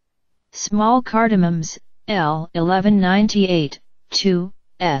 Small cardamoms, L 1198, 2,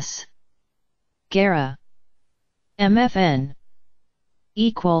 S. Gara. MFN.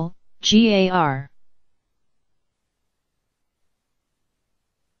 Equal, GAR.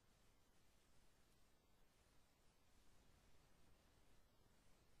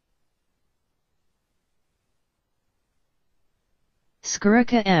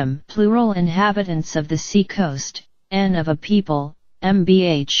 Skurika M. Plural inhabitants of the sea coast, N of a people,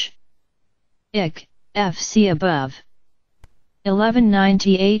 MBH. Ik, F. See above.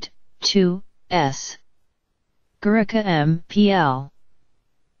 1198, 2, S. Gurika M. PL.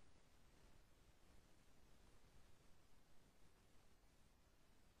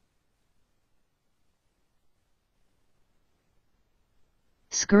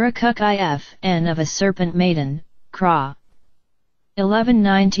 Skurikuk IF, N of a serpent maiden, Kra.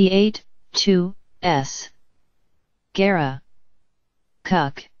 1198, 2, S. Gara.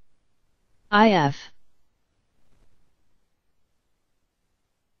 Kuk. IF.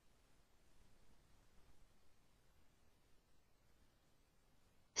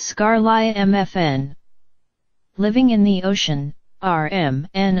 Skarlai MFN. Living in the ocean, RM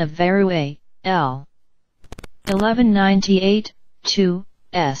N of Verue, L. 1198, 2,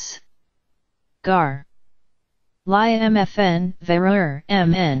 S. Gar. Lai MFN Verur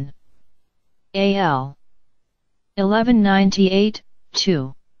MN. AL. 1198,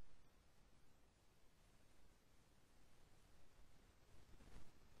 2.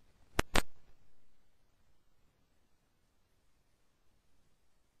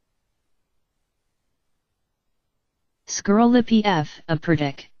 Skurlipi F.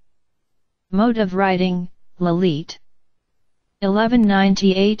 Aperdik. Mode of writing, Lalit.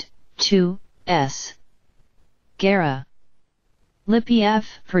 1198, 2, S. Gara. Lipi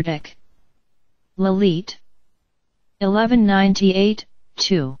F. Perdik. Lalit. 1198,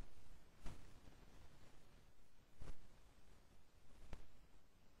 2.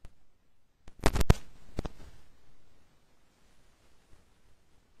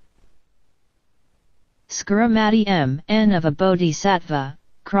 Skuramati M. N of a bodhisattva,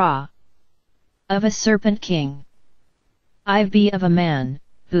 Kra. Of a serpent king. IB of a man,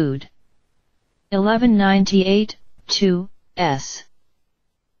 Bud. 1198, 2, S.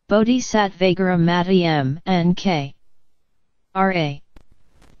 Bodhisattvagara Mati M. N. K. R.A.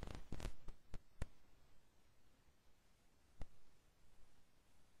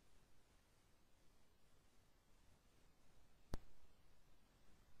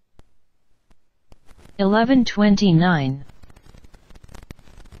 (1129).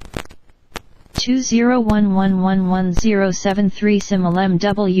 2011111073 Simul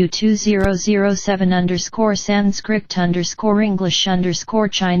MW2007 _ Sanskrit _ English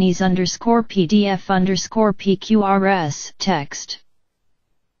 _ Chinese _ PDF _ PQRS text.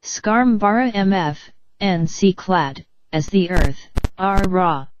 Skarm bara mf, nc clad, as the earth, r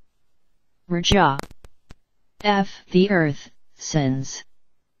ra. Raja. F the earth, sins.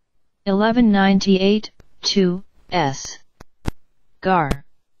 1198, 2, s. Gar.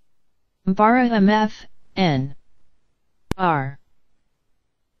 Bara mf, n. R.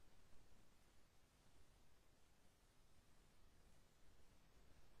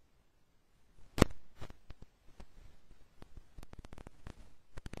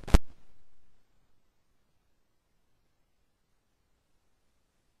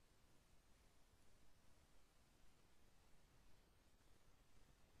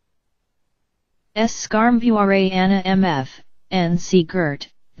 S Skarmbura Anna MF, NC Gert,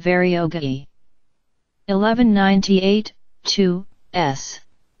 Variogai. 1198, 2, S.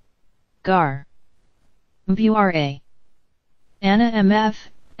 Gar. Bura. Anna MF,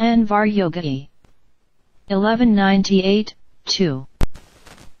 N Varyogai. 1198, 2.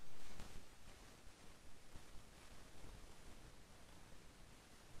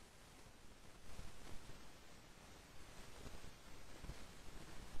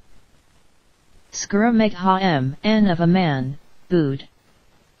 Skura Megha M, N of a man, Bood.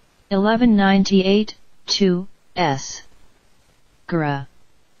 1198, 2, S. Gura.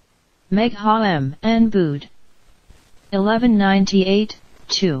 Megha M, N Bood. 1198,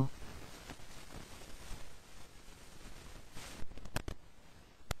 2.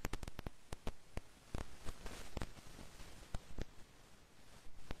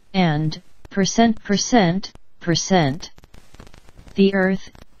 And, percent. The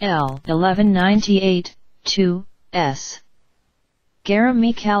earth, L 1198, 2, S.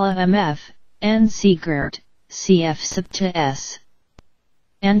 Garamikala MF, N Sigurt, CF Subta S.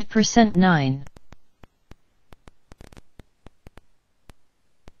 And percent 9.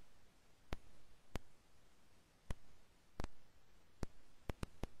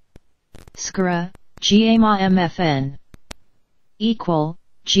 Skra, GA-ma MFN. Equal,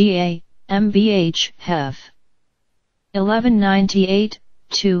 GA, MBH, Hef. 1198,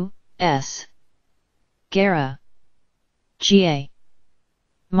 2, S. Gara. GA.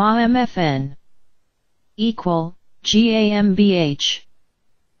 Ma MFN. Equal, GAMBH.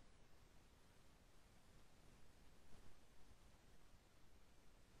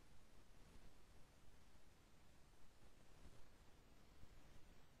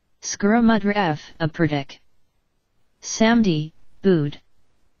 Skuramudra F. Aperdik. Samdi, Bood.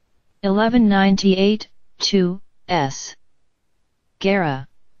 1198, 2, S. Gara.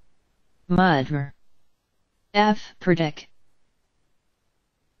 Mudra. F. Perdik.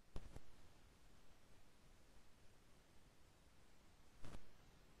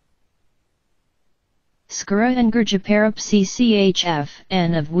 Skura and Gurjaparap CCHF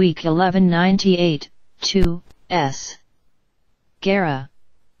N of week 1198, 2, S. Gara.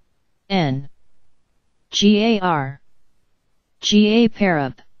 N. GAR. GA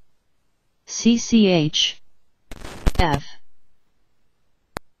Parap. CCH. F.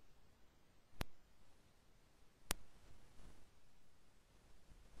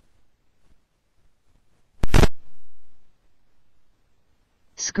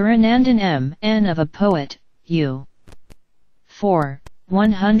 Skuranandan M. N of a poet, U. 4,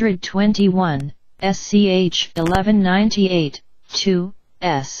 121, SCH 1198, 2,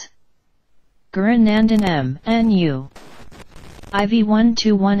 S. Guranandan M. N. U. IV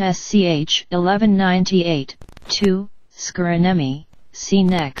 121 SCH 1198, 2, Skuranemi, see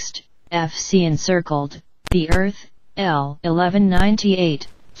next, FC encircled, the earth, L 1198,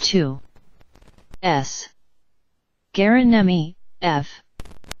 2, S. Garanemi, F.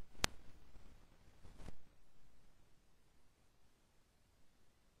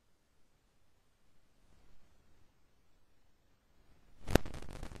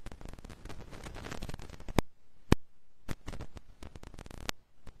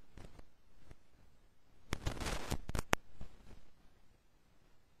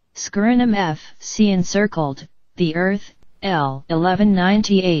 Skuranam F. C encircled, the earth, L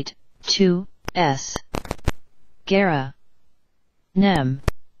 1198, 2, S. Gara. Nem.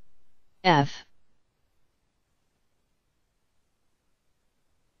 F.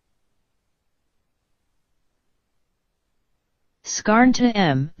 Skarnta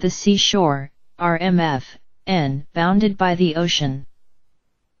M. The seashore, RMF, N. Bounded by the ocean.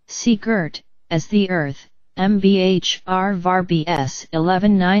 Sigurt, as the earth, MBH R var BS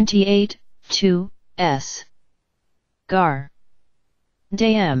 1198, 2, S. Gar.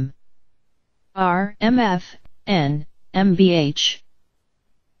 Dam. R, MF, N, MBH.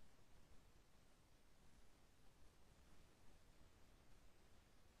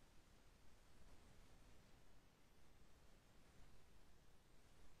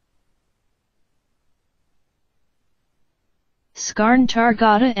 Skarn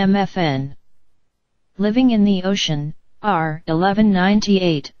Targata MFN. Living in the Ocean, R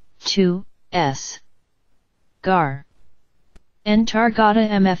 1198, 2, S. Gar. N Targata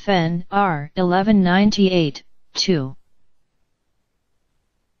MFN, R 1198, 2.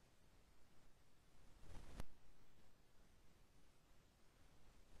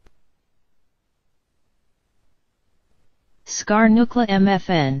 Skarnukla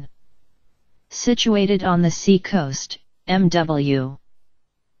MFN. Situated on the sea coast, MW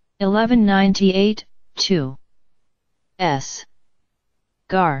 1198, 2. S.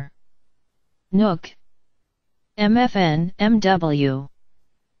 Gar. Nook. MFN MW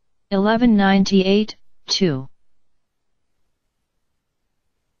 1198, 2.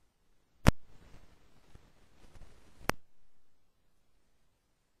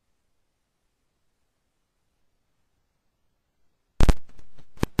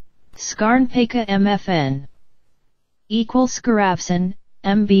 Skarnpeka MFN. Skaravsan,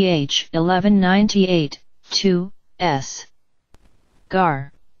 MBH 1198, 2, S.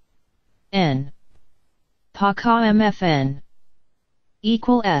 Gar. N. Paka MFN.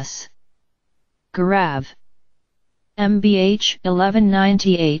 S. Garav. MBH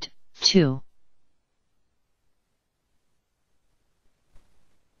 1198, 2.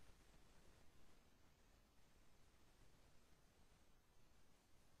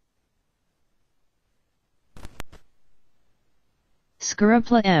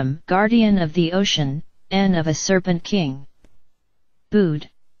 Skarapla M, Guardian of the Ocean, N of a Serpent King. Bood.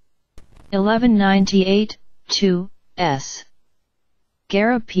 1198, 2, S.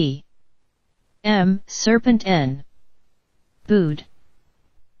 Gara P. M, Serpent N. Bood.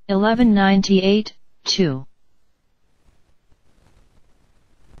 1198, 2.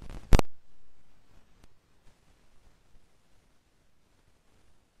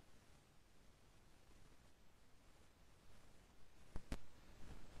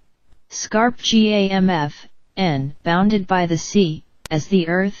 Scarp GAMF, N, bounded by the sea, as the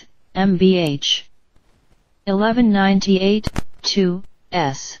earth, MBH. 1198, 2,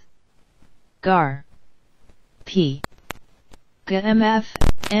 S. Gar. P. GMF,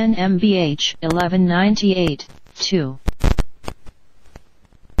 N MBH 1198, 2.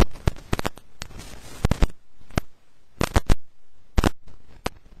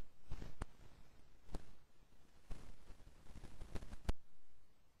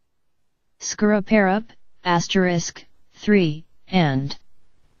 Skaraparup, asterisk, 3, and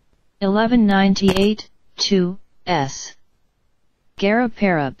 1198, 2, S.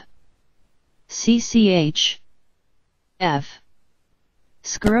 Garaparup. CCH. F.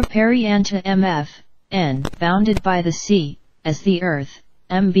 Skaraparianta MF, N, bounded by the sea, as the earth,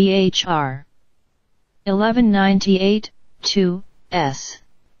 MBHR. 1198, 2, S.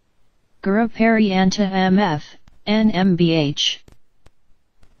 Garaparianta MF, N MBH.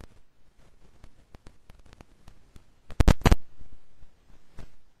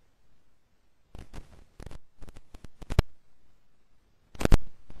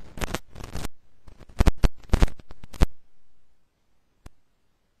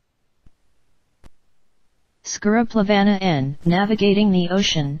 Skaraplavana N, navigating the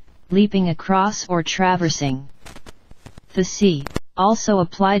ocean, leaping across or traversing the sea, also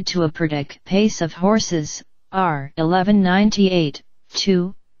applied to a predic pace of horses, R 1198,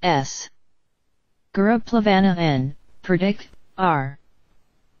 2, S. Garaplavana N, predic, R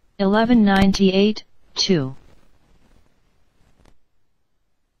 1198, 2.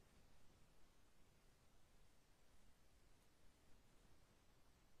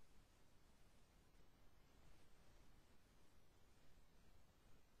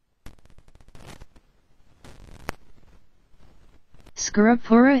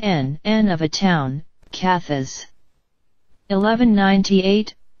 Skarapura N, N of a town, Kathas.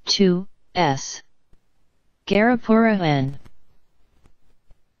 1198, 2, S. Garapura N.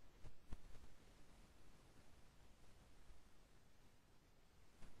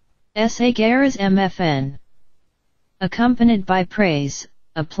 S.A. Garas MFN. Accompanied by praise,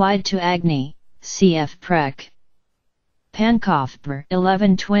 applied to Agni, cf. Prek. Pankofbr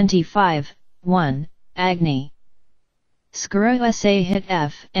 1125, 1, Agni. Skara sa hit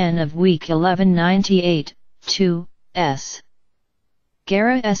F N of week 1198, 2, S.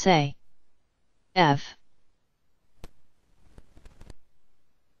 Gara sa. F.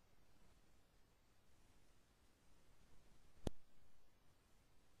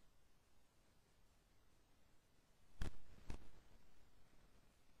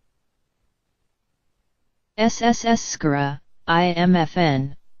 SSS Skara,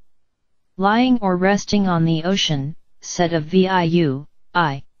 IMFN. Lying or resting on the ocean, set of VIU,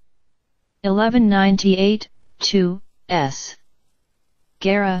 I. 1198, 2, S.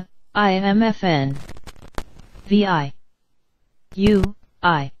 Gara, IMFN. VI. U,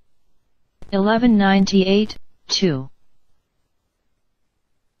 I. 1198, 2.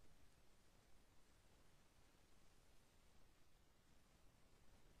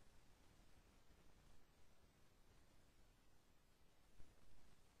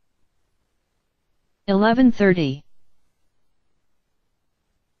 $11.30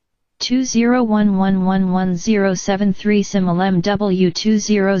 2011111073 simil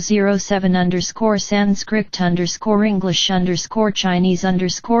MW2007 Sanskrit English Chinese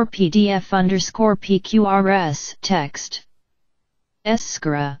PDF PQRS text.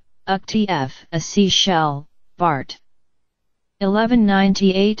 Skara, Ukti F. A seashell, Bart.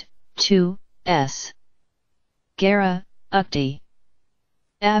 1198, 2, S. Gara, Ukti.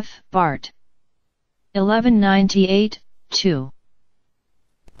 F. Bart. 1198, 2.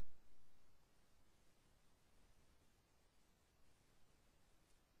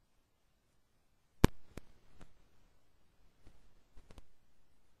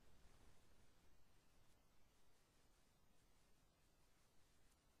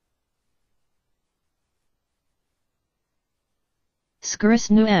 Skaris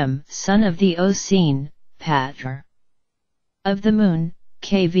Nuem, son of the Oseen, Patr. Of the moon,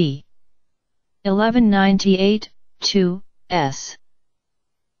 KV. 1198, 2, S.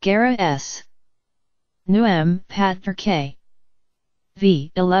 Gara S. Nuem Patr K.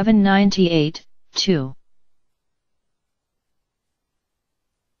 V. 1198, 2.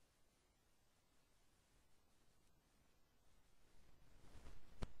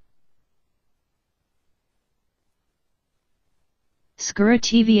 Skara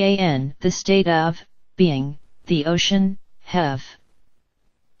Tvan, the state of, being, the ocean, Hev.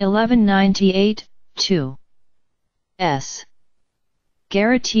 1198, 2. S.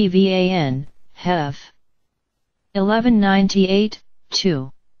 Gara Tvan, Hev. 1198,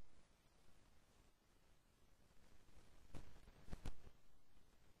 2.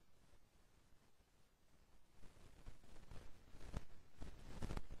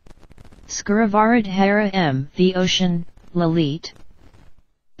 Skaravarad Hara M, the ocean, Lalit.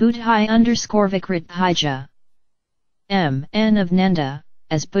 Buddhai _Vikrit Hija. M. N of Nanda,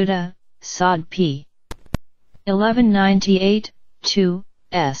 as Buddha, Sod P. 1198, 2,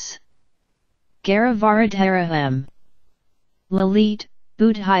 S. Gara Varadhara M. Lalit,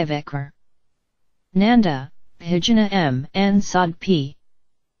 Buddhaivikar. Nanda, Bhijana M. N. Sod P.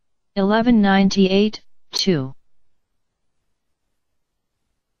 1198, 2.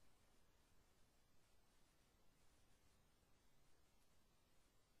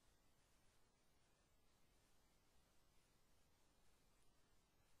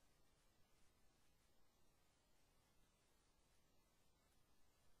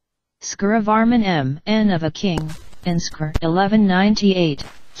 Skaravarman M. N. of a king, Inskar 1198,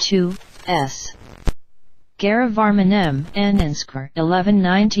 2, S. Garavarman M. N. Inskar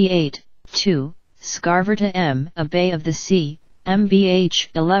 1198, 2, Skarvarta M. a bay of the sea, MBH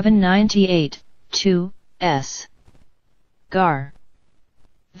 1198, 2, S. Gar.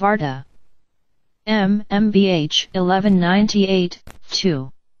 Varta. M. MBH 1198,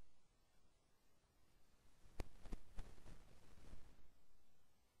 2.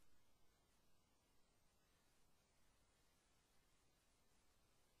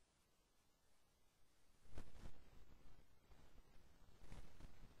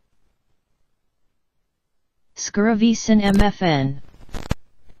 Skaravisan MFN.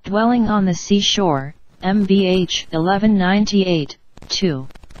 Dwelling on the seashore, MBH 1198, 2.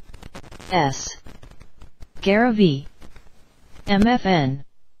 S. Garavi. MFN.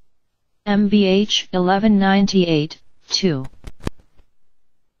 MBH 1198, 2.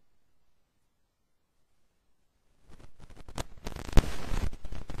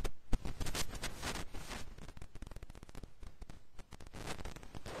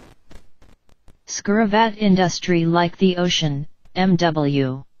 Skaravat industry like the ocean,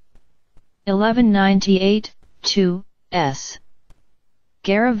 MW. 1198, 2, S.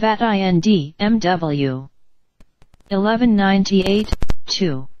 Garavat IND MW. 1198,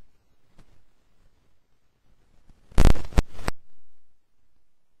 2.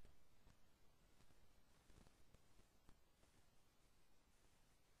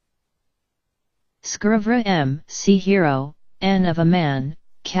 Skaravra M. Sea hero, N of a man,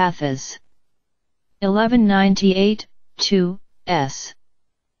 Cathas. 1198, 2, S.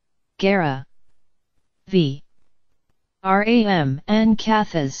 Gara. V. Ram N.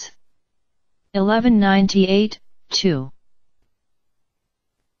 Cathas. 1198, 2.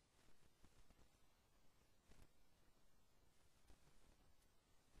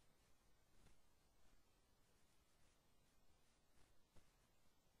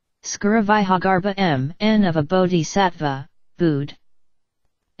 Skaravihagarba M.N. of a Bodhisattva, Bud.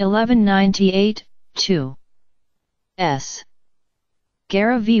 1198, 2. S.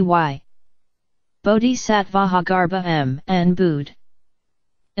 Gara V.Y. Bodhisattvahagarba M.N. Bud.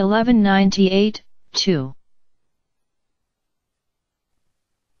 1198, 2.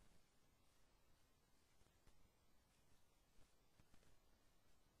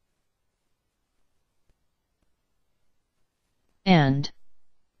 And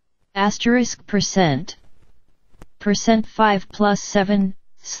asterisk percent 5 plus 7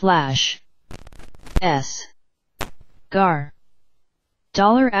 slash s gar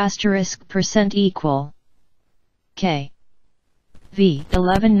dollar asterisk percent equal k v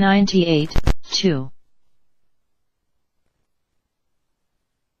 1198 2.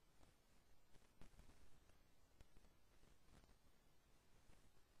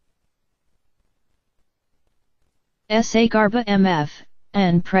 Sa Garba MF,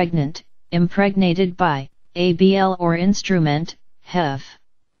 N pregnant, impregnated by, ABL or instrument, HEF.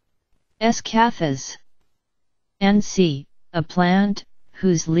 S Cathas. NC, a plant,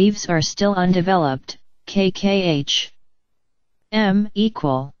 whose leaves are still undeveloped, KKH. M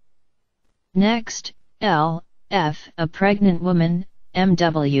equal. Next, L, F, a pregnant woman,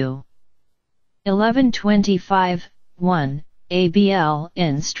 MW. 1125, 1, ABL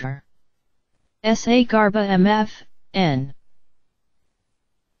instr. Sa Garba MF, N.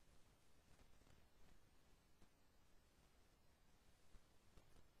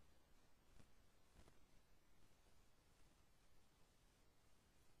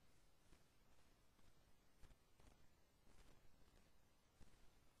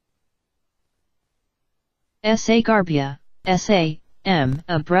 Sa Garbia, Sa, M,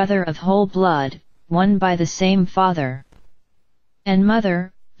 a brother of whole blood, one by the same father and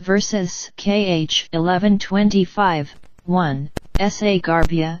mother, versus KH 1125, 1, Sa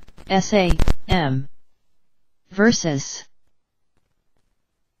Garbia, Sa, M. Versus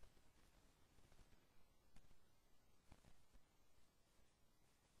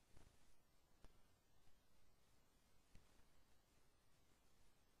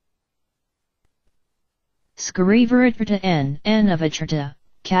Skarivarata N of Atrata,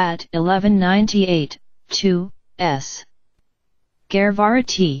 Cat 1198, 2, S.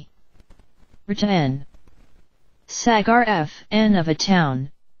 Garvarati. Rata N. Sagar F N of a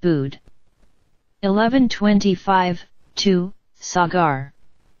town, Bud. 1125, 2, Sagar.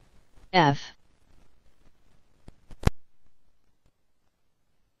 F.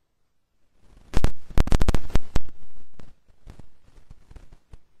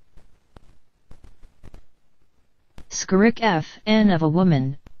 Skarik F N of a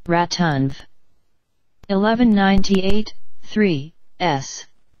woman, Ratunv. 1198, 3, S.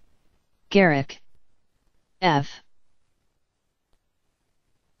 Garrick. F.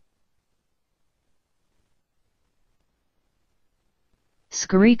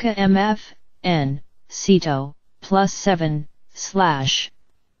 Skarika MF, N, Sito, plus 7, slash.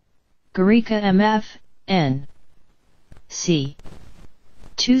 Garika MF, N. C.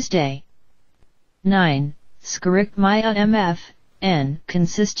 Tuesday. 9. Skarik Maya MF, N,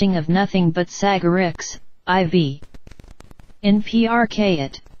 consisting of nothing but Sagariks, IV. In PRK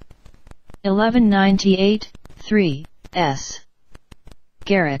it. 1198, 3, S.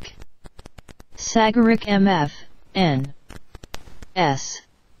 Garrick. Sagarik MF, N. S.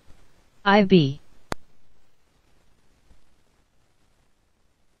 IB.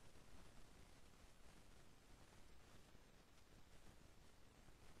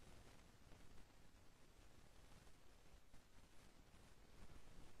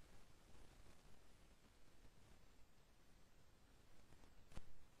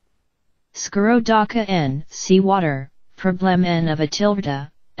 Skarodaka N, seawater, problem N of a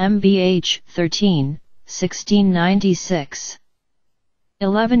tilde, MBH 13, 1696.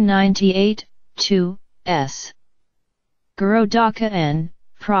 1198, 2, S. Garodaka N,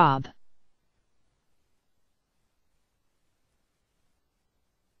 prob.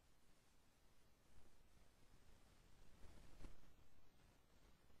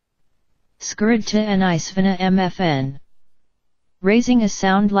 Skaridta N Isvana MFN. Raising a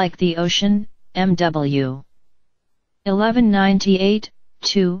sound like the ocean, MW. 1198,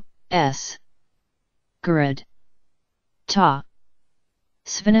 2, S. Garud. Ta.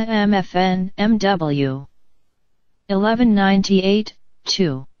 Svana MFN, MW. 1198,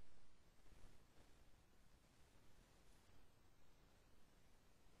 2.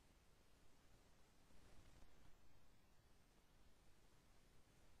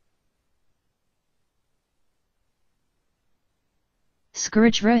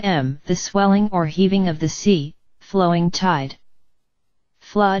 Skritra m, the swelling or heaving of the sea, flowing tide.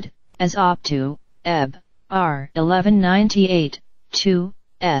 Flood, as op to, ebb, R 1198, 2,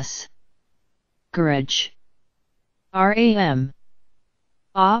 S. Garage. RAM.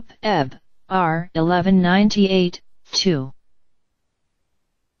 Op, ebb, R 1198, 2.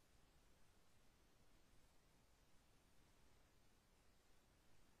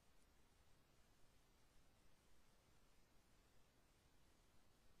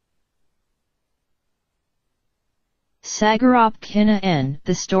 Sagarop Kina N,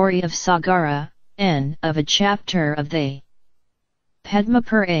 the story of Sagara, N, of a chapter of the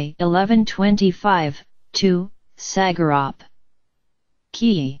Padmapur A 1125, 2, Sagarop.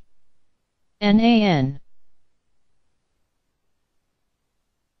 Ki. Nan.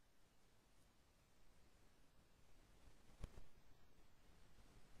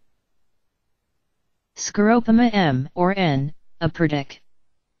 Skaropama M or N, a predic.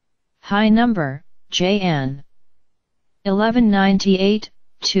 High number, Jn. 1198,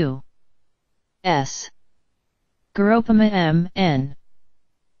 2. S. Garopama M N.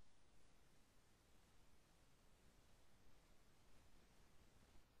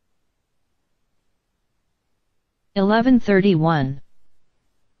 (1131).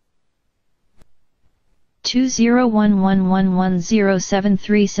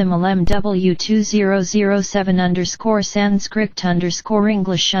 2011111073 sim MW2007 Sanskrit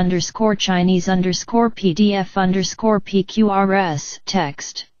English Chinese PDF PQRS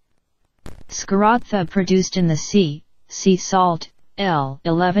text. Skaratha produced in the sea, sea salt, L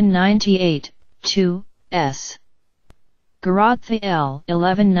 1198, 2, S. Garatha L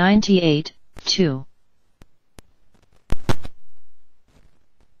 1198, 2.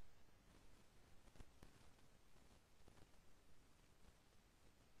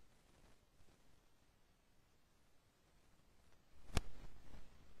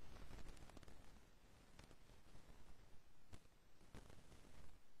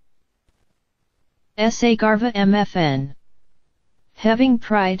 Sa Garva MFN. Having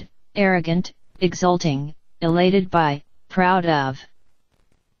pride, arrogant, exulting, elated by, proud of.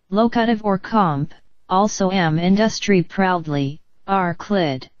 Locative or comp, also am industry proudly, R.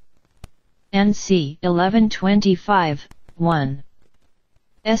 Clid. NC 1125, 1.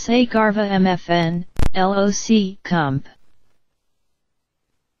 Sa Garva MFN, LOC comp.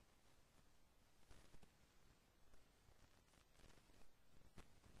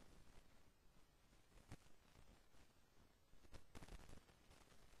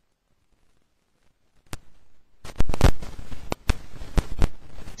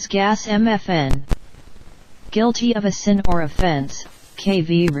 Gas MFN. Guilty of a sin or offense,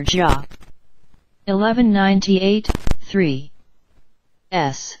 KV Raja. 1198, 3.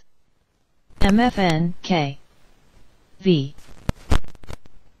 S. MFN, K. V.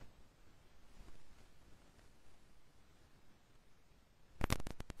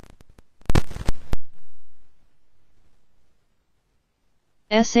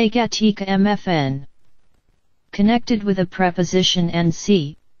 Sa Gatika MFN. Connected with a preposition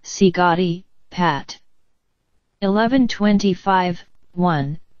NC. Sigati, Pat. 1125,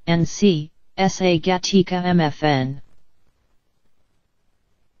 1, NC, Sa Gatika MFN.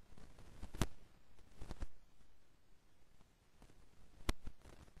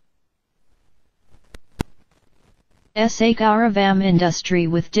 Sa Gauravam Industry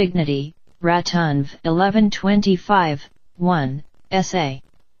with Dignity, Ratunv 1125, 1, Sa.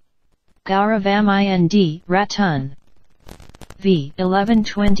 Gauravam Ind, Ratun. V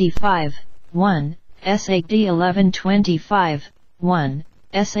 1125, 1, SAD 1125, 1,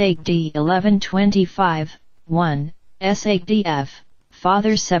 SAD 1125, 1, SADF,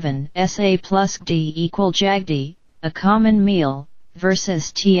 Father 7 SA plus D equal Jagdi, a common meal,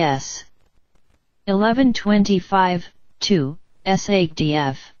 versus TS. 1125, 2,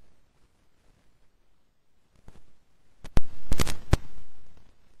 SADF.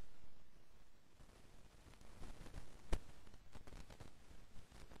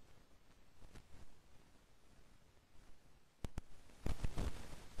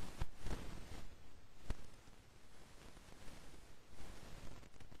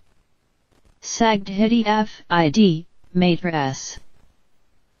 Sagdhiti F. ID, Matra S.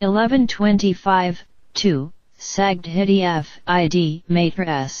 1125, 2, Sagdhiti F. ID, Matra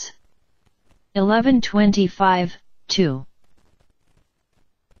S. 1125, 2.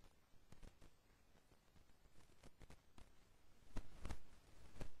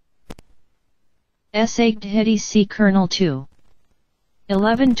 Sagdhiti C. Kernel 2.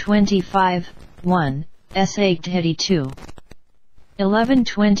 1125, 1, Sagdhiti 2.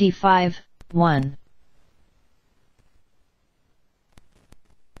 1125, 1.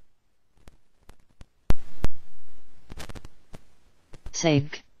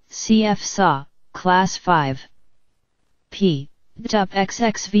 SIG, CF SA, Class 5. P. DUP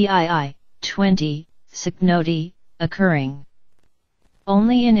XXVII, 20, Signoti, occurring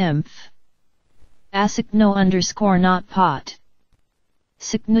only in IMF. Asigno _ not pot.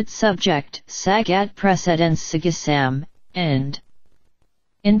 Signut subject, sagat precedens sigisam, end.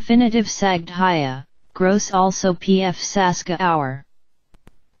 Infinitive sagdhya, gross also pf saska hour.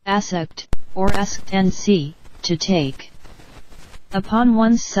 Asakt, or asktensi, to take. Upon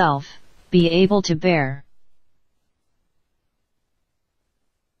one's self, be able to bear.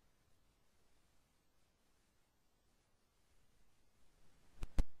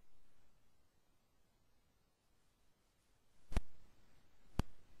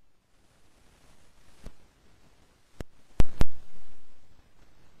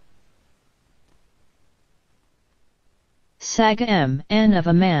 Saga M.N. of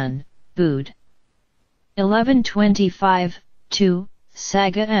a man, Bood. 1125, 2,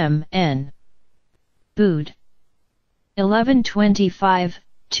 Saga M.N. Bood. 1125,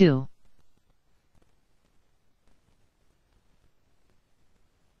 2.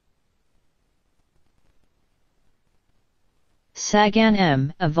 Sagan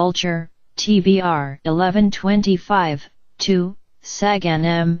M. a vulture, TBR 1125, 2, Sagan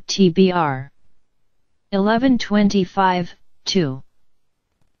M. TBR. 1125, 2.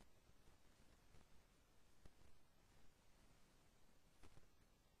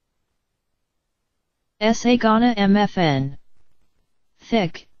 Sagana MFN.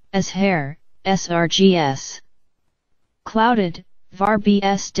 Thick, as hair, SRGS. Clouded,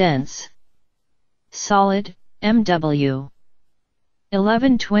 VAR-BS dense. Solid, MW.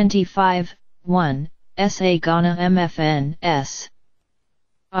 1125, 1, Sagana MFN S.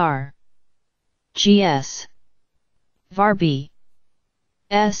 R. GS. VAR-B.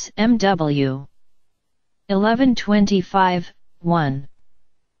 S. MW. 1125, 1.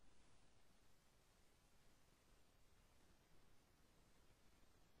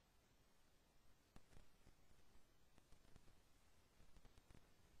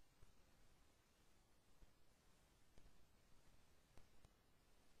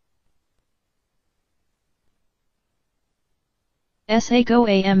 Sago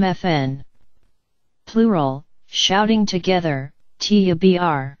AMFN. Plural, shouting together,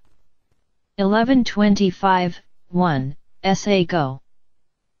 TBR. 1125, 1, Sago.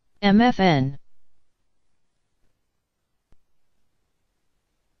 MFN.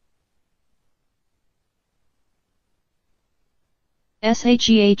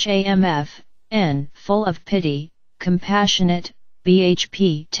 SAGHAMF, N, full of pity, compassionate,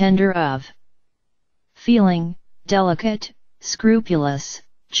 BHP tender of. Feeling, delicate, scrupulous,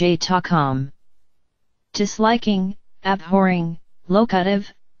 J-Tacom. Disliking, abhorring,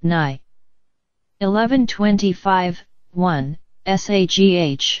 locative, nigh. 1125, 1,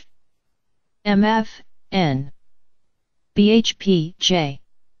 SAGH. MF, N. BHP, J.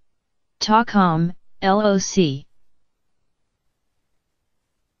 Tacom, LOC.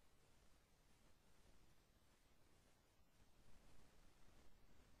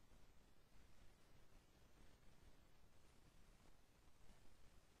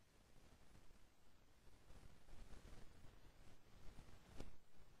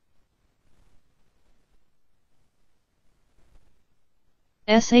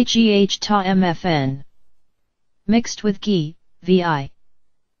 SAGH Ta MFN. Mixed with Gi, VI.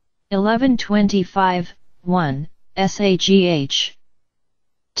 1125, 1, SAGH.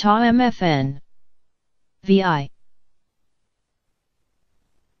 Ta MFN. VI.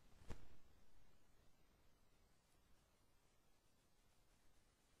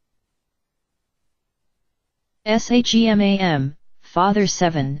 SAGMAM, Father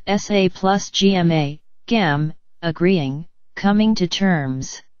 7, SA plus GMA, GAM, agreeing, coming to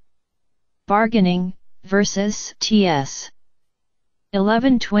terms. Bargaining, versus TS.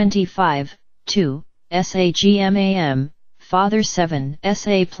 1125, 2, SAGMAM, Father 7,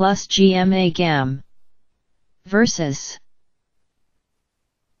 SA plus GMA GAM. Versus.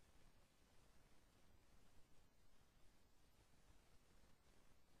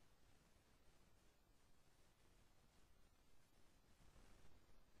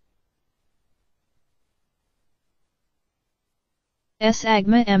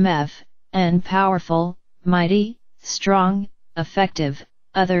 Sagma MF, N powerful, mighty, strong, effective,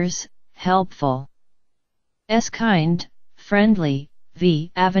 others, helpful. Kind, friendly,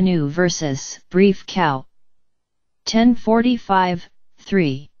 V avenue versus brief cow. 1045,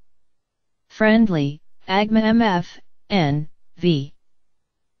 3. Friendly, Agma MF, N, V.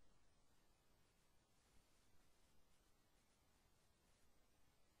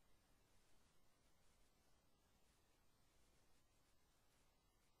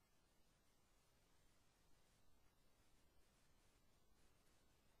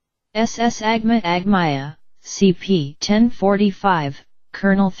 SS Agma Agmaya, CP 1045,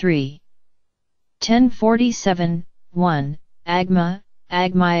 Kernel 3. 1047, 1, Agma,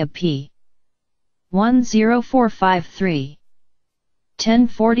 Agmaya P. 10453.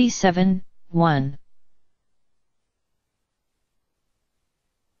 1047, 1.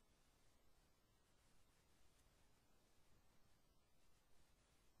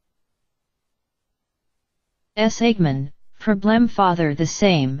 S. Agman, Problem Father the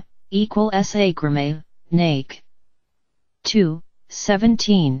same, equal S. Agrame, Nake. 2,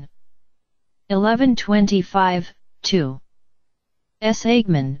 17. 1125, 2. S.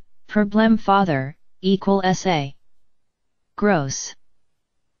 Agman, Problem Father, equal S. A. Gross.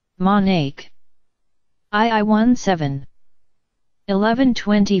 Monake. II 17.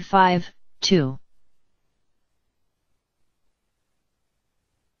 1125, 2.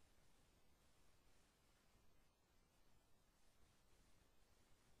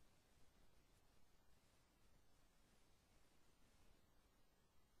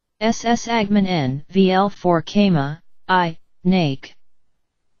 SS Agman N VL4 Kama, I, Nake.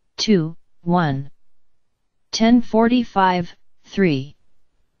 2, 1. 1045, 3.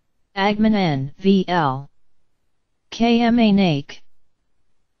 Agman N VL. KMA Nake.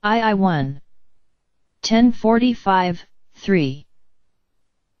 II 1. 1045, 3.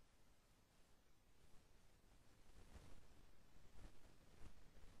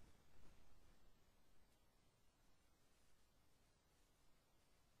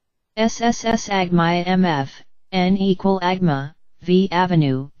 SSS Agmaya MF, N equal Agma, V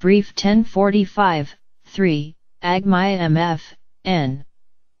Avenue, Brief 1045, 3, Agmaya MF, N.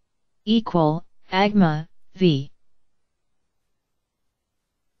 Equal, Agma, V.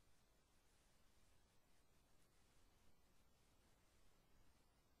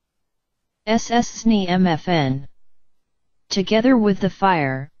 SS SNI MFN. Together with the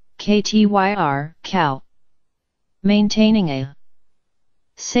fire, KTYR, cow. Maintaining a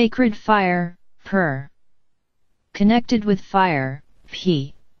sacred fire, per. Connected with fire,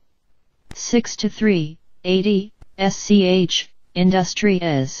 P. 6 to 3, 80, SCH, industry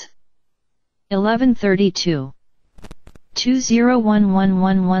is 1132.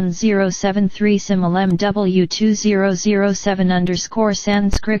 2011111073 sim MW2007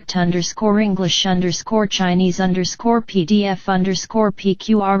 Sanskrit English Chinese PDF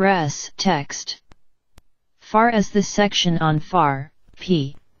PQRS text. Far as this section on far,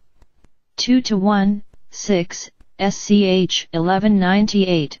 P. 2 to 1, 6, SCH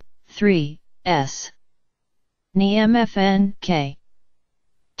 1198, 3, S. Ni MFN K.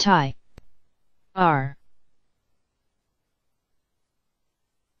 Thai. R.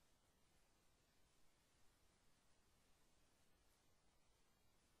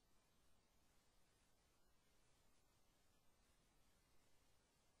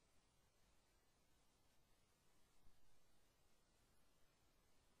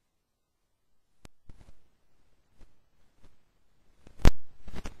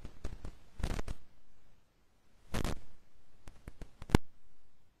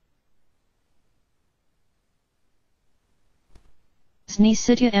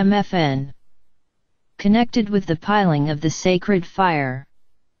 Snisitya MFN. Connected with the piling of the sacred fire.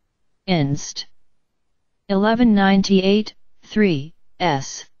 Inst. 1198, 3,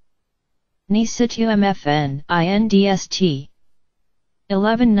 S. Nisitya MFN INDST.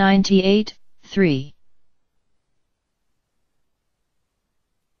 1198, 3.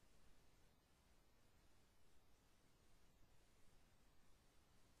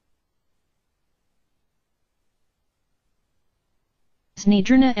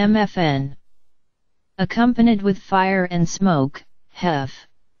 Snidrana MFN. Accompanied with fire and smoke, Hef.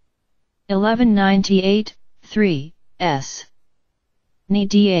 1198, 3, S. Ni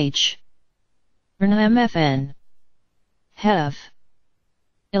DH. Rna MFN. Hef.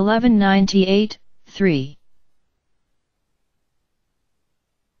 1198, 3.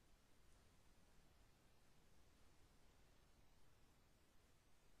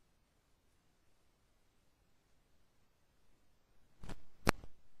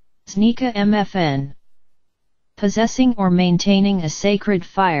 Snika MFN. Possessing or maintaining a sacred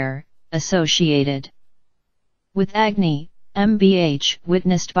fire, associated with Agni, MBH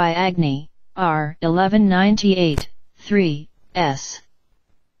witnessed by Agni, R 1198, 3, S.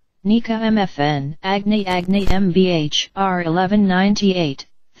 Nika MFN Agni MBH R 1198,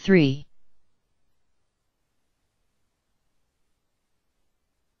 3.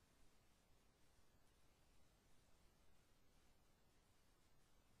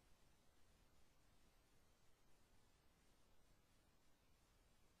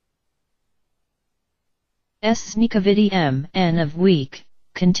 S. Snikavidi M. N of weak.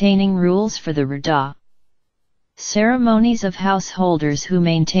 containing rules for the Rada ceremonies of householders who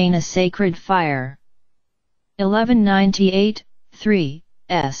maintain a sacred fire. 1198, 3,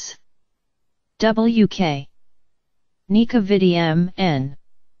 S. W.K. Nika Vidyam N.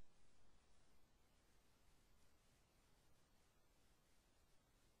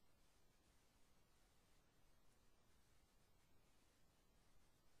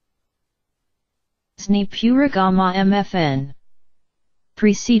 Sni Puragama MFN.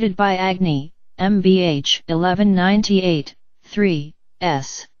 Preceded by Agni, MBH 1198, 3,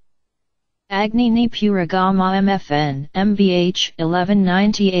 S. Agni Ni Puragama MFN MBH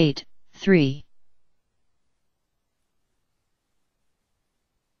 1198, 3.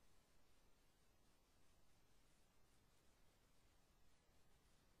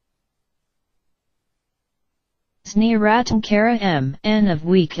 Sni Ratankara M. N of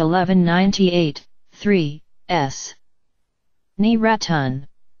week 1198, 3, S. Ni Ratun.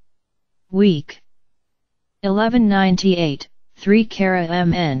 Week 1198, 3 Kara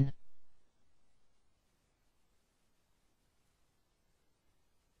MN.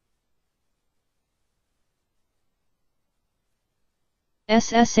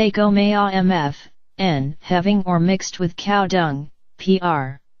 SSA Gomaya MF, N having or mixed with cow dung,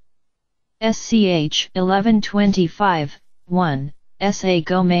 PR. SCH 1125, 1, SA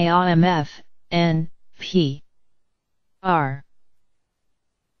Gomaya MF, N, P. R.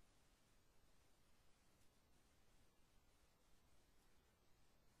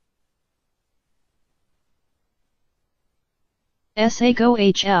 SAGO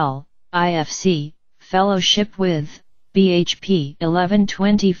HL, IFC, Fellowship with, BHP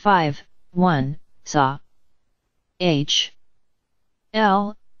 1125, 1, SA. H.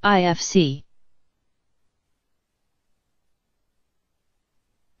 L, IFC.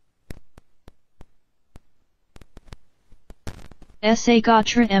 SA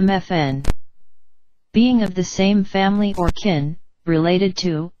Gotra MFN. Being of the same family or kin, related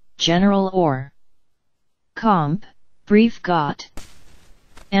to, general or comp, brief got.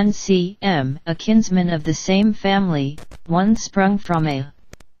 NCM, a kinsman of the same family, one sprung from a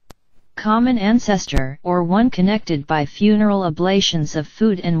common ancestor or one connected by funeral oblations of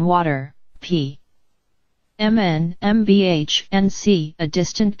food and water, P. MN, MBH, NC, a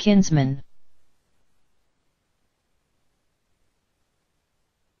distant kinsman.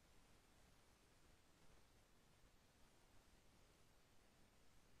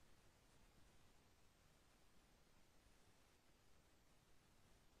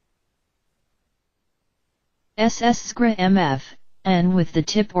 SS Skra MF, N with the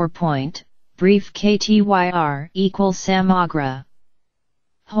tip or point, brief KTYR equals Samagra.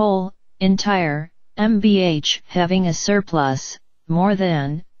 Whole, entire, MBH having a surplus, more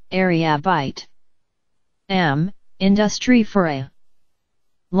than, area byte. M, industry for a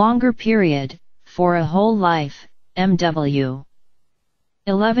longer period, for a whole life, MW.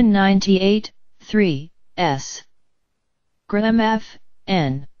 1198, 3, S. Gra MF,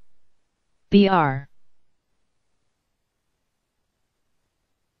 N. BR.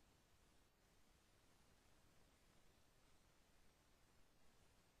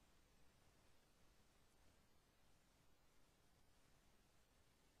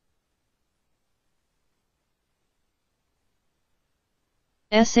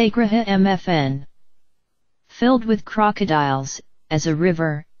 Sagraha MFN. Filled with crocodiles, as a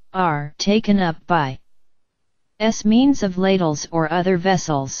river, R taken up by S means of ladles or other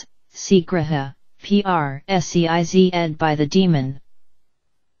vessels, Sigraha, PR SEIZ by the demon.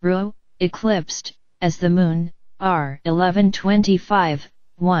 Ru, eclipsed, as the moon, R 1125,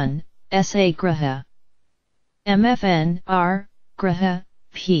 1, Sagraha. MFN, R, Graha,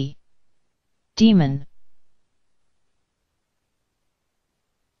 P. Demon.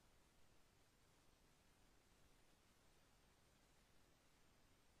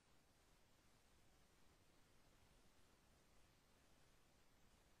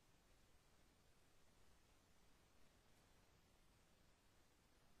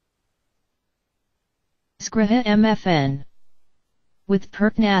 Sgraha MFN. With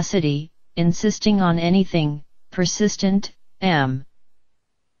pertinacity, insisting on anything, persistent, M.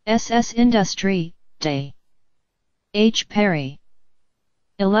 SS Industry, Day. H. Perry.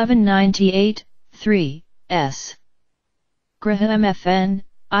 1198, 3, S. Graha MFN,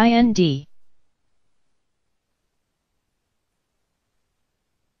 IND.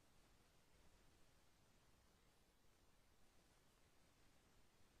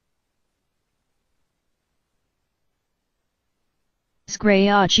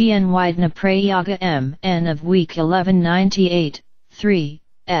 Sgraya Gnydna Prayaga M. N of week 1198, 3,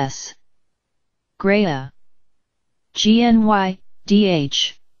 S. Graya. GNY,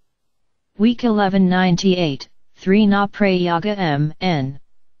 DH. Week 1198, 3 Na Prayaga M.N.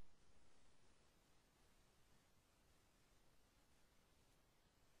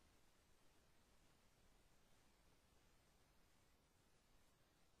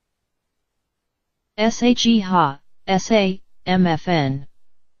 She ha, sa, mfn.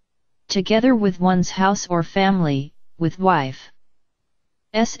 Together with one's house or family, with wife.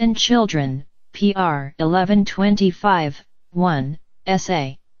 S and children, PR 1125, 1,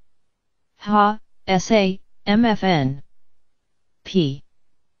 sa. Ha, sa, mfn. P.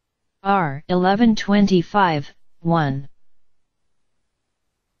 R 1125, 1.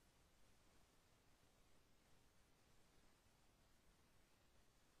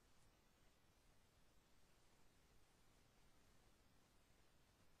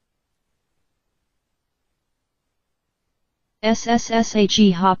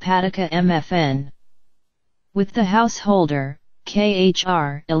 SSSHE ha Patika MFN. With the householder,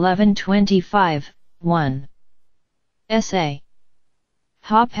 KHR 1125, 1. SA.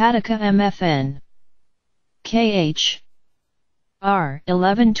 Ha Patika MFN. KH. R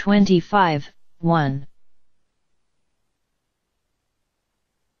 1125, 1.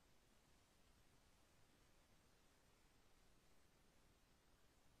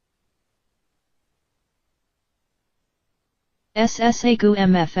 SSAGU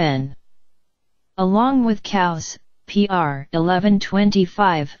MFN. Along with cows, PR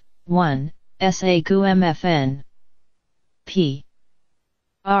 1125, 1, SAGU MFN. P.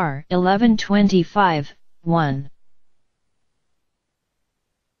 R 1125, 1.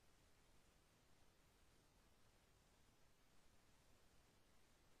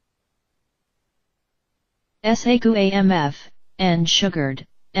 SAGU AMF, N sugared,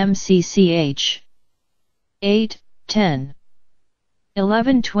 MCCH. 8, 10.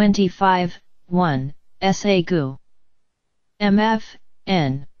 1125, 1, SAGU. MF,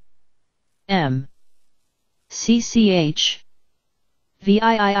 N. M. CCH. VIII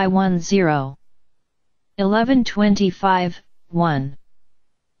 10. 1125, 1.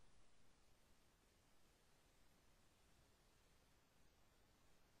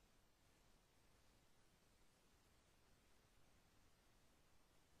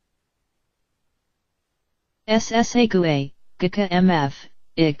 SSAGU A. GK MF,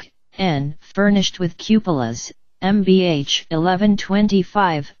 IK, N, furnished with cupolas, MBH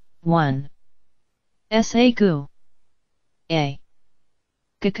 1125, 1. SAGU A.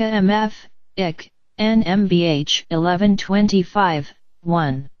 GK MF, IK, N MBH 1125,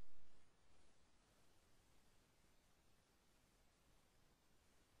 1.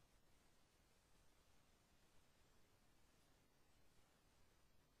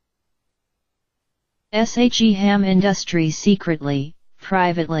 SHE Ham Industry secretly,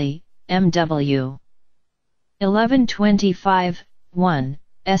 privately, MW. 1125, 1,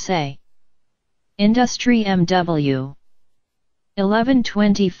 SA. Industry MW.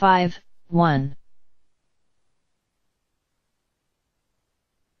 1125, 1.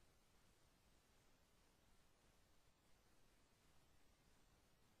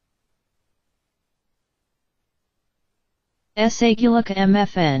 Sagulika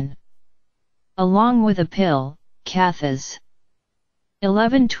MFN. Along with a pill, Kathas.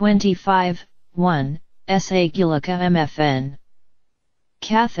 1125, 1, Sagulika MFN.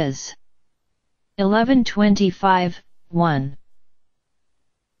 Kathas. 1125, 1.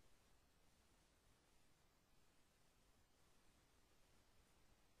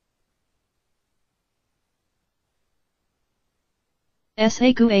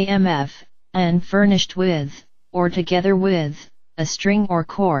 Sagu AMF, and furnished with, or together with, a string or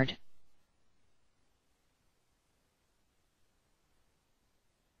cord.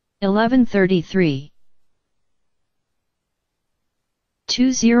 (1133)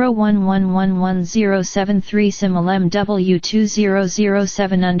 2011111073 simil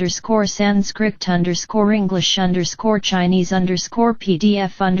MW2007 Sanskrit English Chinese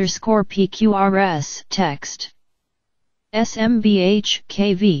PDF PQRS text. SMBH,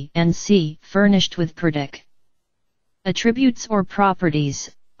 KV and C furnished with predic. Attributes or properties,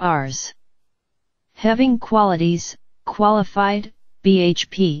 Rs. Having qualities, qualified,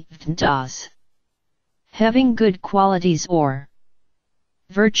 BHP, DAS. Having good qualities or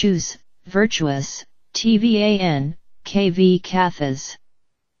virtues, virtuous, TVAN, KV Kathas.